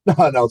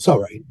 No, it's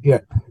all right. Yeah.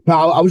 No,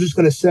 I was just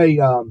going to say,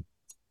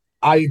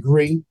 I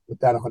agree with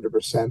that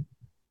 100%.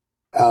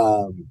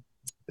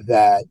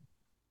 That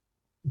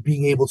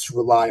being able to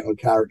rely on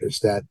characters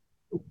that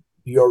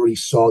we already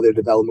saw their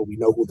development, we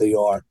know who they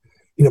are,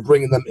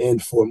 bringing them in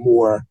for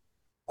more,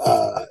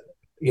 a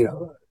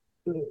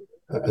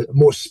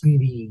more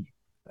speedy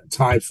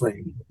time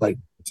frame, like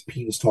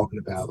Pete is talking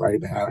about,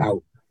 right?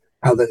 How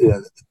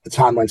the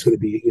timeline's going to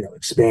be,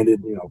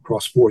 expanded,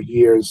 across 4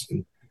 years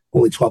and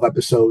only 12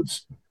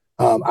 episodes.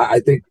 I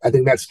think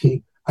that's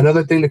key.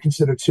 Another thing to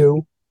consider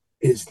too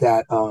is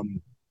that a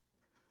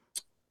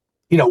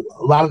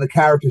lot of the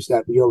characters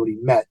that we already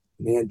met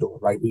in Andor,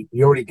 right? We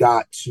already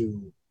got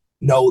to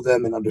know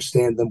them and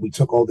understand them. We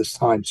took all this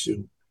time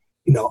to,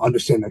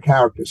 understand their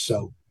characters.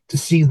 So to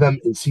see them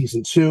in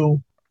season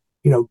 2,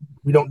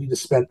 we don't need to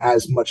spend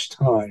as much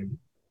time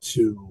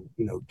to,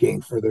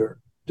 gain further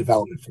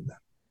development from them.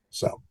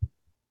 So.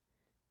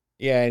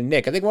 Yeah,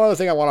 Nick, I think one other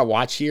thing I want to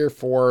watch here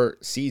for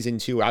season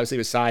 2, obviously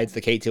besides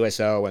the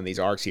K2SO and these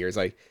arcs here, is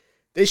like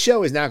this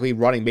show is now going to be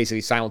running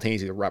basically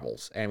simultaneously with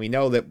Rebels, and we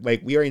know that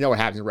we already know what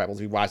happens in Rebels.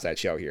 We watched that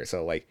show here,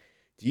 so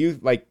do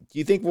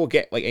you think we'll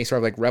get any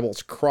sort of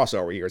Rebels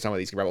crossover here? Some of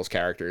these Rebels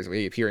characters will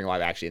be appearing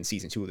live action in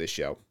season 2 of this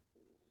show.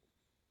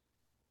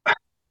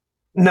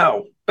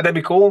 No, but that'd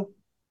be cool.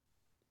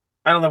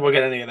 I don't think we'll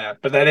get any of that,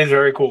 but that is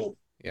very cool.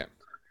 Yeah,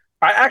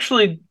 I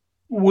actually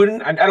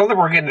wouldn't. I don't think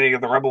we're getting any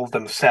of the Rebels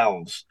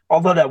themselves,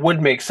 although that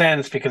would make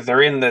sense because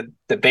they're in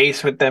the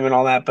base with them and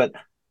all that. But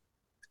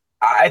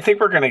I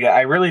think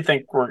I really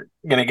think we're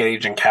gonna get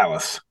Agent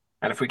Callus,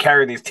 and if we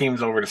carry these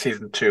teams over to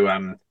season 2,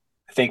 I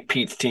think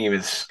Pete's team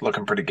is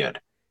looking pretty good.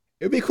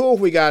 It would be cool if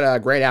we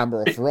got Grand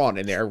Admiral Thrawn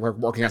in there. We're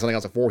working on something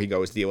else before he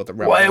goes to deal with the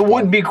Rebels. Well, it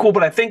would be cool,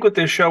 but I think what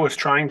this show is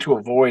trying to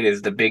avoid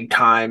is the big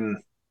time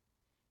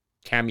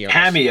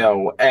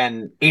cameo,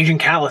 and Agent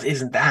Callus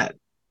isn't that.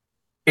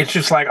 It's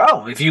just like,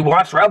 oh, if you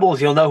watch Rebels,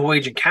 you'll know who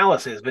Agent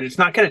Callus is, but it's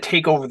not going to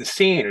take over the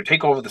scene or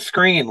take over the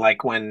screen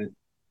like when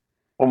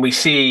we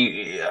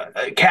see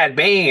Cad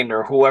Bane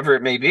or whoever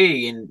it may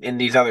be in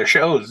these other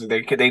shows.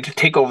 They just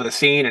take over the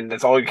scene, and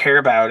that's all you care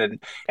about.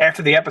 And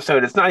after the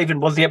episode, it's not even,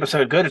 was the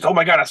episode good? It's, oh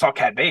my God, I saw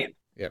Cad Bane.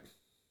 Yep.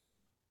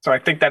 So I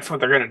think that's what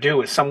they're going to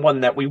do, is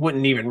someone that we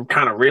wouldn't even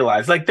kind of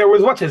realize. Like there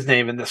was, what's his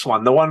name in this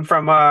one? The one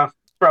from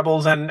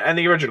Rebels and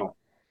the original.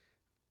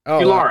 Oh,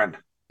 Lauren.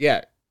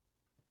 Yeah.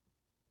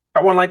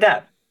 Or one like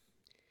that.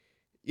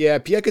 Yeah,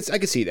 I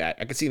could see that.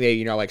 I could see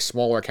maybe,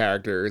 smaller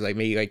characters,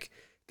 maybe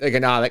a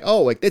nod,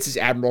 this is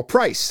Admiral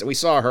Price. We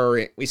saw her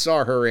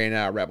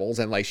in Rebels,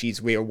 and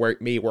she's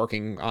me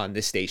working on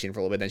this station for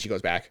a little bit, then she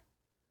goes back.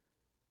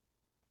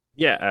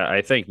 Yeah,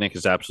 I think Nick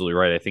is absolutely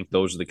right. I think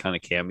those are the kind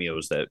of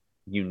cameos that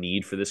you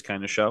need for this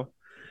kind of show.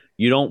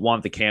 You don't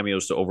want the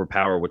cameos to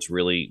overpower what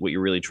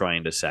you're really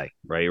trying to say,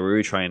 right? You're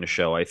really trying to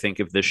show. I think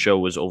if this show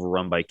was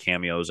overrun by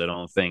cameos, I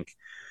don't think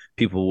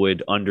people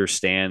would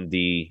understand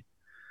the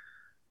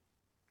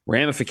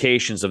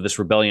ramifications of this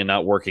rebellion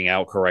not working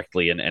out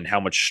correctly, and how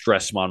much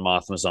stress Mon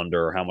Mothma's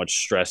under, or how much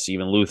stress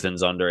even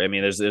Luthen's under. I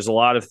mean, there's a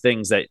lot of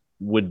things that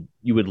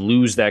you would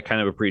lose that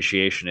kind of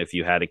appreciation if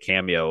you had a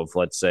cameo of,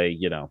 let's say,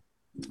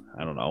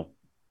 I don't know,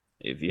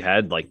 if you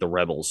had the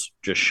Rebels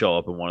just show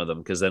up in one of them,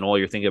 because then all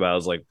you're thinking about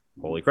is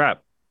holy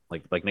crap,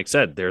 like Nick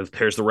said,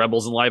 there's the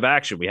Rebels in live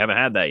action. We haven't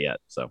had that yet,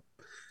 so.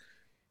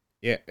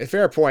 Yeah, a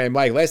fair point. And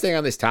Mike, last thing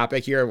on this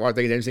topic here, I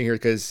think it's interesting here,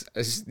 because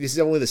this is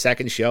only the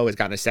second show. It's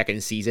gotten a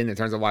second season in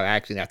terms of live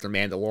action after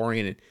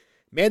Mandalorian. And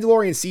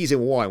Mandalorian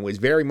season 1 was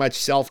very much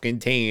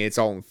self-contained, its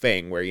own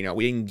thing, where,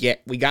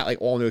 we got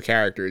all new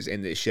characters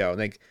in this show.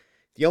 And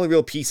the only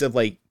real piece of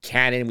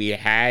canon we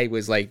had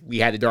was we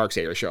had the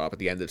Darksaber show up at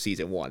the end of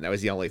season 1. That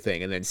was the only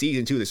thing. And then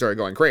season 2, they started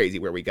going crazy,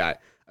 where we got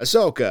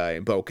Ahsoka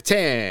and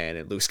Bo-Katan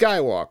and Luke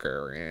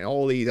Skywalker and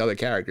all these other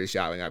characters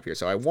showing up here.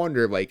 So I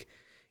wonder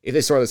if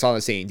this sort of on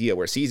the same deal,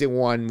 where season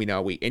 1,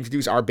 we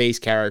introduce our base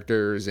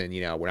characters, and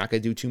we're not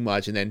going to do too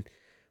much, and then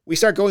we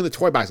start going to the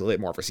toy box a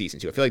little more for season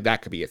 2. I feel like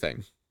that could be a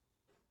thing.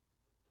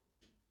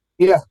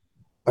 Yeah,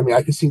 I mean,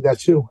 I can see that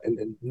too,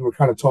 and we were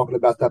kind of talking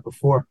about that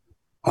before.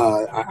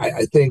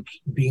 I think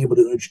being able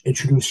to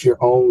introduce your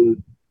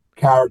own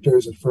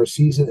characters in first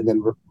season, and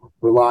then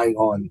relying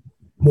on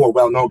more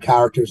well-known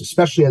characters,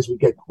 especially as we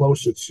get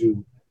closer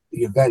to the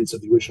events of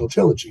the original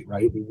trilogy,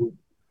 right?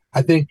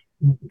 I think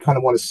we kind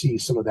of want to see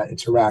some of that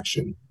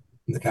interaction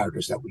in the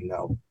characters that we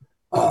know.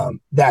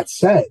 That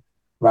said,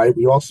 right,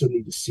 we also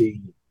need to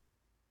see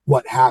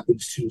what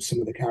happens to some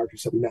of the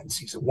characters that we met in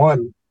season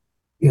 1,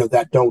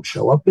 that don't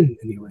show up in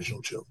the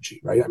original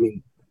trilogy, right? I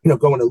mean,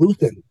 going to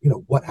Luthen,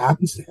 what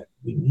happens to him?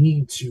 We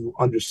need to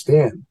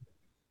understand,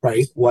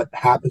 right, what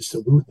happens to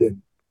Luthen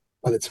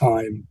by the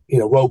time,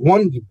 Rogue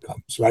One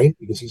comes, right?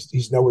 Because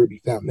he's nowhere to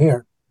be found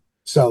there.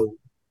 So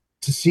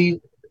to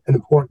see an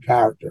important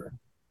character,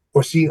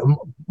 or see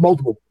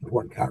multiple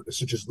important characters,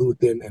 such as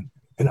Luthen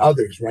and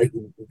others, right,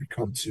 who we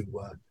come to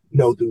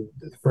know through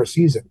the first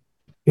season,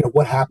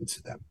 what happened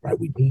to them, right?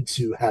 We need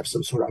to have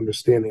some sort of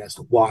understanding as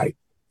to why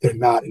they're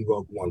not in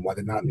Rogue One, why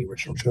they're not in the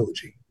original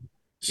trilogy.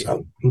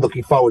 So I'm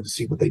looking forward to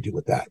see what they do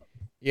with that.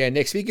 Yeah,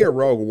 Nick, speaking of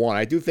Rogue One,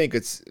 I do think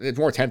it's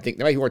more tempting. It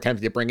might be more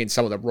tempting to bring in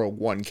some of the Rogue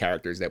One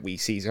characters that we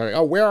see.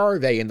 So, where are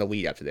they in the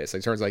lead up to this?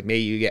 In terms of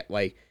maybe you get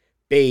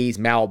Baze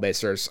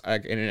Malbus or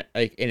in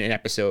an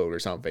episode or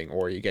something,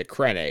 or you get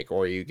Krennic,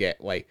 or you get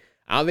I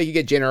don't think you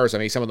get Jyn Erso,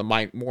 maybe some of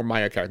the more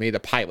minor characters, maybe the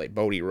pilot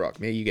Bodhi Rook,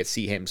 maybe you get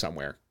see him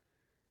somewhere.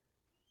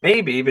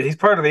 Maybe, but he's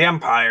part of the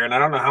Empire, and I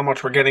don't know how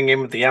much we're getting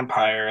in with the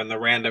Empire and the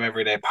random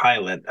everyday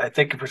pilot. I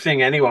think if we're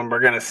seeing anyone,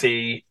 we're going to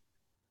see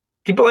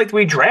people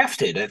we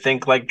drafted. I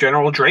think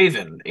General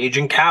Draven,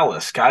 Agent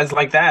Callus, guys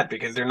like that,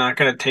 because they're not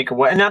going to take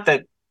away. And not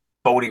that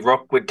Bodhi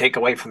Rook would take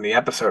away from the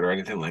episode or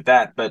anything like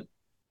that, but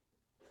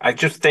I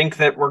just think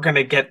that we're going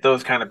to get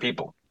those kind of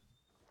people.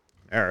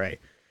 All right.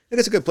 I think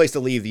it's a good place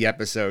to leave the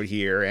episode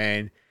here,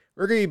 and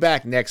we're going to be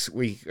back next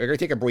week. We're going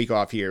to take a week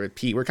off here with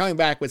Pete. We're coming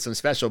back with some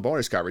special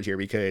bonus coverage here,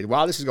 because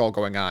while this is all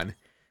going on,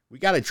 we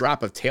got a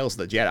drop of Tales of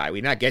the Jedi.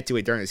 We did not get to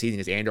it during the season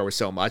because Andor was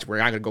so much. We're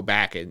not going to go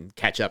back and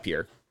catch up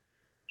here.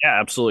 Yeah,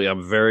 absolutely.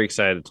 I'm very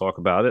excited to talk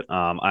about it.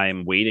 I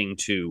am waiting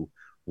to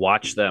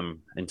watch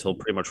them until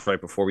pretty much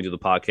right before we do the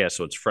podcast,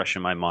 so it's fresh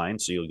in my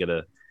mind. So you'll get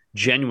a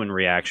genuine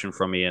reaction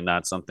from me and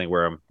not something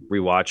where I'm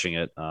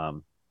rewatching it.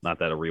 Not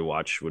that a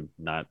rewatch would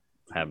not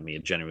have me a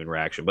genuine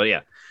reaction, but yeah,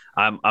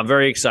 I'm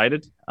very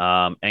excited.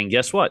 And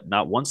guess what?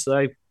 Not once did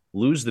I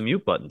lose the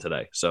mute button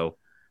today. So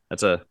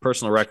that's a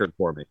personal record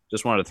for me.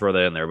 Just wanted to throw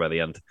that in there by the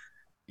end.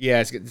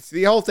 Yeah,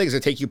 the whole thing is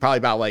going to take you probably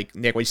about like,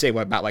 Nick, what'd you say,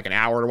 about like an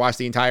hour to watch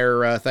the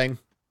entire thing?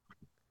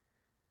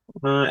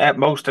 At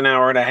most an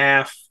hour and a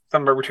half,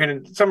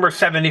 somewhere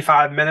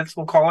 75 minutes,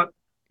 we'll call it.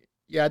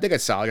 Yeah, I think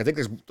it's solid. I think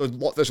there's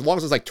as long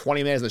as it's like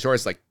 20 minutes, and the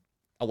shortest is like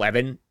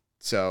 11.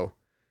 So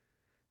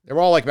they're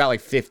all like about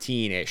like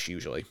 15-ish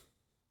usually.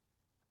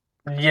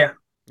 Yeah.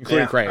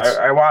 Including credits.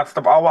 I watched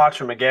them. I'll watch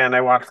them again.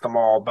 I watched them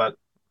all, but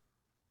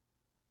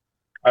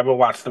I will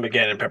watch them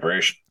again in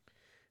preparation.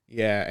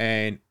 Yeah,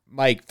 and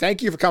Mike,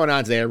 thank you for coming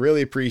on today. I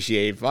really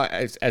appreciate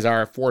it. As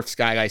our fourth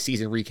Sky Guy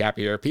season recap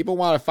here, people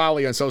want to follow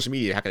you on social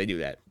media. How can they do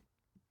that?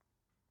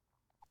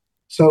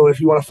 So if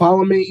you want to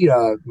follow me,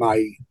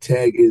 my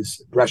tag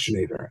is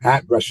Breshinator,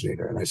 at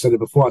Breshinator. And I said it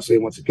before, I'll say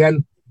it once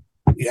again.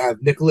 You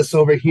have Nicholas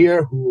over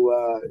here, who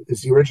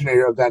is the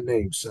originator of that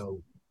name.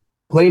 So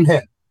blame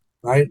him,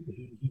 right?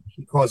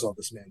 He caused all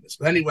this madness.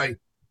 But anyway,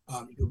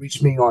 you can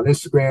reach me on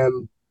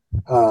Instagram,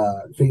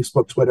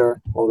 Facebook,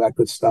 Twitter, all that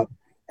good stuff.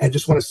 And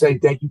just want to say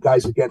thank you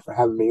guys again for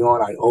having me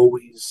on. I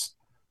always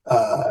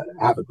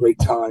have a great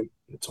time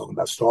talking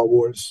about Star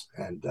Wars,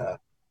 and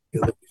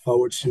looking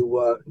forward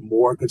to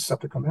more good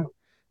stuff to come out.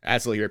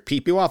 Absolutely.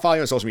 Pete, people want to follow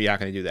you on social media. How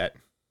can they do that?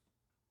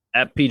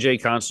 At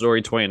PJ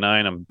Considori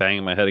 29, I'm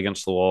banging my head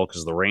against the wall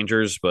because of the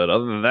Rangers. But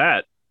other than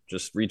that,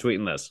 just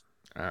retweeting this.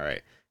 All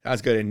right.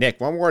 Sounds good. And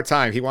Nick, one more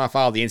time, if you want to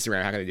follow the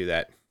Instagram, how can they do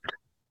that?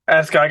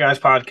 At Sky Guys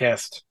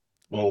Podcast.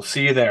 We'll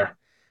see you there.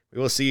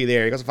 We will see you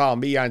there. You can also follow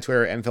me on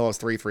Twitter,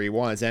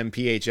 mphillips331. It's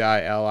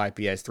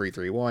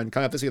MPHILIPS331.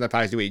 Coming up this week on the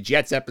podcast, do a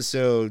Jets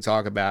episode,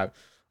 talk about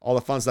all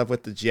the fun stuff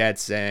with the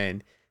Jets.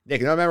 And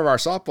Nick, another member of our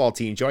softball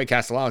team, Joey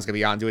Castellano, is going to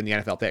be on doing the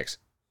NFL picks.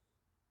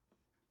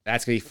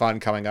 That's going to be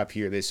fun coming up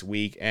here this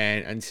week.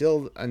 And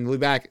we'll be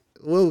back,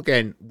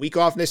 again, week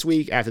off this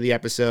week after the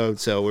episode.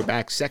 So we're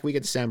back second week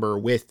of December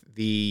with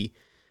the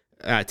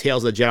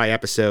Tales of the Jedi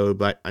episode.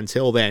 But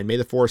until then, may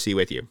the Force be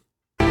with you.